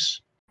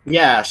actors.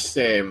 Yeah,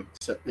 same.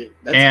 So,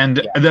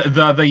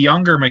 the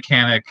younger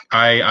mechanic,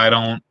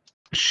 I'm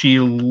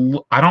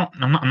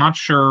not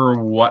sure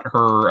what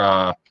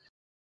her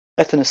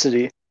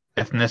ethnicity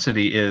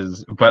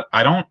is, but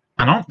I don't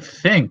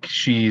think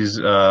she's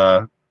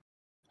I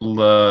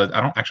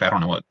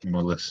don't know what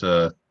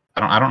Melissa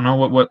I don't know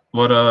what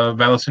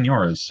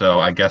Villaseñor is, so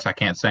I guess I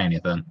can't say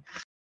anything.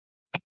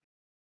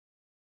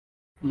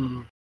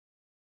 Hmm.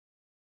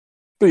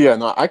 But yeah,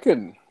 no, that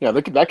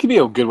could be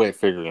a good way of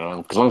figuring it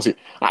out. Because honestly,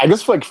 I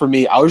guess like for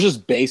me, I was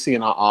just basing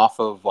it off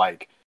of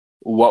like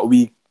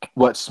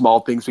what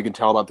small things we can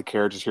tell about the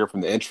characters here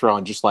from the intro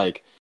and just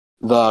like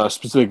the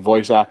specific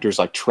voice actors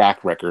like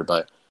track record.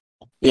 But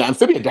yeah,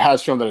 Amphibia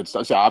has shown that it's.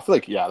 Yeah, I feel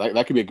like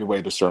that could be a good way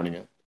of discerning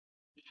it.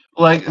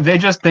 Like they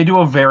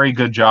do a very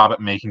good job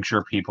at making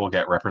sure people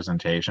get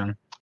representation.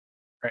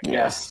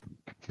 Yes.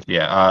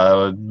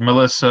 Yeah,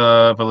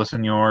 Melissa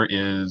Villaseñor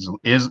is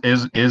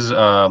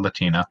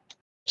Latina.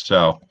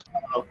 So.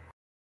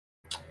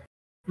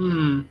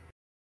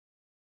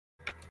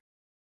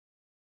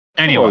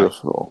 Anyway.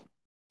 Wonderful.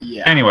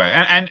 Yeah. Anyway,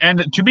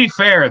 and to be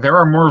fair, there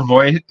are more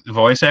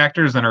voice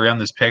actors than are in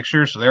this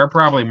picture, so there are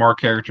probably more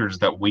characters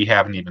that we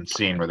haven't even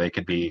seen where they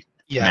could be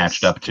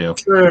matched up to.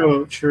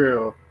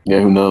 True.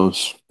 Yeah, who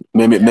knows?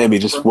 Maybe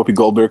just Whoopi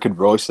Goldberg could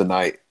voice the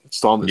night. It's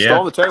still on the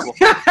table.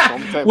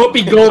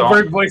 Whoopi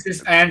Goldberg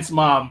voices Anne's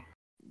mom.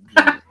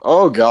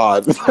 Oh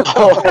God.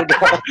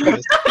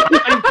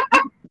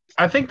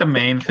 I think the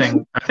main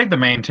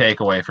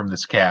takeaway from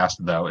this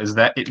cast, though, is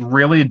that it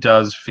really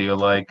does feel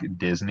like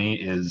Disney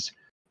is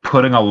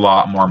putting a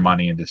lot more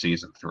money into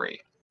season 3.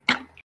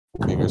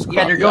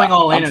 Yeah, they're going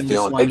all in on this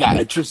one.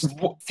 It just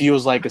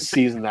feels like a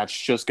season that's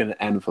just going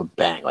to end with a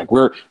bang. Like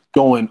we're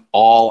going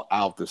all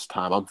out this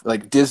time.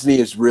 Like Disney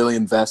is really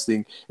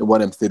investing in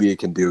what Amphibia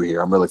can do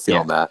here. I'm really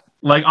feeling that.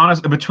 Like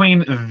honestly,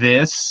 between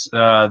this,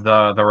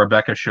 the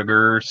Rebecca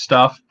Sugar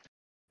stuff,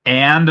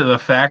 and the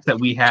fact that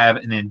we have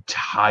an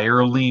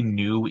entirely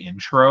new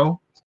intro,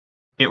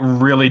 it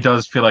really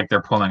does feel like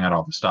they're pulling out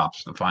all the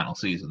stops for the final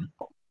season.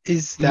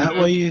 Is that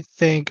why you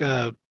think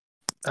the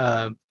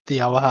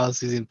Owl House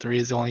season 3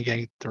 is only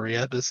getting 3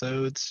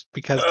 episodes?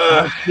 Because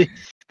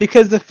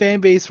the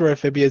fan base for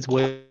Amphibia is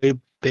way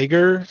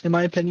bigger, in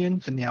my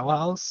opinion, than the Owl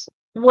House.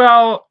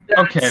 Well,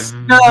 okay,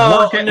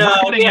 we're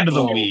getting into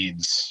the no.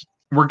 weeds.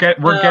 We're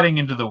getting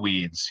into the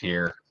weeds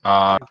here.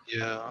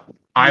 Yeah.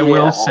 I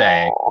will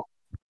say,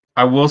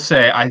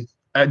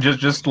 I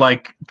just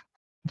like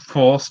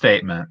full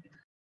statement.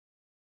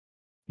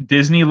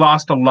 Disney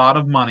lost a lot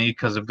of money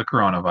because of the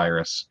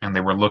coronavirus, and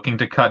they were looking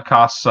to cut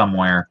costs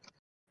somewhere.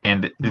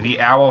 And the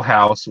Owl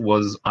House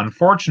was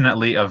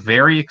unfortunately a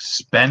very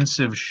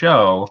expensive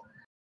show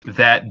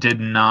that did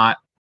not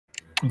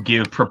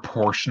give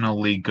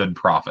proportionally good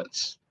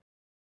profits.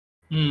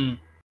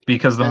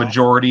 Because the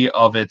majority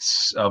of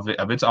its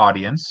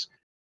audience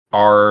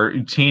are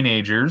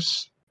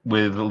teenagers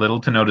with little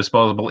to no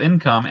disposable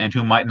income and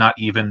who might not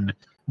even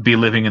be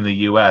living in the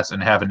US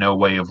and have no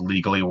way of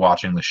legally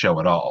watching the show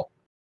at all.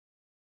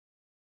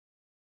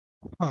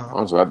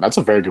 Oh, that's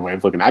a very good way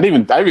of looking. I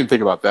didn't even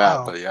think about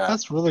that, but yeah.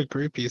 That's really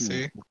creepy,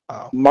 see.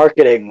 Wow.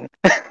 Marketing.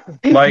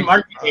 Like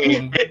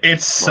Marketing.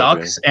 it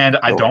sucks, and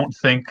I don't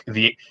think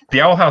the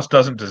Owl House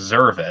doesn't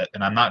deserve it,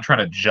 and I'm not trying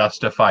to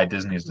justify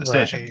Disney's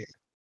decision. Right.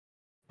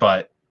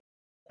 But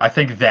I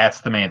think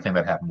that's the main thing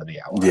that happened to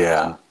the Owl House.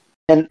 Yeah.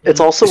 And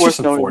it's also It's worth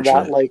just noting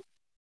that unfortunate.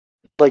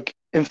 like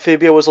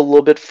Amphibia was a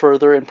little bit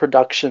further in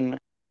production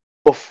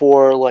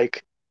before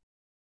like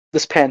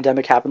this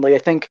pandemic happened. Like I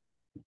think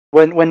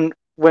when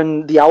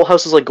the Owl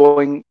House was like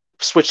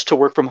switched to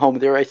work from home,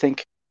 they were I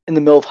think in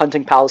the middle of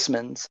hunting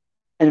palismans,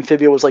 and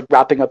Amphibia was like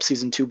wrapping up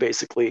season 2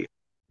 basically.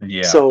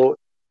 Yeah. So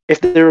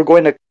if they were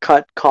going to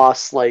cut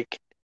costs like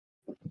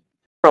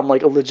from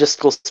like a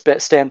logistical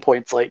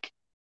standpoint, like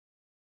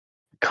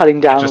cutting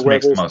It down just where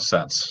makes the there's most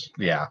sense.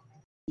 Yeah.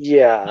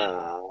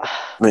 yeah.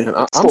 Man,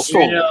 I'm So-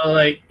 still, Even though,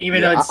 like,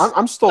 even though it's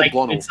I'm still like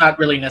blown away. it's not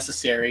really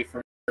necessary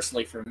for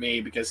personally for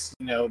me because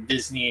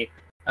Disney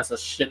has a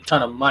shit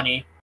ton of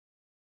money.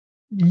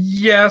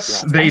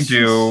 Yes, Yeah, they that's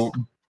do,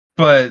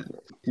 but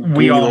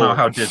we all know Little-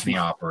 how Disney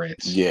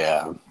operates.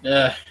 Yeah.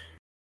 Ugh.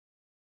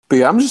 But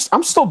yeah,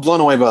 I'm still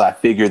blown away by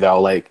that figure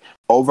though. Like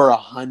over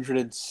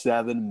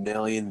 107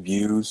 million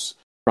views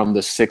from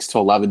the 6 to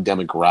 11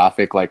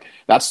 demographic. Like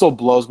that still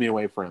blows me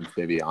away for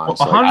Amphibia. Well,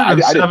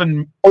 Honestly, Like, I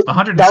didn't-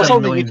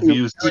 107 million YouTube-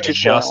 views to YouTube just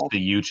channel.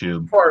 the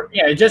YouTube. Or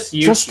just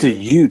YouTube. just to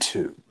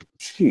YouTube.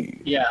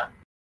 Gee, Yeah.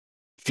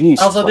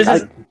 Jesus. Also,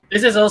 like,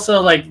 this is also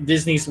like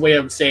Disney's way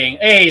of saying,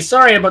 "Hey,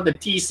 sorry about the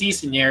TC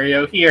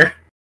scenario here."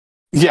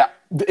 yeah,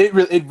 it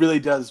really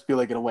does feel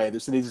like in a way.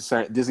 Disney is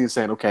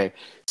saying, okay,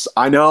 so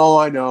I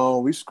know,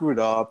 we screwed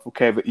up.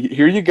 Okay, but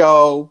here you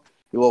go.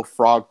 You little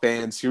frog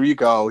fans, here you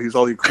go. Here's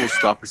all your cool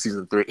stuff for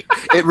season 3.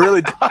 It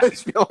really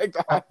does feel like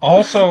that.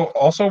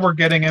 Also, we're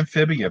getting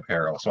Amphibia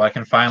apparel, so I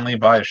can finally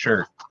buy a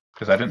shirt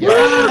because I didn't buy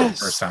a shirt the Yes!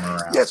 first time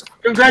around. Yes.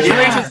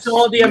 Congratulations Yes, to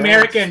all the yes.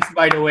 Americans,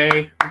 by the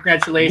way.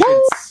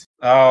 Congratulations.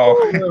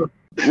 Oh,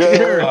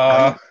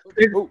 Yeah.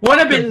 It would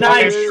have been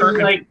nice, Sure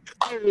can- like,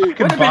 I can Would've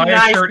been buy a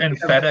nice shirt to and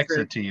have a FedEx shirt.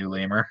 it to you,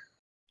 Lemur.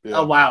 Yeah.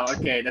 oh wow,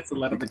 okay, that's a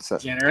little You bit can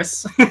set-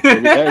 generous.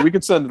 Hey, we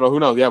can send it. Who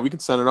knows? Yeah, we can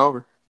send it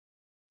over.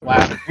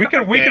 Wow. We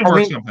can I work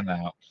mean- something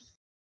out.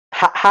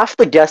 Half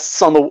the guests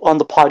on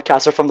the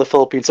podcast are from the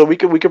Philippines, so we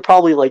could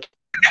probably like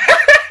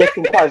get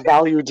some kind of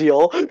value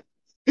deal.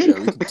 Yeah,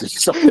 we can do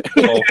something.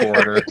 Full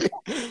quarter.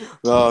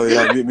 Oh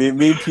yeah, me and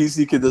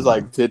PC could just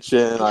like pitch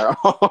in. Like,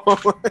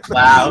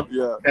 Wow.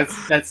 Yeah,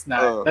 That's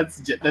not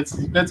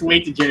that's way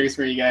too generous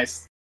for you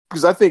guys.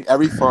 because I think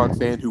every Frog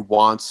fan who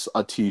wants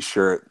a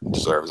T-shirt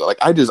deserves it. Like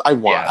I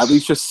want Yes. at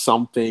least just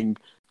something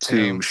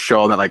to Yeah.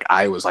 show that like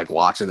I was like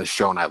watching the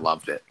show and I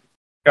loved it.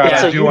 God, Yeah.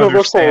 It's I a do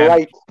universal understand.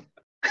 right.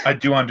 I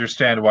do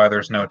understand why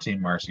there's no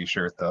Team Marcy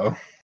shirt though.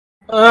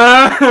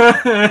 That's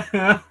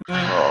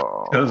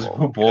Because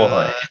oh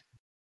boy,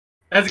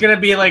 gonna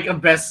be like a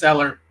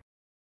bestseller.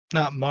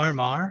 Not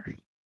Mar.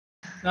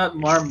 Not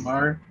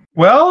Mar.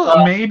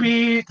 well,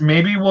 maybe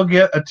we'll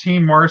get a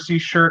Team Marcy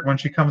shirt when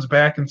she comes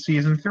back in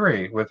season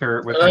 3 with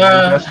her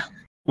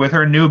with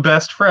her new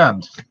best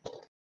friend.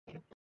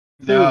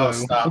 No, Ooh.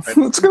 stop it.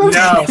 It's gonna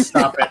No,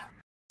 stop it.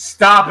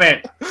 Stop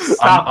it.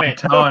 Stop I'm it.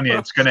 telling you,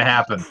 it's gonna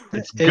happen.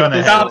 It's It-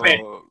 gonna Stop happen.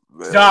 it. Oh,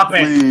 man. Stop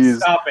it. Please.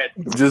 Stop it.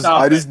 Just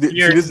Stop I just it. she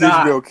You're just needs to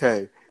not. be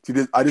okay.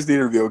 I just need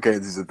her to be okay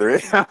in season 3.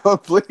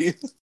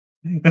 Please.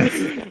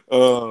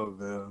 Oh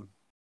man.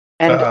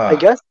 And I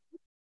guess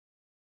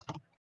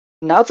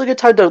now it's a good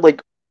time to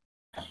like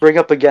bring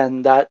up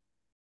again that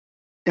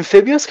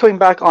Amphibia is coming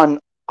back on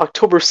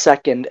October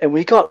 2nd, and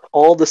we got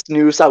all this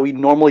news that we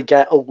normally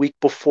get a week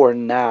before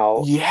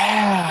now.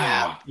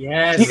 Yeah.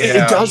 Yes.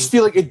 Yeah. It does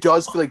feel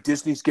like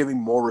Disney's giving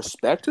more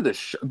respect to this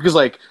show because,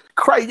 like,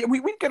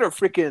 we get our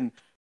freaking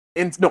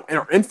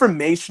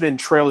information and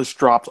trailers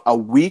dropped a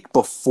week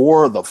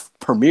before the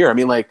premiere. I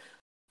mean,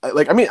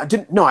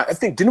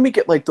 didn't we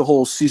get like the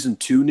whole season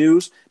 2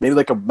 news maybe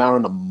like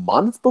around a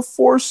month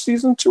before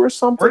season 2 or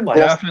something? We're Like,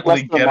 definitely less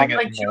than a getting month. it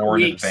Like 2 more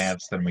in weeks.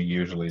 advance than we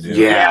usually do.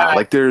 yeah, Yeah.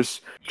 like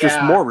there's just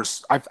Yeah. more.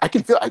 I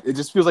can feel it.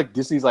 Just feels like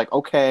Disney's like,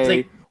 okay, It's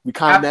like, we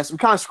kind of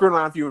screwed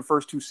around with you in the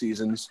first 2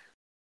 seasons.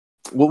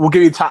 We'll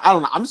give you time. I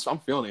don't know. I'm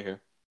feeling it here.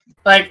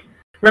 like,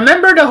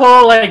 remember the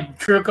whole like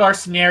True Car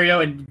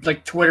scenario and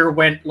like Twitter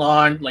went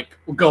on like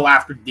go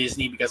after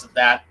Disney because of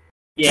that.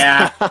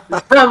 Yeah,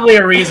 there's probably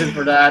a reason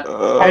for that.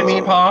 I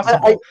mean, possible.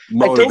 I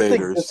don't think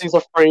motivators. Disney's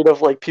afraid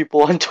of like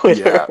people on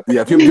Twitter.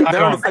 Yeah. People, I they don't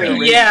don't understand think- the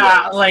ratio.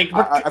 Yeah, like,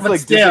 I feel but like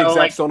Disney still, execs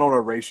like, don't know what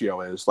a ratio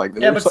is. Like,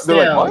 yeah, but they're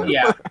like, still, what?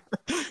 yeah,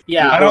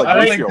 yeah. I They're don't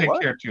like, think ratio, they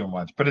what? care too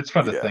much, but it's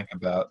fun to Yeah. think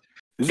about.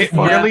 This It is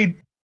fun.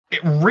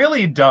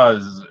 really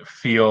does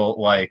feel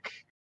like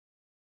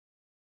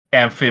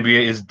Amphibia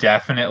is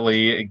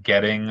definitely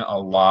getting a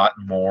lot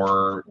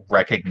more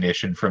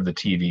recognition from the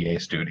TVA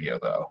studio,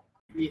 though,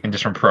 and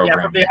just from Yeah,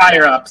 programming. for the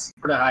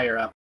higher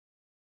ups,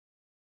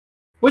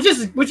 which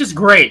is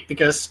great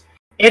because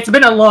it's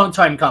been a long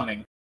time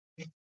coming.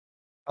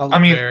 I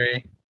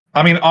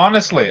mean,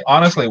 honestly,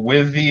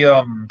 with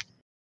the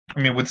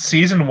with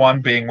season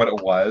 1 being what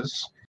it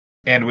was,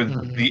 and with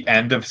Mhm. the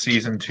end of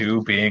season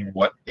 2 being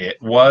what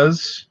it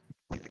was,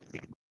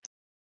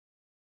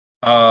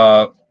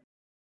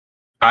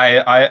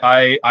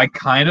 I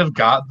kind of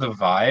got the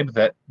vibe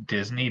that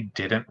Disney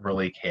didn't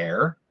really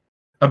care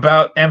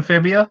about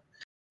Amphibia,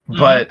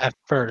 but At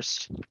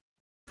first.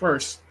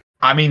 First,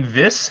 I mean,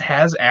 this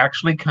has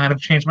actually kind of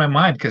changed my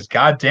mind because,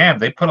 goddamn,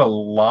 they put a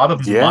lot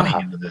of Yeah.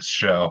 money into this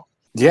show.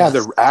 Yeah,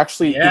 they're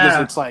actually Yeah.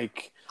 because it's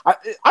like I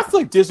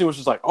feel like Disney was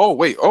just like, oh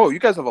wait, you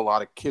guys have a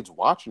lot of kids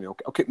watching you.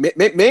 Okay,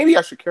 maybe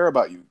I should care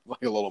about you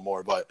like a little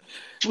more, but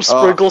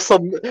Sprinkle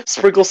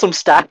some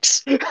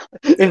stacks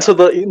into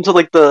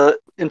the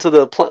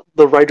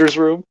writers'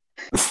 room.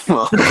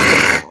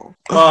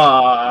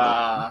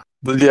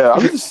 But yeah,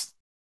 I'm just.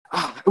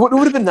 It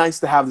would have been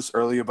nice to have this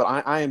earlier, but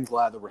I am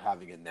glad that we're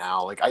having it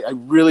now. Like, I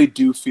really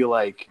do feel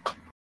like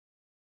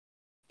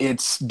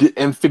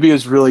Amphibia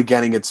is really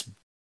getting its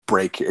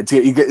break here.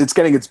 It's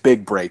getting its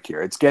big break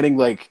here. It's getting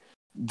like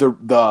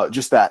the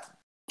just that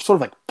sort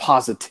of like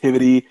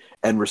positivity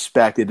and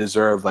respect it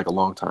deserved like a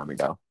long time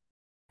ago.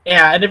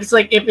 Yeah, and if it's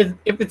like if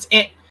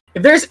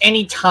there's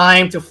any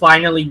time to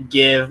finally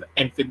give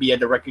Amphibia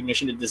the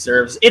recognition it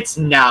deserves, it's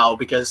now,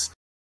 because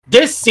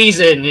this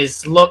season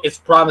is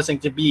promising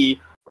to be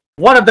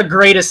one of the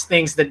greatest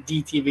things that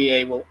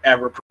DTVA will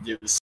ever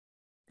produce.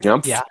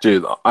 Yep. Yeah.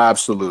 Dude,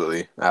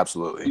 absolutely.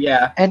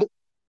 Yeah. And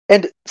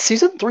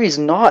season 3 is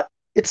not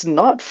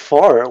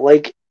far.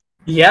 Like,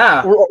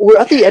 Yeah. we're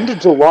at the end of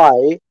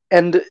July,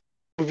 and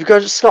we've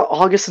just got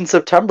August and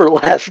September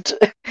left.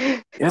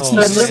 It's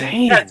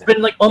insane. Yeah, it's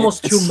been like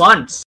almost 2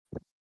 months.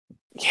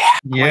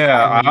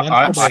 Yeah,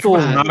 I was still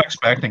not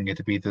expecting it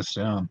to be this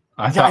soon.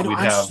 I thought we'd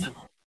have.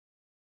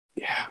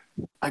 Yeah,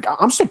 like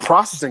I'm still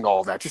processing all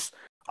of that. Just,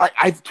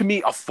 to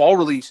me, a fall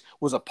release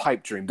was a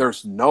pipe dream.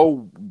 There's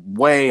no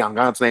way on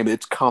God's name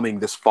it's coming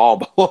this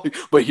fall,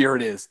 but here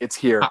it is. It's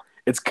here.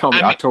 It's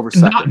coming October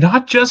 2nd.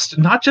 Not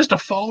just a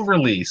fall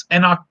release,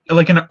 and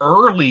like an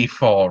early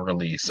fall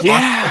release.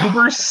 Yeah.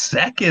 October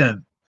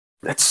 2nd.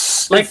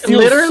 That's like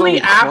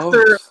literally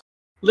after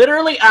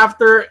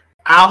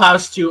Owl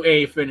House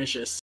 2A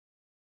finishes.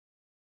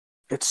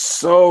 It's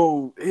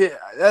so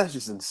that's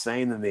just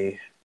insane to me.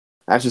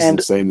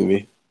 Insane to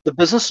me. The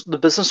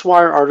Business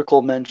Wire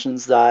article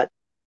mentions that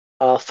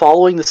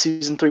following the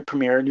season 3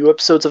 premiere, new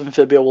episodes of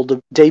Amphibia will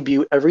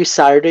debut every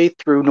Saturday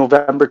through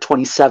November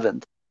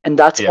 27th, and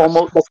that's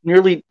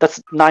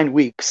 9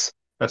 weeks.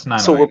 That's 9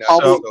 So weeks. we're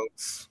probably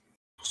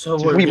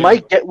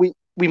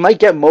we might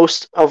get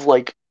most of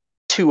like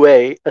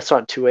 2A. That's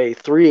not 2A,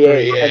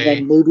 3A, and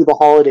then maybe the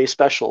holiday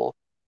special.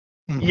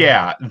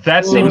 Yeah,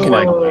 that seems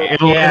likely.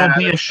 It'll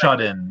be a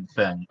shut-in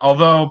thing.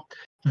 Although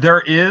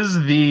there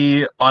is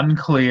the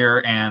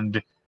unclear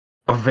and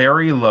a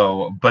very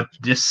low but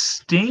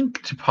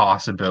distinct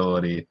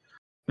possibility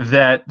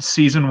that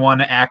season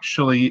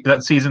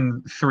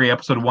 3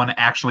 episode 1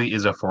 actually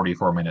is a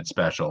 44-minute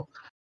special.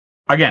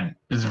 Again,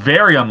 it's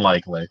very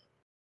unlikely,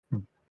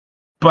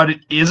 but it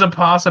is a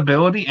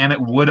possibility, and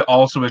it would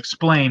also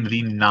explain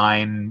the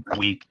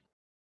 9-week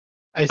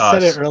I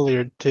said it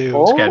earlier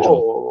too.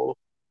 Schedule.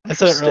 I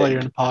said it earlier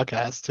in the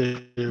podcast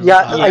too.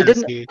 Yeah, I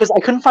didn't, because I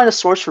couldn't find a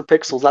source for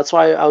Pixels. That's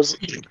why I was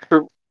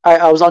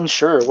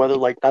unsure whether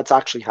like that's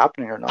actually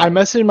happening or not. I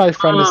messaged my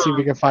friend to see if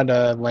we can find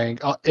a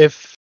link.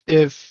 If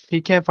he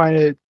can't find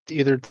it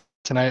either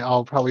tonight,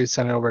 I'll probably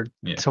send it over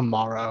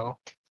tomorrow.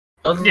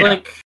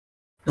 Like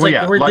a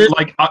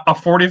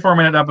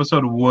 44-minute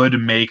episode would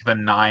make the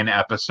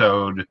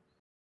 9-episode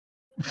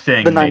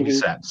thing make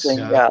sense.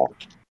 Yeah.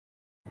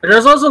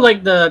 There's also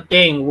like the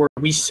thing where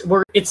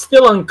it's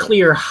still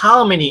unclear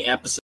how many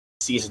episodes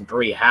season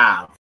 3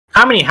 have.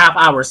 How many half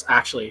hours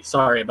actually?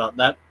 Sorry about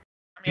that.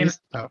 I mean,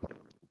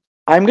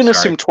 I'm gonna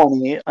assume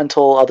 20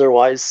 until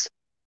otherwise.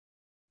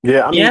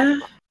 Yeah, I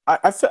mean,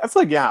 I feel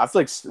like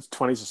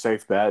 20 is a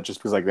safe bet just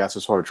because like that's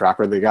the sort of track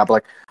record they got. But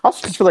like I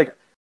also feel like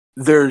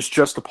there's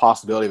just a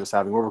possibility of us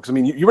having more, because I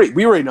mean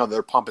we already know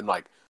they're pumping,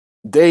 like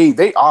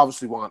they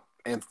obviously want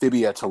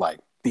Amphibia to like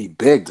be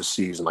big this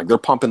season. Like they're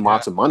pumping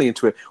lots of money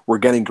into it. We're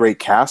getting great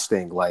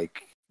casting,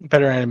 like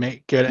good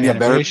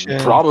animation.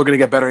 Probably gonna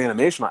get better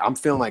animation. I'm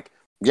feeling like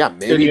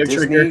maybe Studio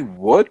Disney Trigger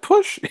would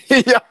push.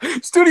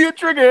 Studio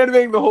Trigger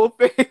animating the whole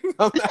thing.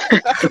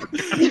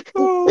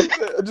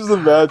 Just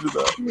imagine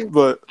that.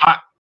 But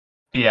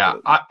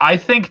I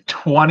think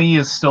 20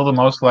 is still the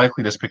most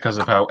likely, just because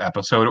of how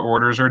episode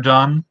orders are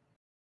done.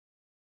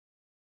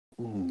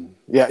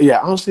 Yeah.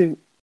 Honestly,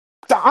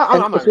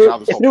 I'm not sure how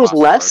this if whole it was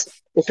process less,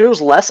 works. if it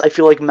was less, I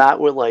feel like Matt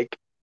would like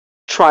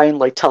try and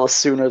like tell us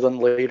sooner than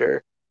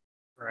later.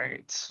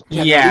 Right.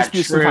 Yeah, at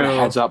least some kind of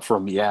heads up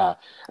from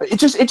It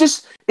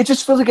just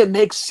feels like it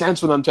makes sense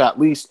for them to at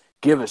least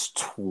give us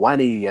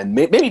 20 and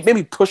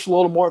maybe push a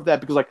little more of that,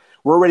 because like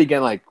we're already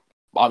getting like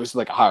obviously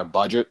like a higher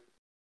budget,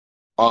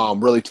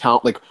 really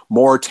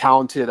more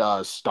talented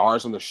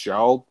stars on the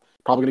show.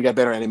 Probably gonna get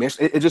better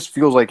animation. It just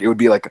feels like it would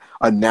be like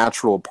a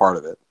natural part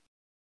of it.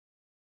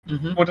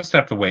 Mm-hmm. We'll just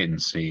have to wait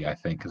and see, I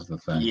think, is the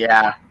thing.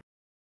 Yeah.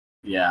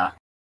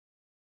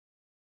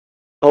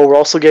 Oh, we're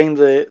also getting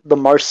the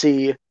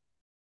Marcy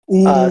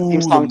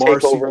theme song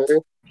takeover.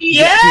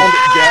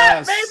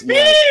 Yes, baby!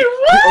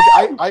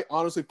 Okay, I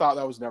honestly thought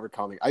that was never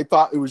coming. I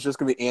thought it was just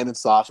gonna be Ann and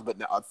Sasha, but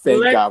now,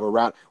 thank God we're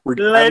around.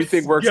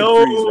 Everything works in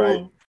threes,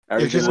 right?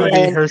 It's just like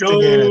her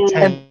singing and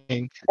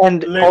attending.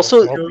 And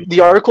also, the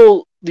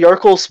article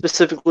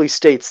specifically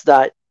states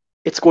that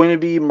it's going to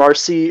be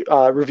Marcy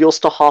reveals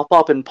to Hop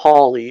Up and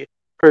Polly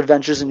her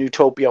adventures in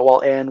Utopia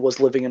while Anne was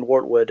living in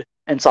Wartwood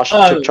and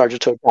Sasha took charge of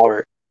Toad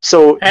Tower.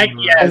 So heck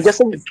yes. I'm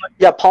guessing,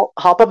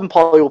 Hop Up and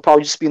Polly will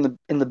probably just be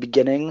in the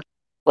beginning,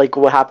 like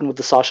what happened with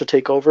the Sasha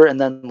takeover, and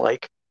then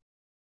like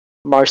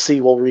Marcy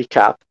will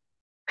recap.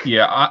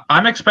 Yeah,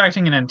 I'm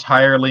expecting an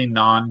entirely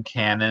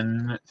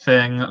non-canon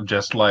thing,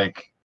 just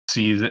like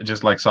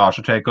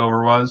Sasha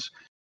takeover was,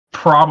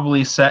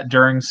 probably set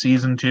during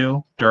season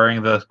 2,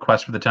 during the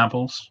quest for the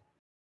temples.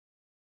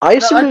 I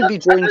assume it would be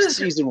during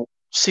season.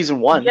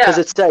 season 1 because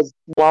it says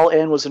while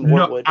Anne was in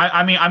No, Wormwood.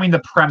 I mean the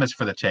premise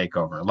for the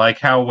takeover, like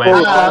how when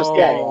Oh,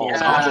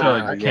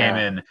 Sasha came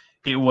in,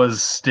 it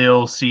was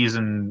still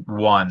season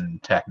 1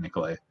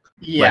 technically.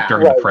 Yeah, like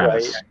during the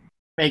premise. Right.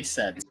 Makes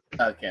sense.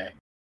 Okay.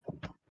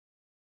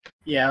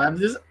 Yeah, I'm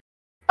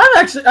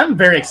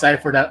very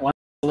excited for that one.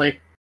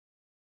 Like,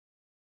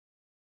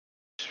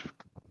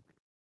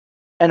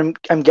 And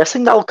I'm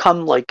guessing that'll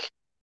come like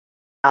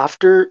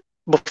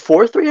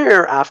before 3A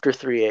or after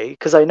 3A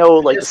because I know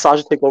like the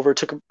Sasha takeover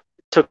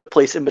took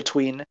place in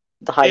between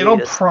the hiatus. It'll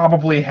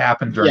probably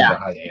happen during the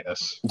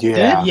hiatus.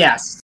 Yeah.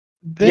 yes.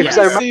 This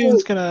I remember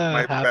season's gonna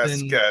My happen.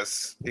 best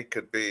guess, it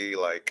could be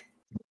like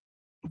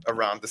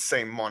around the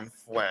same month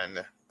when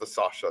the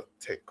Sasha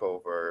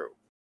takeover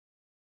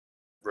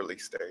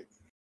release date.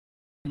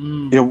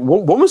 Yeah,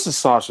 when was the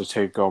Sasha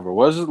takeover?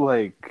 Was it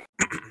like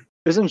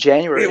It was in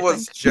January. It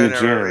was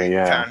January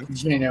yeah. 10th.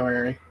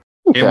 January.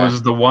 It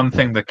was the one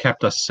thing that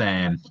kept us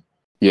sane.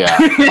 Yeah.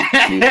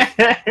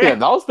 Yeah, that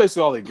was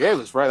basically all they gave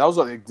us, right? That was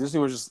like Disney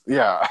was just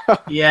yeah.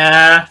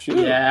 Shit.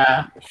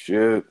 Yeah.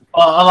 Shit.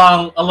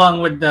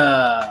 Along with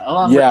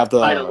the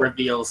title the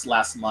reveals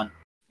last month.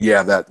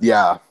 Yeah, that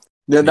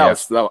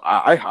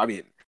I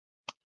mean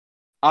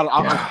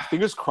I'm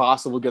fingers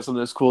crossed that we'll get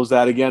something as cool as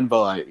that again,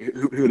 but like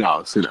who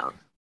knows? Who knows?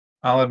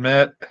 I'll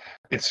admit,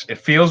 it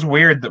feels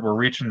weird that we're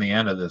reaching the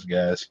end of this,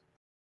 guys.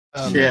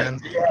 Oh, Shit. man.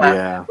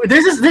 Yeah.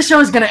 This show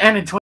is gonna end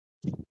in 20.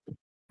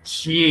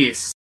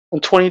 Jeez.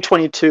 In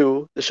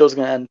 2022, the show's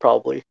gonna end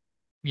probably.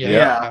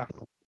 Yeah.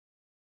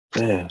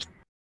 Yeah.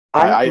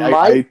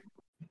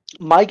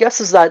 My guess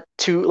is that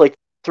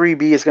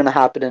 3B is gonna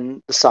happen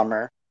in the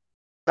summer.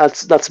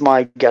 That's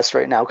my guess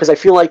right now because I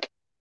feel like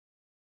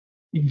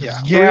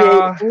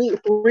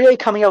 3A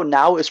coming out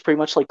now is pretty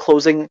much like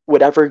closing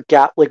whatever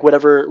gap, like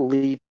whatever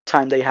lead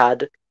time they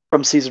had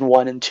from season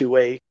 1 and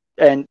 2A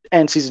and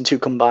season 2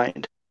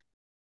 combined.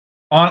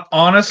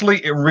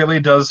 Honestly, it really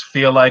does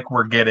feel like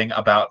we're getting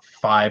about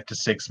 5 to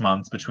 6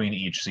 months between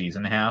each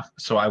season half,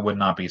 so I would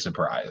not be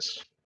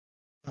surprised.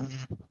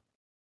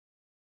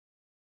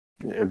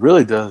 It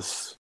really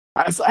does.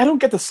 I don't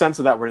get the sense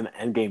of that we're in the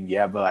end game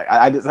yet, but like,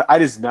 I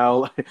just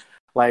know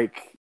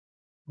like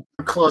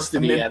We're close to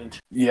the end.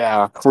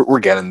 Yeah, we're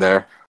getting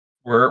there.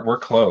 We're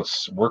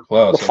close. We're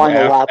close. The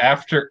final lap.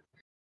 After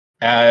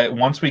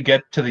once we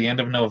get to the end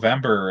of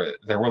November,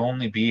 there will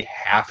only be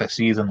half a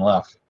season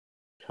left.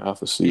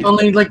 Half a season.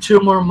 Only like 2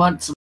 more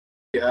months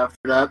after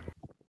that.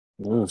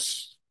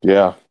 Yes.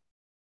 Yeah.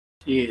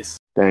 Jeez.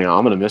 Dang,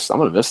 I'm gonna miss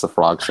the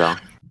Frog Show.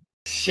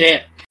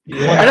 Shit.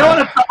 Yeah.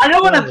 I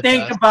don't want to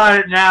think about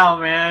it now,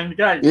 man.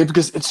 God. Yeah,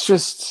 because it's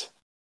just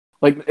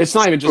like it's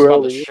not even just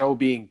about the show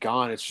being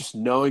gone. It's just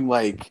knowing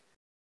like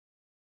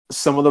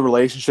some of the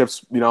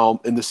relationships,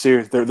 in the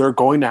series, they're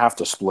going to have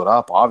to split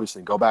up. Obviously,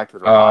 and go back to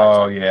their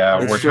lives. Yeah,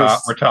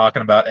 we're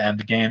talking about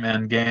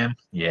Endgame.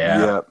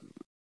 Yeah.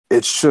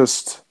 It's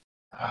just,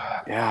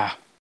 yeah.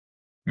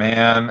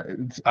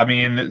 Man, I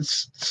mean,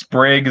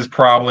 Sprig is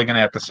probably going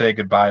to have to say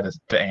goodbye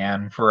to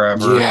Anne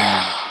forever.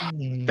 Yeah.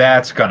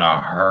 That's going to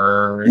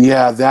hurt.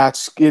 Yeah, I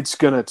feel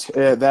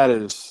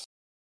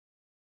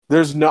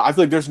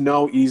like there's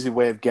no easy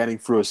way of getting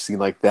through a scene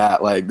like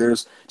that. Like,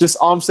 there's just,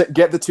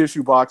 get the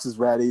tissue boxes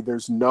ready.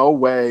 There's no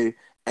way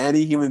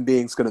any human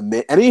being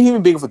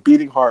with a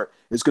beating heart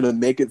is going to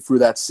make it through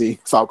that scene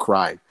without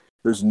crying.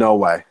 There's no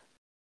way.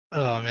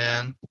 Oh,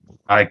 man.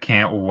 I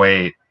can't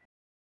wait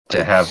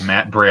to have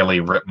Matt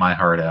Braley rip my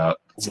heart out.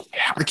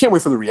 Yeah, I can't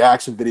wait for the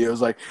reaction videos.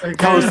 Like,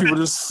 countless people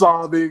just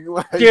sobbing.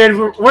 Like,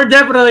 dude, we're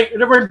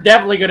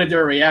definitely gonna do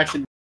a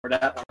reaction for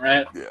that one,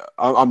 right? Yeah,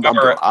 I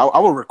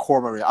will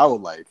record my. I will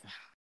like.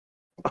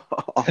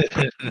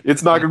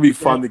 It's not gonna be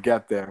fun to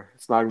get there.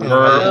 It's not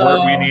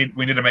gonna be.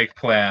 We need to make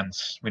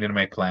plans. We need to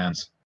make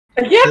plans.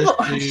 Again,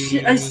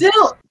 I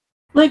still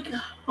like.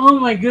 Oh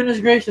my goodness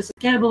gracious! I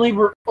can't believe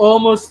we're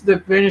almost to the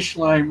finish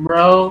line,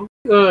 bro.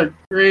 Good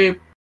grief.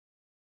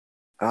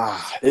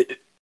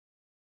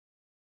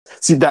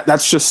 See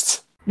that's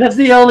just. That's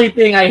the only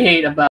thing I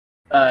hate about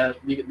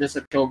this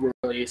October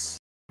release.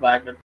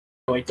 Like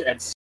going to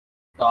end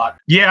thought.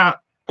 Yeah,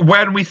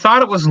 when we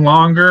thought it was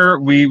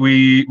longer,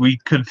 we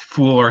could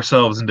fool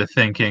ourselves into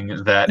thinking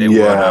that it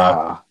would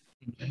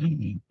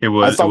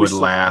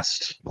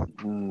last.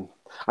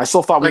 I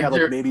still thought we had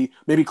like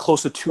maybe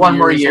close to 2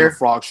 years of the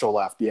Frog Show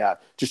left. Yeah,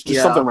 just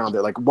something around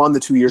there, like 1 to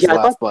 2 years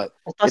left. But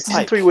I thought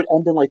season 3 would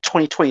end in like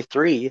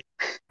 2023.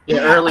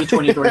 Yeah, early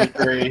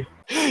 2023.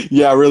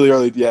 Yeah, really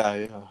early.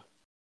 Yeah.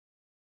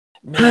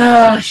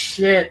 Ah,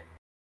 shit.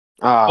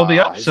 Well, the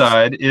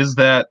upside is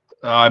that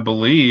I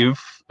believe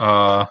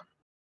that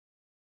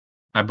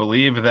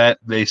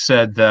they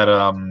said that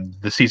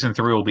the season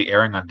 3 will be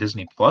airing on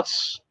Disney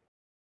Plus.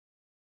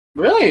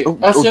 Really?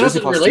 As soon as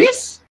it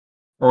release?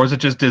 Or was it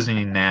just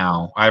Disney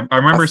Now? I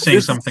remember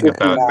seeing something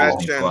about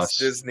Disney Plus.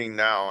 Disney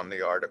Now on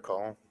the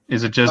article.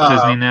 Is it just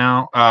Disney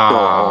Now?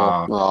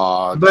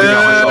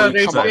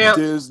 They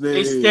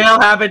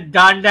still haven't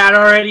done that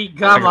already.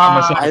 Come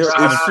on.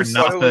 Who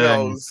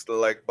knows?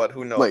 But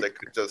who knows? They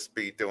could just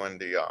be doing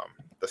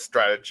the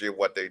strategy of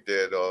what they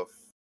did of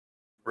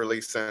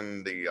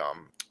releasing the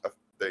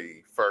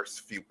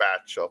first few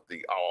batch of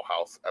the Owl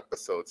House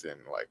episodes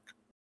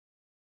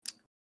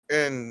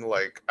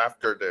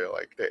after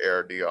they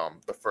aired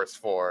the first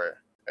 4,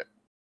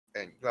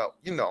 and well,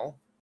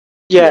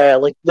 Yeah,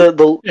 like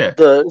the Yeah.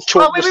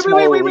 short, Oh, the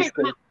smaller release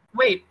thing.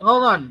 wait,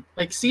 hold on.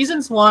 Like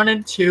seasons 1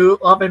 and 2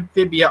 of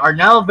Amphibia are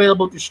now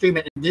available to stream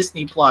it in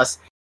Disney Plus,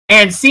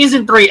 and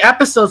season 3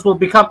 episodes will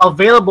become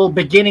available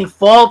beginning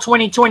fall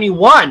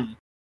 2021.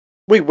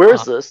 Wait, where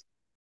is this?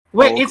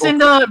 Wait, Oh, it's in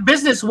the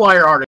Business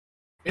Wire article.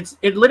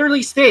 It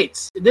literally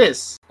states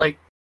this. Like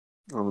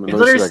it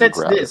literally states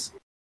this.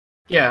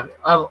 Yeah,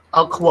 I'll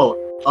quote.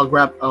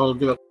 I'll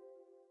do it.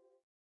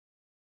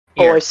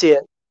 Oh, I see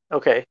it.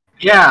 Okay.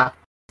 Yeah,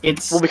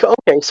 it's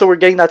Okay, so we're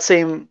getting that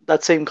same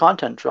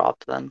content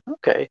dropped then.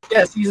 Okay.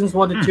 yeah. Seasons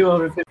 1 to 2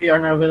 of Amphibia are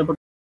now available.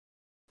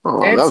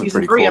 Oh, And that was season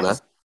pretty 3 cool.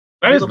 episodes.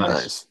 That is Available.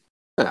 nice.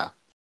 Yeah.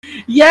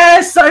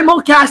 Yes,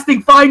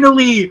 simulcasting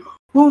finally.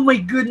 Oh my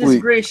goodness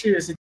Wait.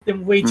 gracious! It's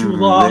been way too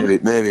long.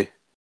 Maybe.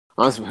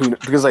 Honestly,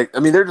 because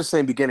they're just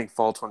saying beginning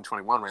fall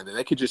 2021, right?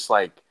 They could just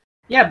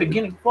Yeah,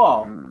 beginning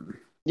fall.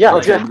 Yeah,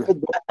 Okay.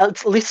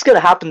 at least it's gonna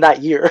happen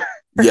that year.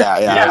 Yeah.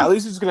 Yeah. At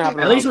least it's gonna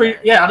happen. At least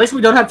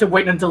we don't have to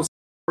wait until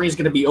story is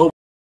gonna be over.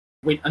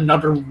 Wait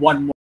another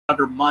month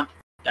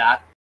for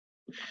that.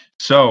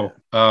 So,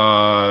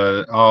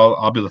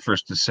 I'll be the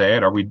first to say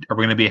it. Are we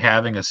going to be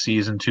having a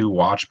season 2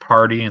 watch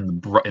party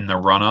in the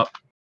run up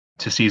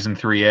to season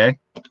 3A?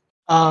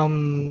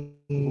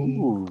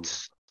 Ooh.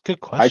 Good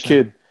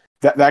question.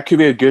 That could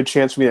be a good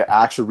chance for me to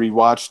actually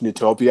rewatch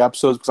Newtopia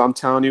episodes, because I'm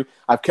telling you,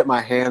 I've kept my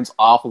hands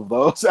off of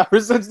those ever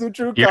since New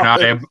True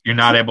Colors. You're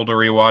not able to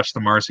rewatch the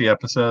Marcy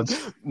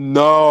episodes?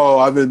 No,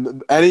 I've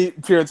been any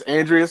appearance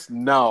Andreas.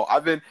 No,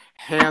 I've been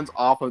hands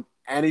off of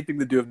anything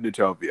to do with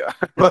Newtopia.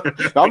 But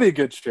that'll be a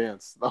good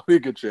chance. That'll be a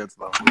good chance,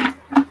 though.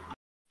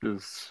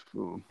 Just,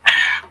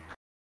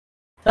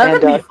 That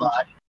would And, be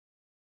fun.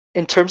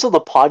 In terms of the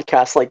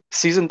podcast, like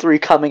season 3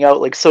 coming out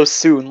like so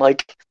soon,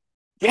 like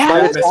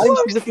by the time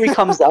season 3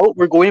 comes out,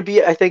 we're going to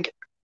be, I think,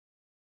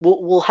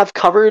 we'll have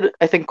covered,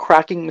 I think,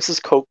 cracking Mrs.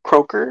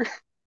 Croker.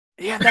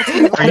 Yeah, that's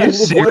Are you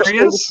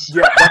serious?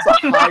 Yeah, that's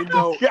a high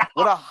note.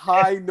 What a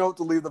high note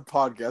to leave the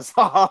podcast.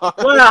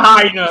 What a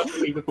high note to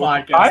leave the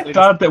podcast. I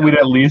thought that we'd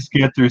at least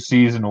get through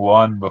season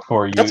 1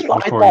 before you. That's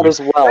what I before thought you as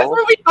That's well.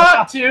 what we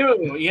thought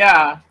too.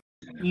 Yeah.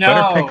 No.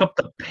 better pick up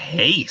the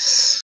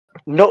pace.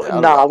 No, Yeah,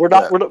 nah, we're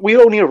not. yeah. We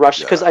don't need to rush,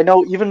 Yeah. because I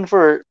know even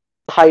for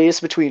hiatus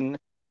between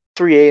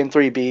 3A and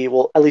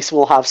 3B, at least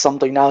we'll have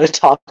something now to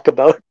talk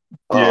about.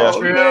 Yeah. Oh,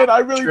 True, man, I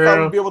really thought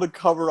true. we'd be able to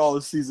cover all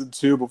of season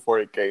 2 before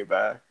it came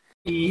back.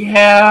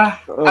 Yeah.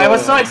 I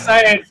was so Uh,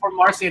 excited for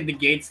Marcy and the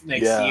Gates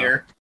next Yeah.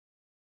 year.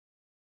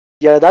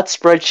 Yeah, that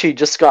spreadsheet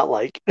just got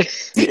like.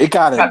 It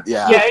got it.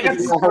 Yeah. Yeah, it got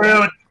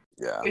screwed.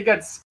 Yeah. It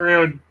got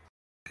screwed.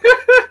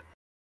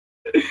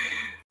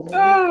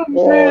 Oh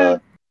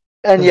man.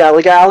 And yeah,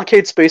 like I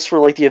allocate space for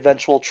like the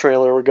eventual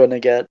trailer we're gonna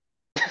get.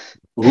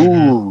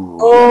 Ooh.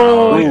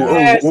 Oh, Ooh,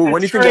 yes, ooh, the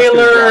when do you think that's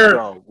gonna trailer.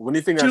 drop, though? When do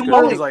you think that's 2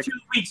 gonna months, drop? 2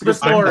 weeks because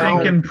before.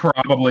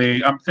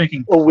 I'm I'm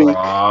thinking A week.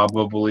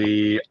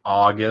 probably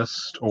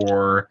August,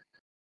 or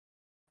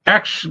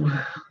actually,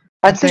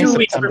 I'd say 2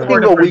 weeks September.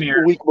 before the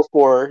premiere. a week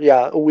before.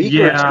 Yeah, a week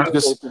Yeah. or 2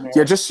 weeks before.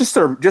 Yeah,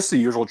 just the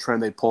usual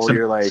trend they pull.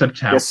 You're like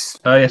September. yes,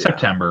 Yeah,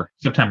 September.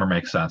 September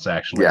makes sense,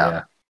 actually.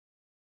 Yeah.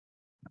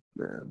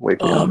 Yeah. wait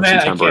for Oh, man, I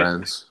September can't.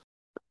 ends.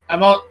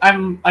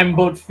 I'm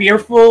both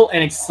fearful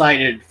and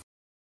excited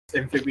for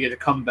Amphibia to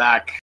come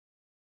back.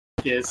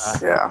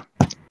 Yes.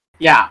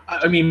 Yeah.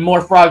 I mean more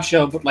Frog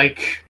Show, but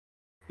like,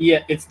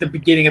 yeah, it's the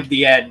beginning of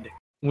the end.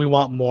 We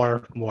want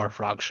more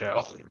Frog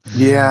Show.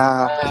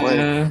 Yeah.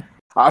 like,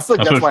 Uh, I feel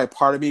like That's that's what- why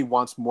part of me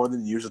wants more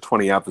than the usual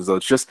 20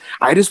 episodes.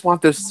 I just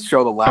want this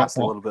show to last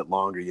a little bit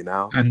longer, you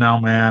know? I know,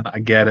 man. I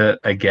get it.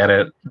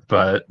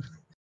 But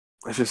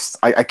It's just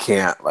I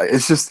can't. Like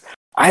it's just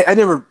I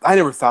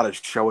never thought a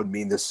show would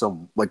mean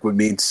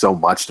so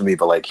much to me,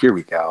 but like here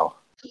we go.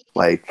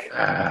 Like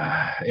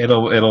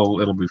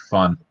it'll be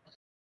fun.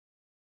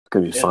 it's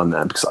gonna be fun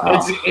then because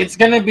it's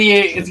gonna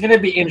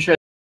be interesting.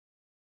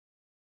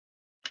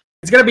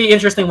 It's gonna be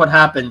interesting what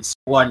happens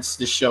once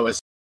the show is.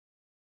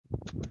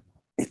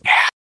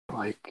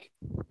 like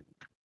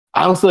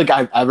I don't feel like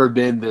I've ever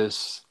been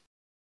this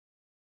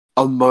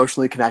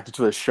emotionally connected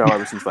to a show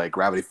ever since like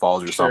Gravity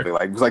Falls or something.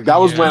 Like it was like that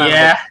was when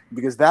Yeah.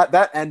 because that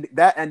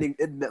ending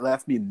it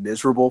left me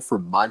miserable for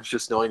months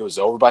just knowing it was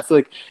over. But I feel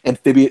like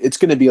Amphibia it's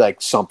gonna be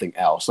like something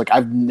else. Like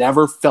I've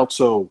never felt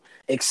so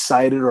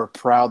excited or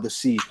proud to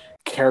see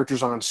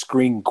characters on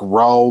screen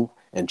grow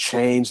and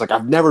change. Like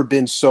I've never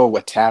been so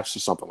attached to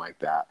something like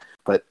that.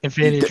 But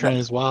Infinity Train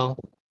as well.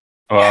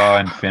 Oh,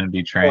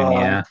 Infinity Train,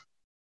 yeah.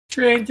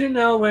 Train to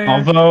nowhere.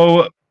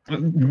 Although,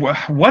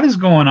 what is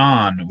going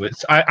on with?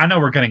 I know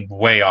we're getting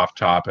way off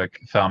topic,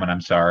 Thelman.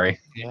 I'm sorry.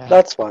 Yeah.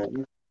 That's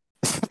fine.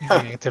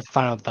 Getting to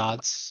final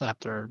thoughts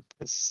after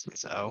this,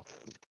 so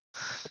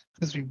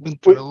because we've been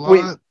through a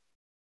Wait,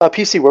 lot.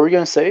 PC, what were we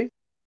gonna say?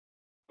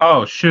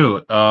 Oh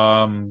shoot.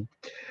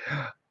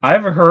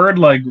 I've heard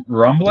like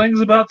rumblings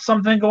about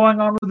something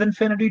going on with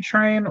Infinity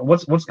Train.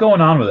 What's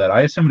going on with that?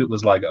 I assumed it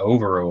was like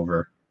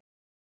over.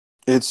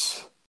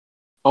 It's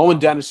Owen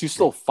Dennis. He's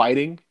still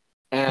fighting,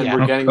 and Yeah.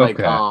 we're getting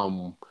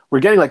Okay. we're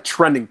getting like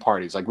trending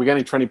parties. Like we're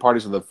getting trending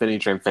parties with the Infinity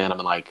Train fandom,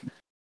 and like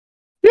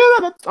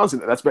yeah, honestly,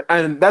 that's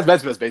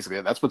basically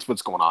it. That's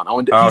what's going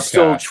on. He's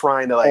still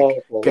trying to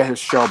like get his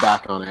show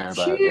back on air,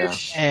 but yeah.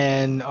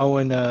 And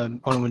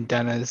Owen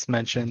Dennis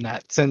mentioned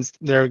that since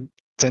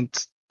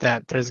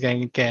that there's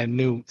going to get a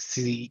new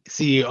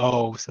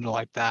CEO, something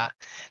like that,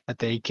 that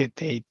they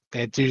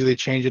usually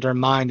change their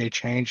mind, they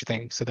change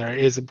things. So there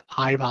is a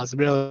high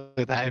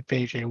possibility that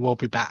FHA will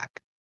be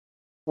back.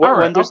 All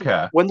right,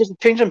 When there's a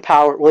change in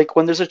power, like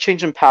when there's a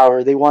change in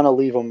power, they want to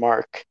leave a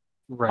mark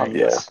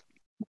Right.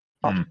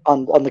 on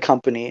the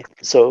company.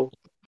 So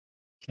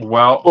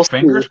well, we'll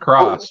fingers see.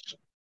 crossed.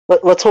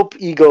 Let's hope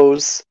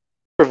egos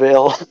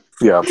prevail.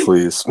 Yeah,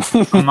 please.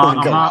 I'm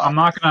not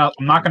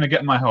gonna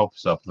get my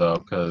hopes up though,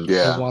 because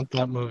Yeah. I want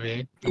that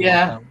movie.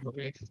 Yeah. Want that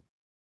movie.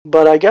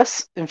 But I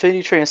guess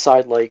Infinity Train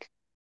aside, like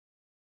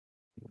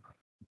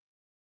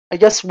I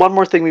guess one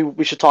more thing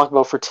we should talk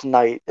about for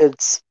tonight.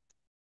 It's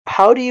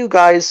so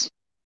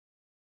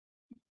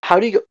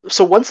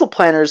once the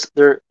planners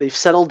they've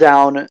settled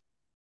down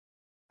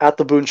at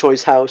the Boon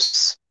Choi's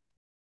house,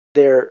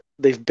 they've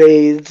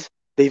bathed,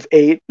 they've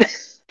ate,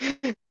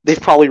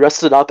 they've probably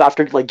rested up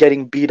after like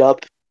getting beat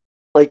up.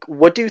 Like,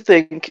 what do you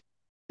think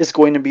is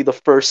going to be the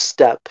first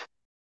step?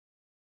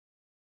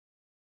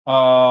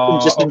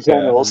 Just in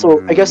general.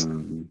 So I guess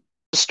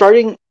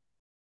starting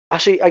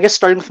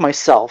with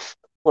myself,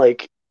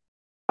 like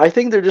I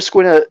think they're just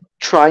going to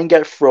try and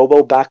get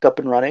Frobo back up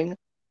and running,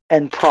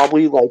 and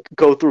probably like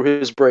go through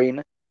his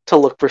brain to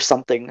look for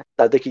something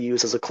that they could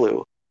use as a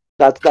clue.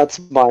 That's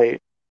my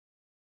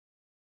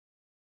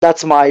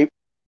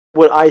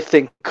what I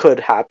think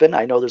could happen.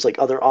 I know there's like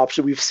other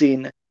options. We've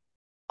seen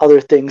other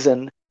things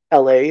in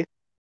LA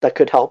that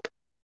could help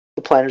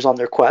the planners on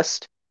their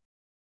quest.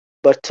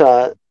 But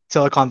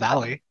Silicon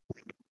Valley.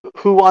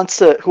 who wants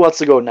to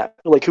go next?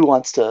 Like who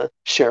wants to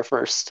share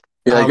first?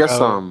 Yeah, I I'll guess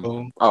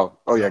go.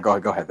 Oh yeah, go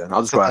ahead then.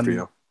 I'll just go after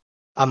you.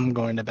 I'm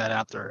going to bed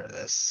after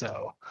this,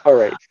 so All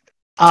right.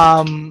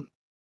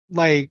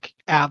 like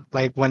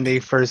when they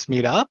first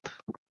meet up.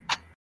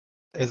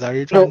 Is that what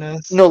you're trying to?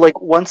 No, like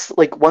once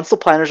the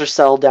planners are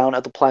settled down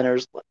at the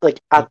planners, like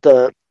at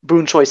the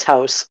Boon Choice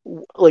house,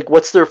 like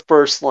what's their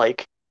first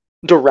like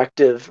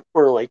directive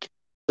or like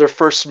their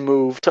first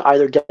move to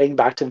either getting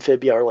back to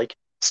Amphibia or like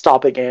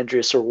stopping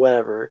Andreas or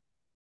whatever?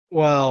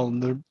 Well,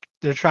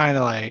 they're trying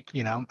to I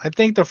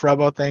think the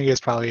Frobo thing is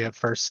probably a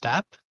first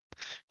step,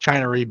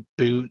 trying to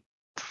reboot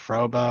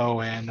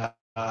Frobo and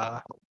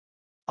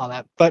all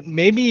that. But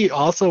maybe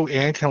also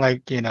Anne can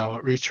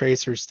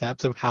retrace her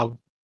steps of how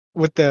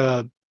with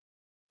the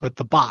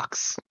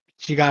box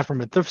she got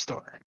from a thrift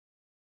store,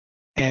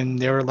 and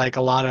there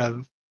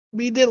were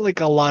we did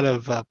a lot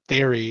of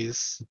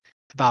theories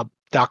about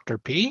Dr.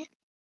 P.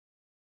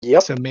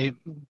 Yep. So maybe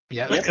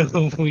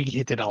we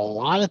did a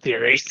lot of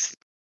theories.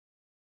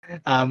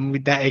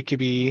 That it could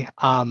be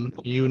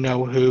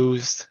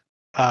who's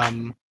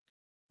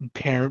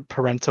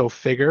parental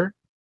figure.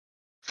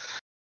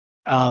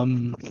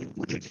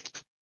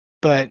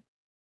 But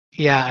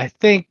yeah, I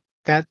think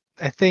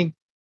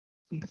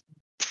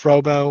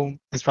Frobo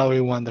is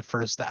probably one of the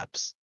first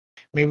steps.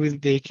 Maybe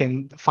they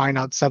can find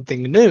out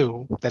something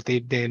new that they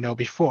didn't know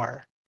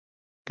before.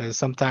 Because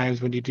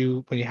sometimes when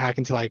you hack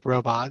into like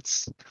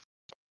robots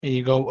and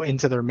you go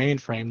into their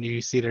mainframe,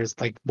 you see there's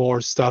like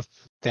more stuff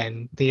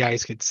than the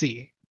eyes could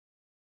see.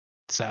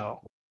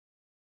 So.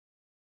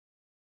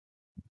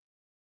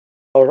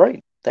 All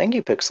right. Thank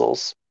you,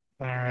 Pixels.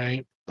 All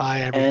right.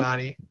 Bye,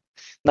 everybody.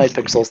 Night,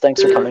 Pixels.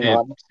 Thanks for coming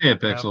on. Yeah,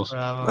 Pixels. No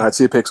All right,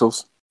 see you,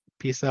 Pixels.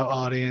 Peace out,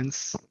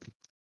 audience.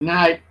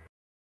 Night.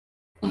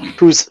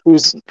 Who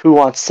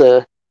wants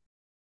to?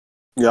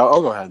 Yeah,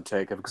 I'll go ahead and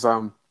take it because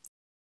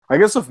I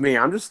guess with me,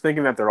 I'm just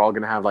thinking that they're all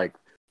gonna have like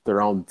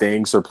their own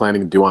things they're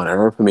planning to do on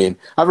Earth. I mean,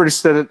 I've already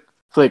said it.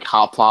 Like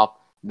Hop Plop.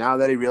 Now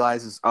that he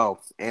realizes,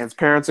 Anne's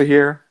parents are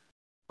here.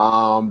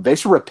 They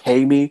should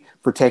repay me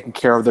for taking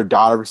care of their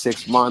daughter for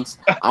 6 months.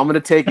 I'm gonna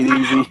take it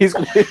easy. He's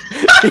gonna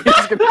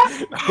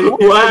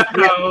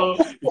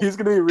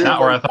be real.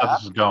 Not where I thought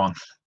this was going.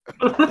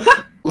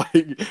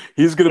 Like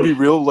he's gonna be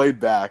real laid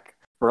back.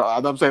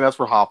 I'm saying that's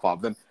for Hop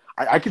Hop. Then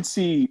I could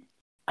see.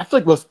 I feel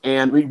like with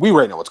Anne, we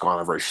already know what's going on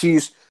with her. As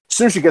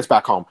soon as she gets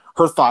back home,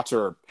 her thoughts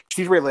are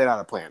she's already laid out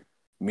a plan.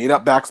 Meet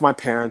up back with my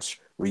parents,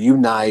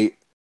 reunite,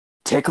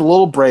 take a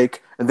little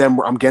break, and then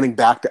I'm going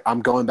back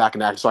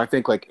in action. So I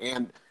think like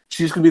Anne,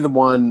 she's gonna be the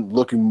one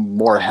looking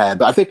more ahead.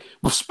 But I think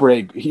with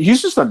Sprig,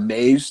 he's just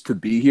amazed to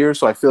be here.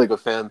 So I feel like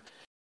with him,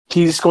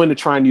 he's going to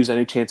try and use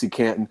any chance he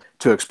can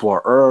to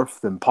explore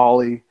Earth and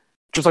Polly.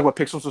 Just like what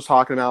Pixels was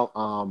talking about,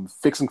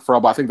 fixing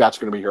Frobo. I think that's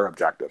going to be her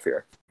objective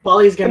here.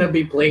 Polly's gonna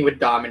be playing with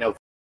Domino.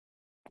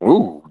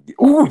 Ooh,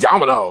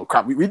 Domino!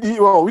 Crap, we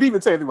didn't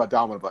even say anything about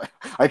Domino, but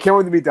I can't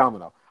wait to meet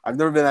Domino. I've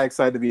never been that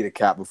excited to meet a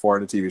cat before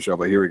in a TV show,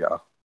 but here we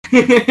go.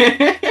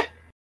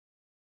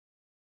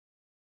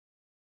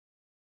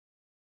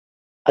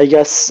 I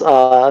guess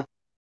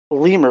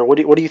Lemur, what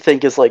do you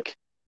think is like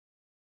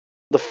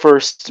the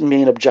first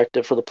main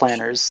objective for the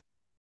planners?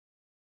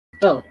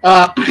 Oh,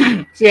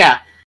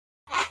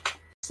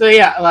 so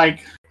yeah,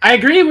 like I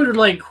agree with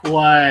like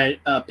what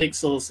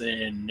Pixels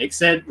and Nick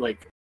said.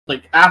 Like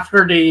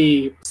after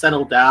they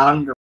settle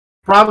down, they're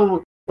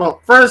probably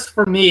first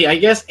for me, I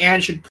guess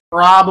Anne should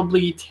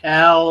probably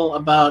tell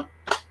about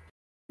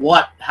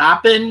what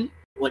happened.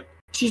 Like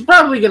she's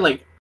probably gonna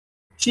like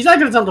she's not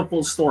gonna tell the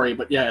full story,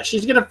 but yeah,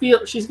 she's gonna attempt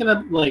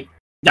to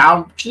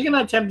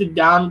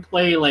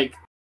downplay like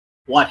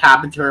what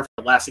happened to her for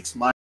the last 6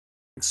 months.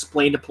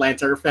 Explain the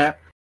Planter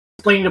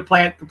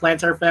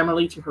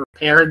family to her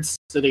parents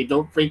so they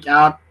don't freak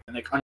out and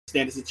like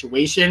understand the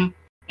situation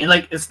and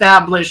like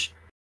establish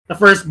the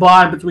first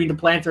bond between the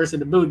Planters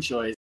and the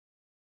Moonshoys.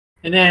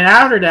 And then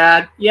after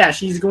that, yeah,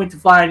 she's going to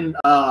find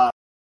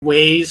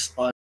ways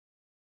on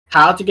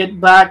how to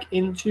get back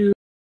into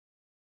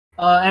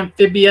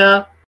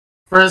Amphibia.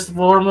 First and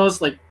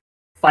foremost, like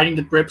finding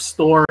the thrift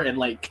store and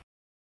like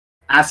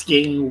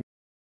asking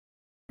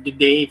did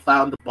they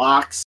found the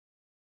box.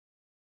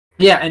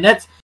 Yeah, and I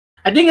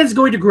think it's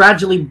going to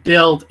gradually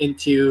build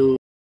into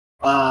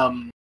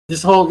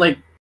this whole like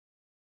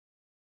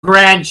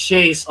grand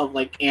chase of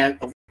like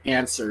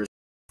answers,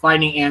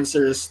 finding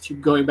answers to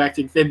going back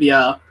to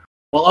Amphibia,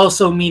 while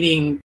also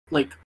meeting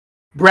like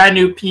brand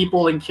new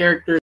people and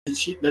characters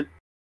that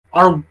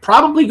are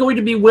probably going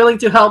to be willing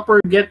to help her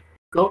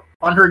go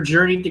on her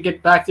journey to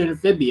get back to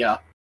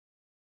Amphibia,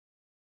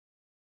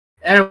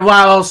 and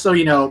while also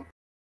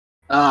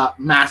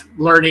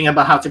learning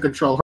about how to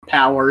control her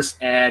powers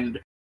and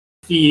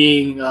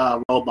feeding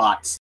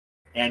robots.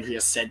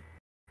 Andrea said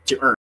to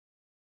Earth.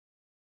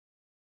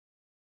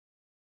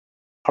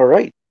 All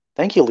right,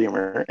 thank you,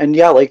 Lemur. And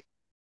yeah, like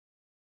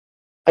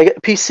I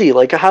get PC.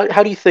 Like,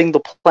 how do you think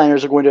the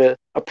planners are going to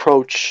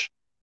approach?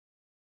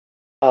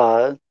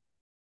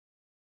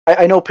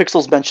 I know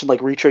Pixels mentioned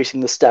like retracing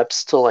the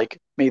steps to like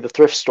maybe the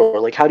thrift store.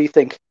 Like, how do you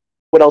think?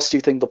 What else do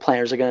you think the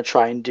planners are going to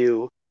try and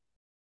do?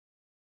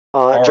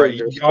 All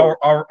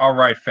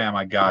right, fam,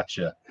 I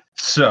gotcha.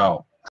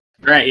 So,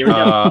 right here we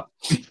go.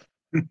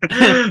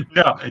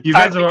 No, you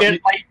guys are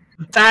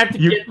time to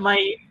get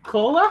my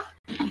cola.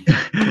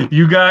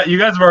 You guys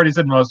have already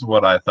said most of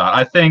what I thought.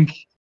 I think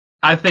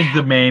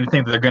the main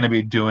thing that they're going to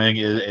be doing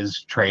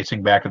is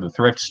tracing back to the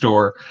thrift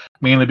store,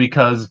 mainly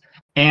because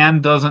Anne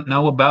doesn't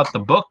know about the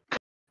book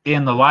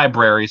in the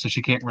library, so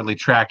she can't really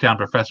track down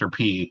Professor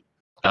P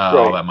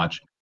all that much.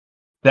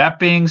 That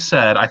being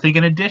said, I think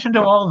in addition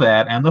to all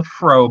that, and the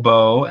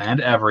Frobo and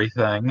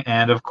everything,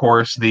 and of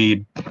course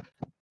the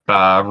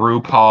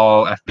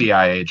RuPaul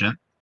FBI agent,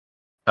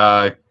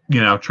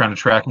 trying to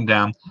track him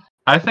down,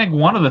 I think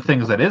one of the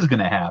things that is going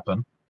to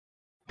happen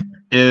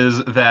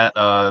is that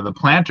the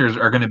planters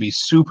are going to be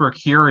super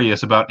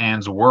curious about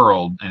Anne's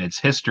world and its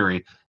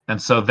history,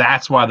 and so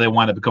that's why they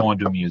wind up going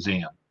to a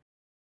museum.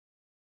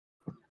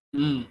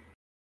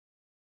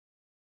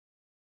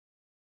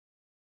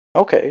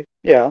 Okay,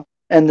 yeah.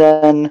 And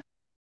then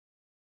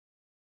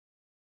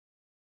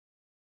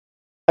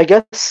I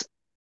guess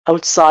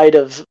outside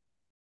of,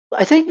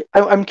 I think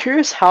I'm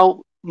curious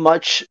how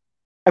much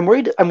I'm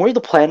worried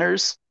the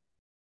planners.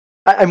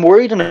 I'm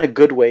worried in a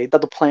good way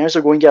that the planners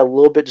are going to get a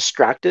little bit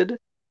distracted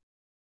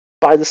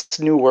by this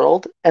new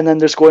world, and then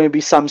there's going to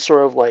be some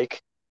sort of like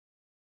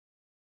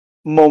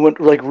moment,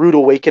 like rude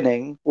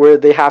awakening, where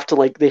they have to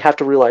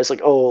realize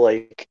like, oh,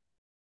 like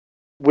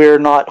we're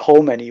not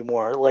home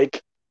anymore.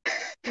 Like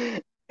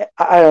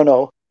I don't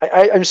know.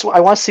 I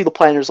want to see the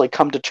planners like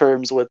come to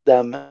terms with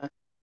them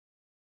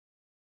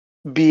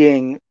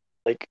being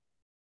like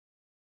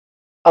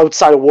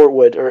outside of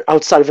Wartwood or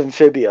outside of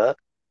Amphibia.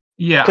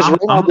 Yeah, because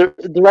they're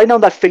right now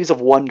in that phase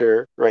of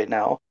wonder right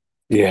now.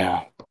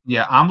 Yeah,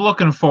 I'm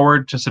looking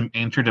forward to some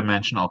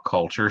interdimensional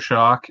culture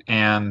shock,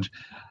 and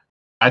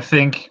I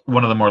think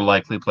one of the more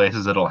likely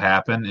places it'll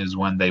happen is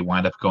when they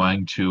wind up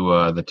going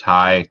to the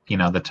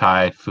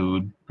Thai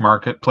food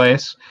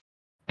marketplace,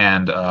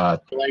 and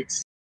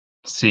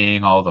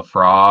seeing all the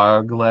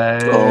frog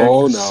legs.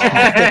 Oh no!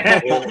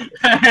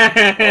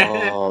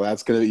 Oh,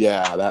 that's gonna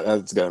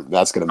that's gonna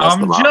mess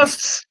them up. I'm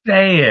just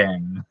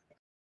saying.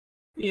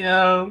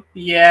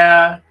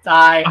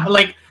 Thai.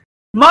 Like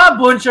Ma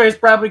Buncho is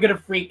probably gonna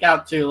freak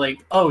out too. Like,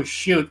 oh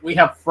shoot, we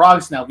have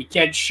frogs now. We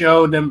can't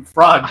show them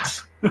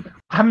frogs.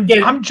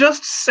 I'm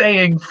just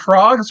saying,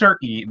 frogs are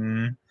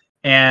eaten,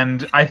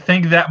 and I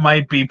think that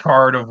might be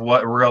part of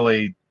what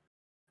really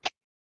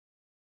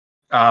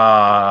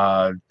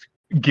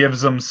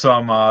gives them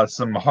some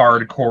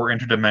hardcore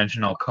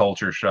interdimensional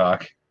culture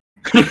shock.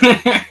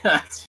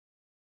 That's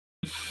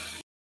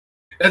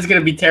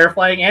gonna be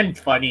terrifying and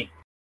funny.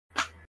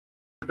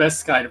 The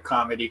best kind of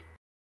comedy.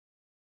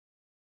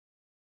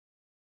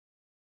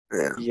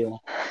 Yeah.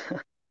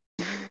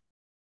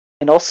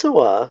 And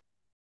also,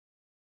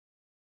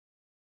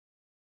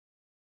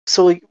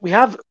 so like we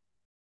have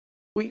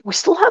we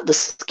still have the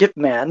Skip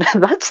Man.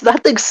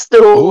 That thing's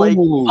still like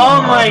Ooh.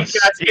 Oh my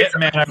god, Skip,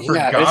 man, I Yeah,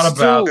 forgot it's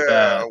still- about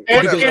that.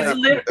 It's, Because, it's, like,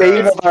 lit-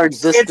 bane it's, of our it's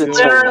existence.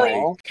 literally right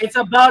now. it's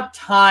about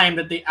time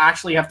that they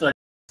actually have to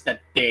address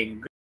that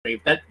thing.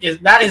 That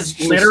is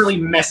It's literally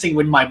messing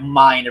with my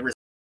mind every time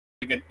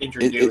I get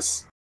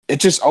introduced. It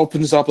just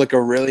opens up like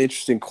a really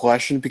interesting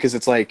question because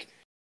it's like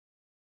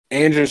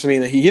Andrews. I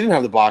mean, he didn't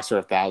have the box for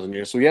 1,000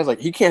 years, so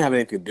he can't have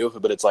anything to do with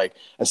it. But it's like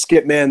a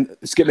Skip Man's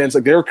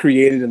like they were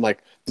created in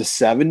like the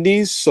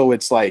 70s, so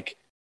it's like,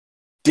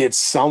 did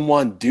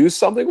someone do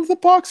something with the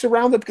box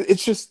around it? Because it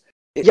just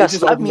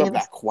opens up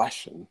that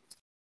question.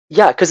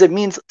 Yeah, because it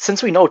means,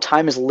 since we know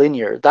time is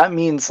linear, that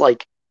means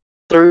like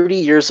 30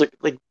 years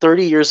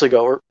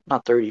ago, or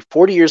not 30,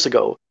 40 years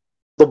ago,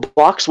 the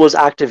box was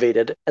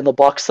activated and the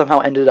box somehow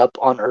ended up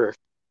on Earth.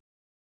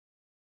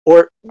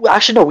 Or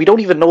actually, no, we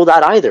don't even know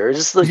that either. It's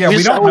just like,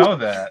 We don't know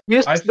that.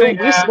 We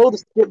just know the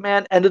Skip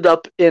Man ended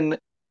up in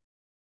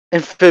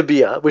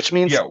Amphibia, which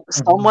means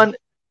someone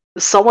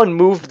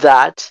moved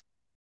that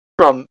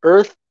from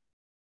Earth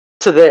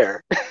to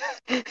there.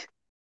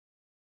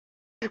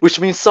 Which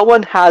means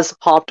someone has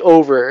hopped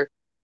over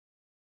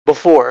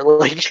before,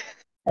 like.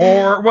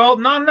 Or, well,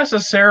 not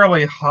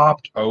necessarily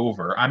hopped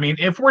over. I mean,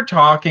 if we're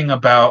talking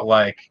about,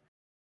 like,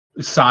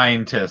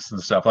 scientists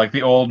and stuff, like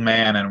the old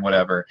man and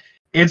whatever,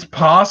 it's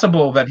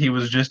possible that he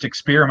was just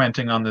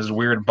experimenting on this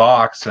weird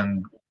box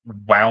and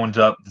wound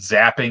up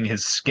zapping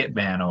his Skip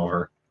Man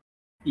over.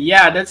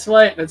 Yeah, that's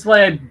why I bet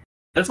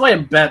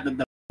that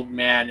the old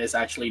man is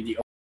actually the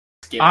old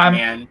Skip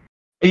Man.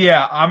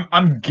 Yeah,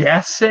 I'm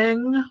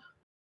guessing.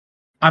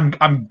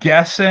 I'm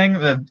guessing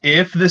that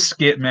if the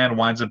Skip Man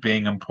winds up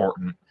being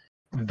important,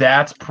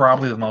 that's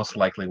probably the most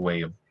likely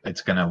way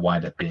it's going to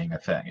wind up being a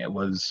thing. It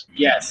was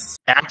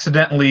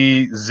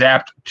accidentally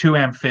zapped to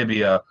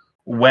Amphibia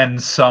when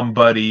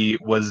somebody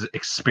was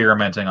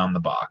experimenting on the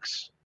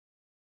box.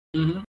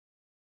 Mm-hmm.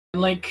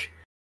 Like,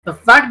 the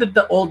fact that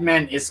the old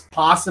man is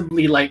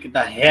possibly like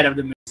the head of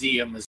the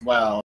museum as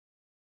well,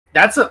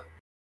 that's a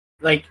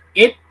like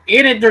it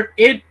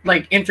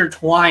like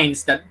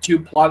intertwines that two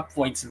plot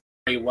points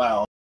very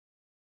well.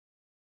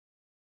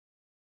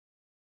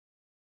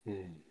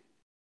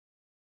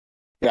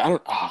 Yeah,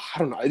 I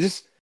don't know.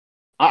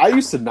 I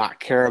used to not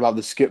care about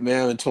the Skip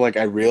Man until like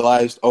I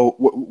realized,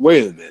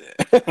 wait a minute.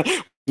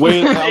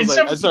 I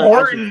started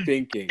actually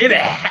thinking. It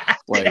has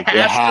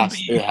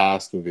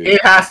to be.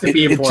 It has to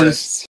be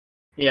important.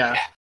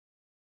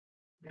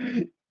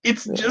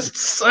 It's just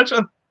such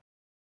a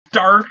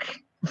dark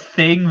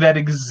thing that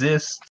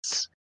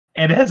exists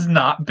and has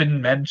not been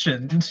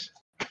mentioned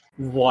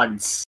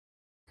once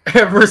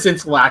ever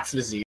since Wax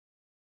Disease.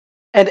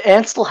 And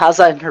Anne still has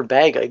that in her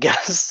bag, I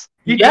guess.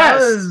 She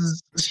does.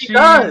 She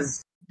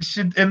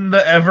in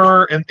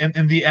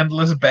the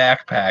endless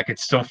backpack.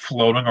 It's still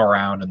floating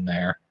around in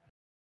there.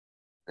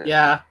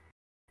 Yeah,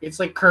 it's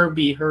like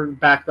Kirby. Her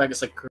backpack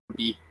is like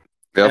Kirby.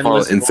 They have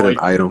all infinite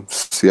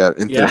items. Yeah,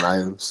 infinite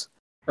items.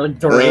 Like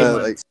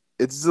Doraemon.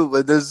 It's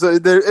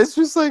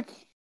just like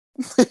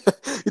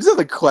it's not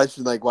a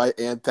question like why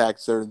Anne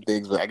packed certain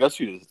things, but I guess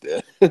she just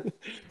did.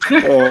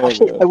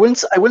 Actually, I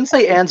wouldn't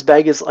say Anne's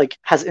bag is like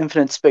has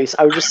infinite space.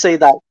 I would just say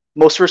that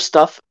most of her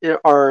stuff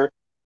are,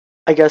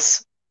 I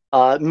guess,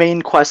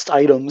 main quest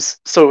items,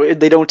 so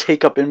they don't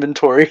take up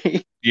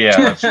inventory.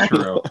 Yeah, that's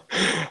true.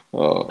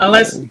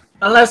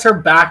 Unless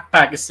her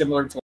backpack is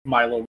similar to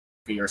Milo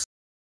Murphy or something.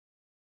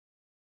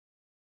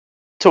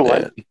 To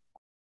what?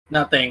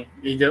 Nothing.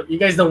 You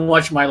guys don't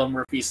watch Milo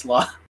Murphy's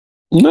Law.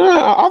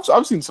 No,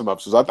 I've seen some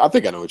episodes. I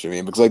think I know what you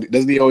mean because like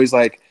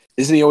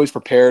isn't he always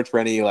prepared for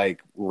any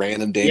like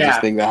random dangerous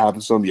thing that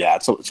happens to him? Yeah,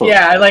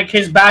 like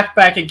his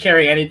backpack can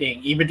carry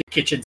anything, even the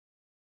kitchen.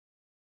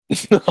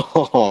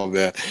 Oh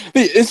man,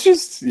 it's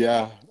just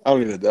I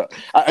don't even know.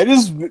 I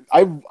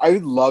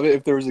would love it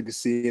if there was like a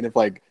scene if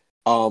like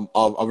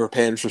of her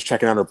parents just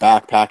checking out her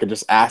backpack and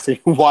just asking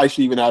why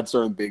she even had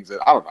certain things in.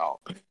 I don't know.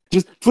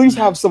 Just please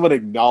have someone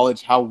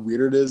acknowledge how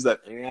weird it is that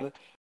Anne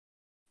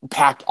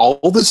packed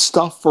all this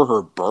stuff for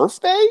her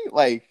birthday.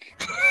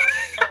 Like,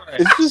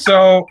 it's just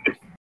so.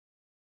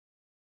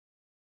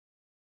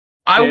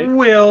 I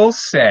will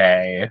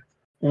say,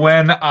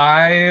 when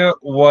I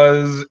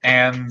was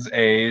Anne's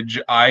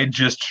age, I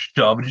just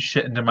shoved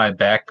shit into my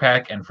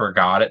backpack and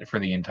forgot it for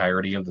the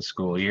entirety of the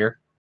school year.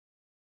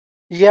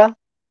 Yeah,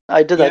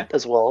 I did that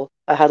as well.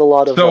 I had a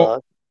lot of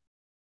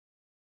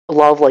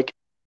like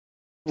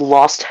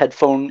lost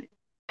headphones,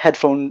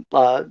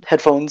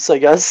 I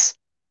guess.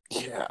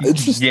 Yeah,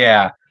 it's just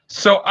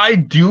So I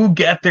do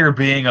get there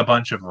being a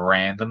bunch of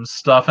random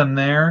stuff in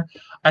there.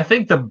 I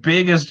think the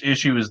biggest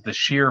issue is the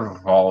sheer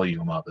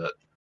volume of it.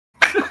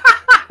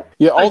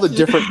 Yeah, all the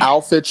different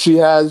outfits she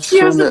has. She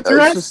has the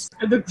dress,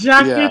 the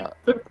jacket,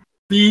 the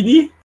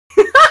beanie.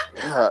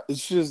 Yeah,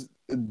 it's just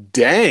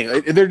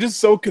dang. They're just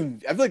so. I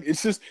feel like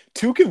it's just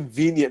too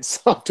convenient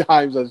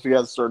sometimes that she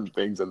has certain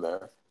things in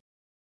there.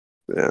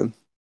 Yeah.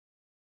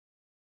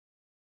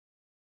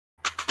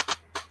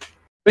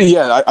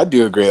 Yeah, I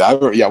do agree.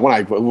 When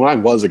I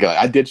was a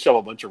guy, I did shove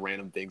a bunch of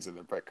random things in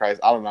there. But Christ,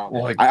 I don't know.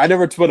 Like- I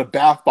never put a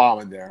bath bomb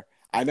in there.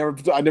 I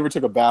never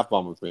took a bath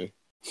bomb with me.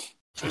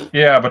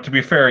 Yeah, but to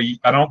be fair,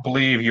 I don't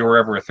believe you were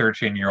ever a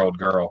 13-year-old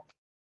girl.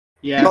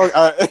 Yeah. No,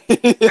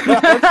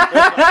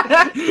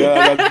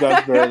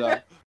 that's fair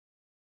enough.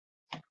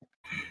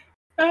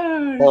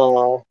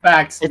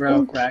 Facts, I bro.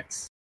 think-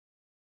 Facts.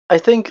 I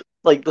think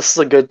like this is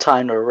a good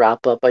time to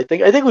wrap up. I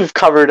think we've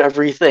covered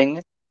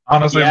everything.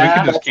 Honestly, we Yeah.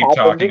 could just That's keep happened.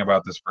 talking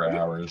about this for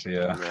hours.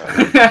 Yeah.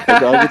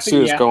 I could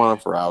see us Yeah. going on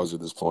for hours at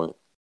this point.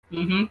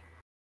 Mm-hmm.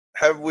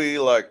 Have we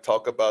like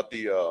talk about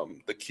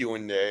the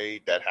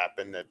Q&A that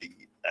happened at the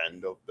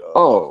end of the?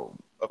 Oh,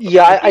 of the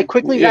Yeah, I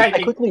quickly Yeah, I I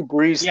think- quickly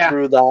breezed yeah.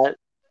 through that.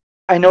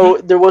 I know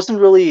there wasn't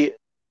really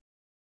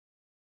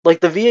like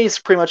the VA's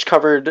pretty much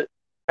covered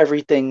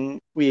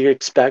everything we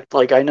expect.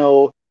 Like I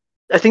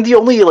think the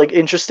only like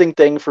interesting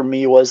thing for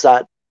me was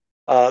that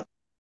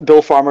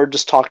Bill Farmer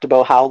just talked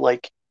about how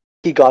like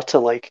he got to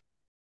like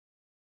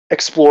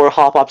explore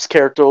Hop Hop's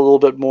character a little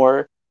bit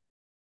more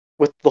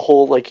with the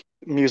whole like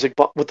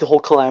with the whole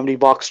Calamity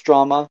Box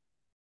drama.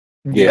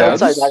 yeah.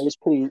 Outside that, it was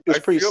I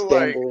pretty feel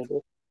like-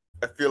 standard.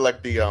 I feel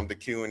like the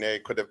Q&A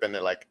could have been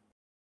like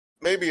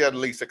maybe at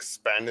least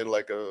expanded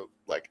like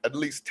at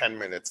least 10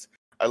 minutes.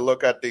 I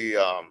look at the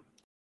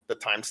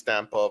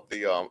timestamp of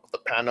the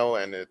panel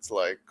and it's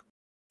like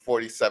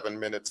 47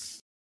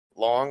 minutes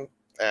long.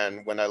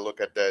 And when I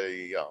look at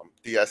the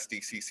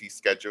SDCC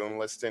scheduling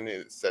listing,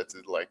 it says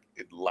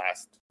it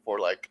lasts for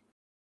like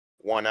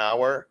 1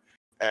 hour.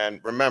 And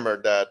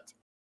remember that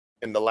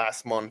in the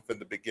last month, at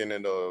the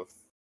beginning of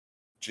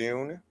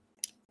June,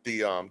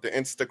 the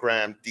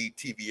Instagram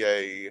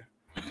DTVA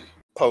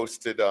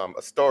posted a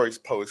stories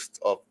post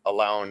of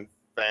allowing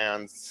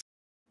fans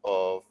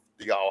of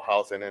the Owl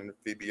House and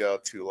Amphibia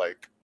to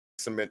like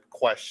submit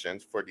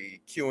questions for the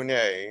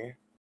Q&A,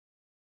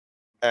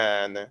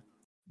 and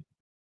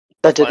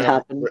That didn't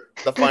happen.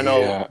 the final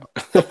Yeah.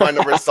 the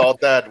final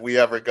result that we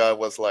ever got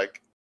was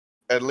like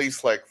at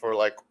least like for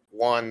like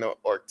 1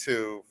 or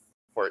 2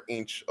 for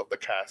each of the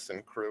cast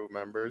and crew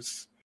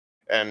members.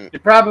 And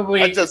It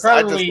probably. I just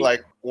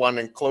like want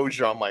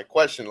enclosure on my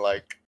question,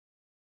 like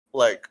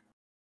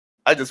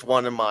I just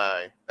wanted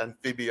my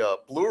Amphibia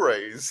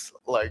Blu-rays,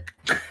 like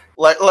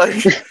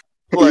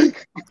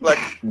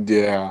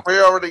Yeah. we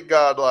already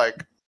got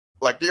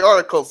like the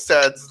article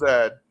says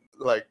that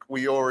like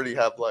we already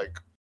have like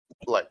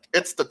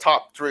it's the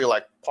top 3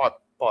 like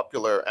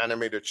popular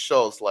animated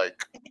shows,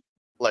 like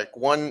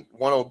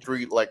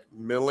 103 like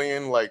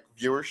million like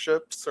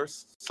viewerships or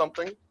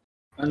something.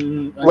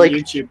 on Like-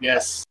 YouTube,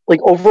 yes.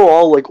 Like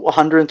overall, like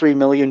 103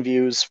 million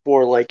views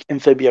for like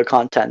Amphibia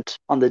content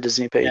on the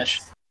Disney page,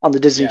 Yes. on the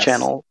Disney Yes.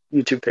 Channel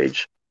YouTube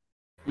page.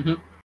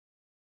 Mhm.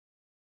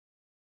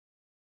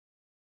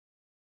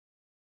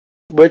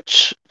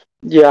 Which,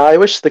 yeah, I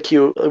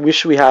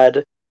wish we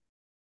had.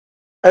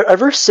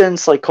 Ever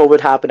since like COVID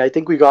happened, I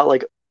think we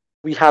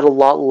had a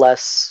lot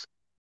less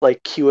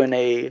like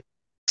Q&A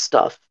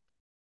stuff.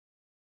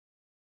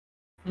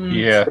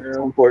 Yeah. It's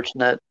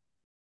unfortunate.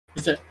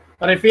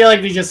 But I feel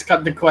like they just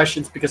cut the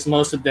questions because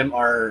most of them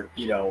are,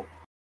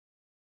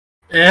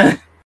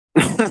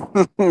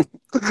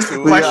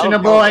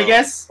 questionable, I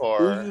guess.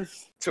 Or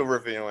too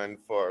revealing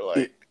for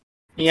like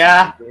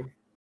Yeah.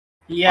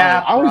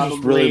 Yeah. I was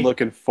just really probably.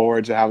 looking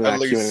forward to having At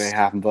that Q&A least-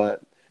 happen,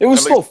 but it was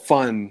at still least-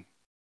 fun.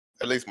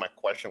 at least my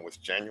question was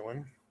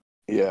genuine.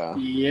 Yeah.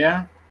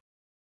 Yeah.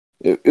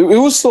 It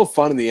was still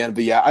fun in the end,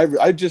 but yeah,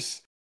 I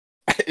just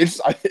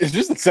it's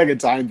just the second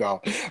time though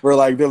where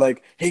like they're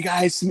like, hey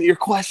guys, submit your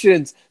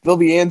questions, they'll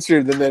be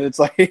answered, and then it's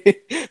like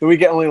then we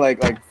get only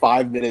like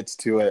 5 minutes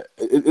to it.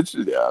 It's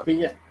yeah. But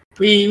yeah.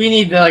 We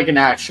need like an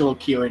actual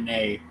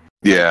Q&A,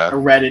 a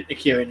Reddit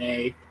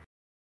Q&A.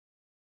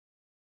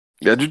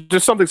 Yeah,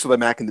 just something so that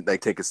Matt can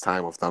like take his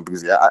time with them,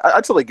 because yeah, I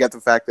totally get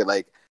the fact that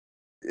like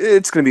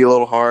it's gonna be a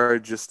little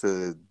hard just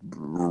to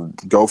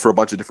go for a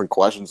bunch of different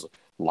questions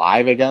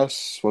live, I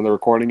guess, when they're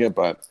recording it,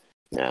 but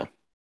yeah.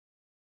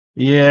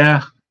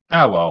 Yeah.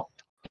 Oh well.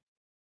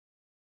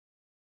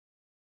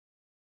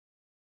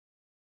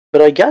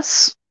 But I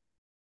guess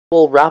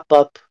we'll wrap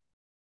up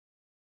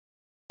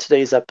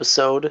today's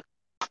episode.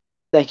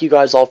 Thank you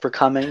guys all for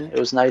coming. It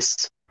was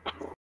nice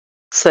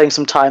setting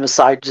some time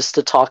aside just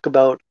to talk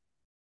about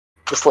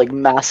this like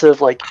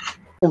massive like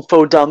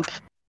info dump.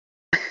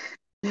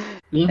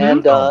 Mhm.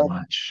 And So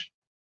much.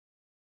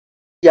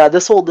 yeah,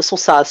 this will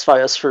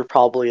satisfy us for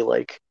probably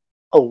like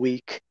a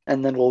week,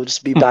 and then we'll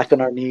just be back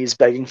on our knees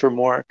begging for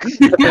more.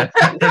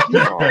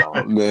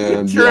 Oh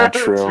man, yeah,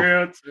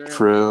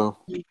 true.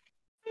 You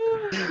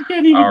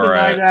can't even All deny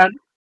right. that.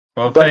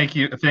 Well, But-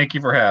 thank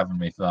you for having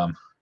me, Thumb.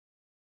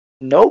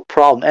 No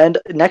problem. And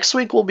next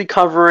week we'll be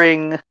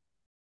covering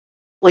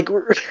like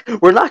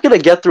we're not gonna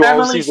get through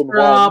all of Family season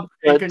Scrub 1,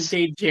 and but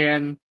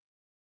Contagion.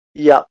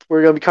 yep,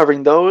 we're gonna be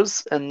covering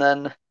those, and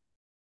then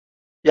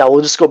yeah,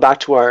 we'll just go back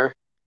to our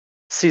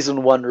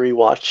season 1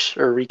 rewatch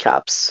or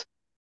recaps.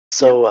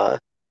 So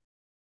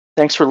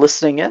thanks for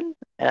listening in,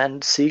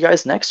 and see you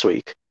guys next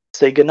week.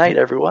 Say good night,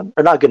 everyone.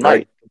 Or not good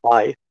night.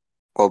 Bye.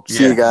 Well,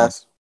 see you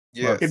guys.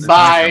 Yes. Well,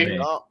 Goodbye. it's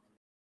nice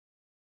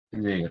for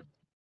me. See you.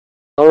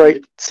 All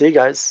right. See you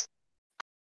guys.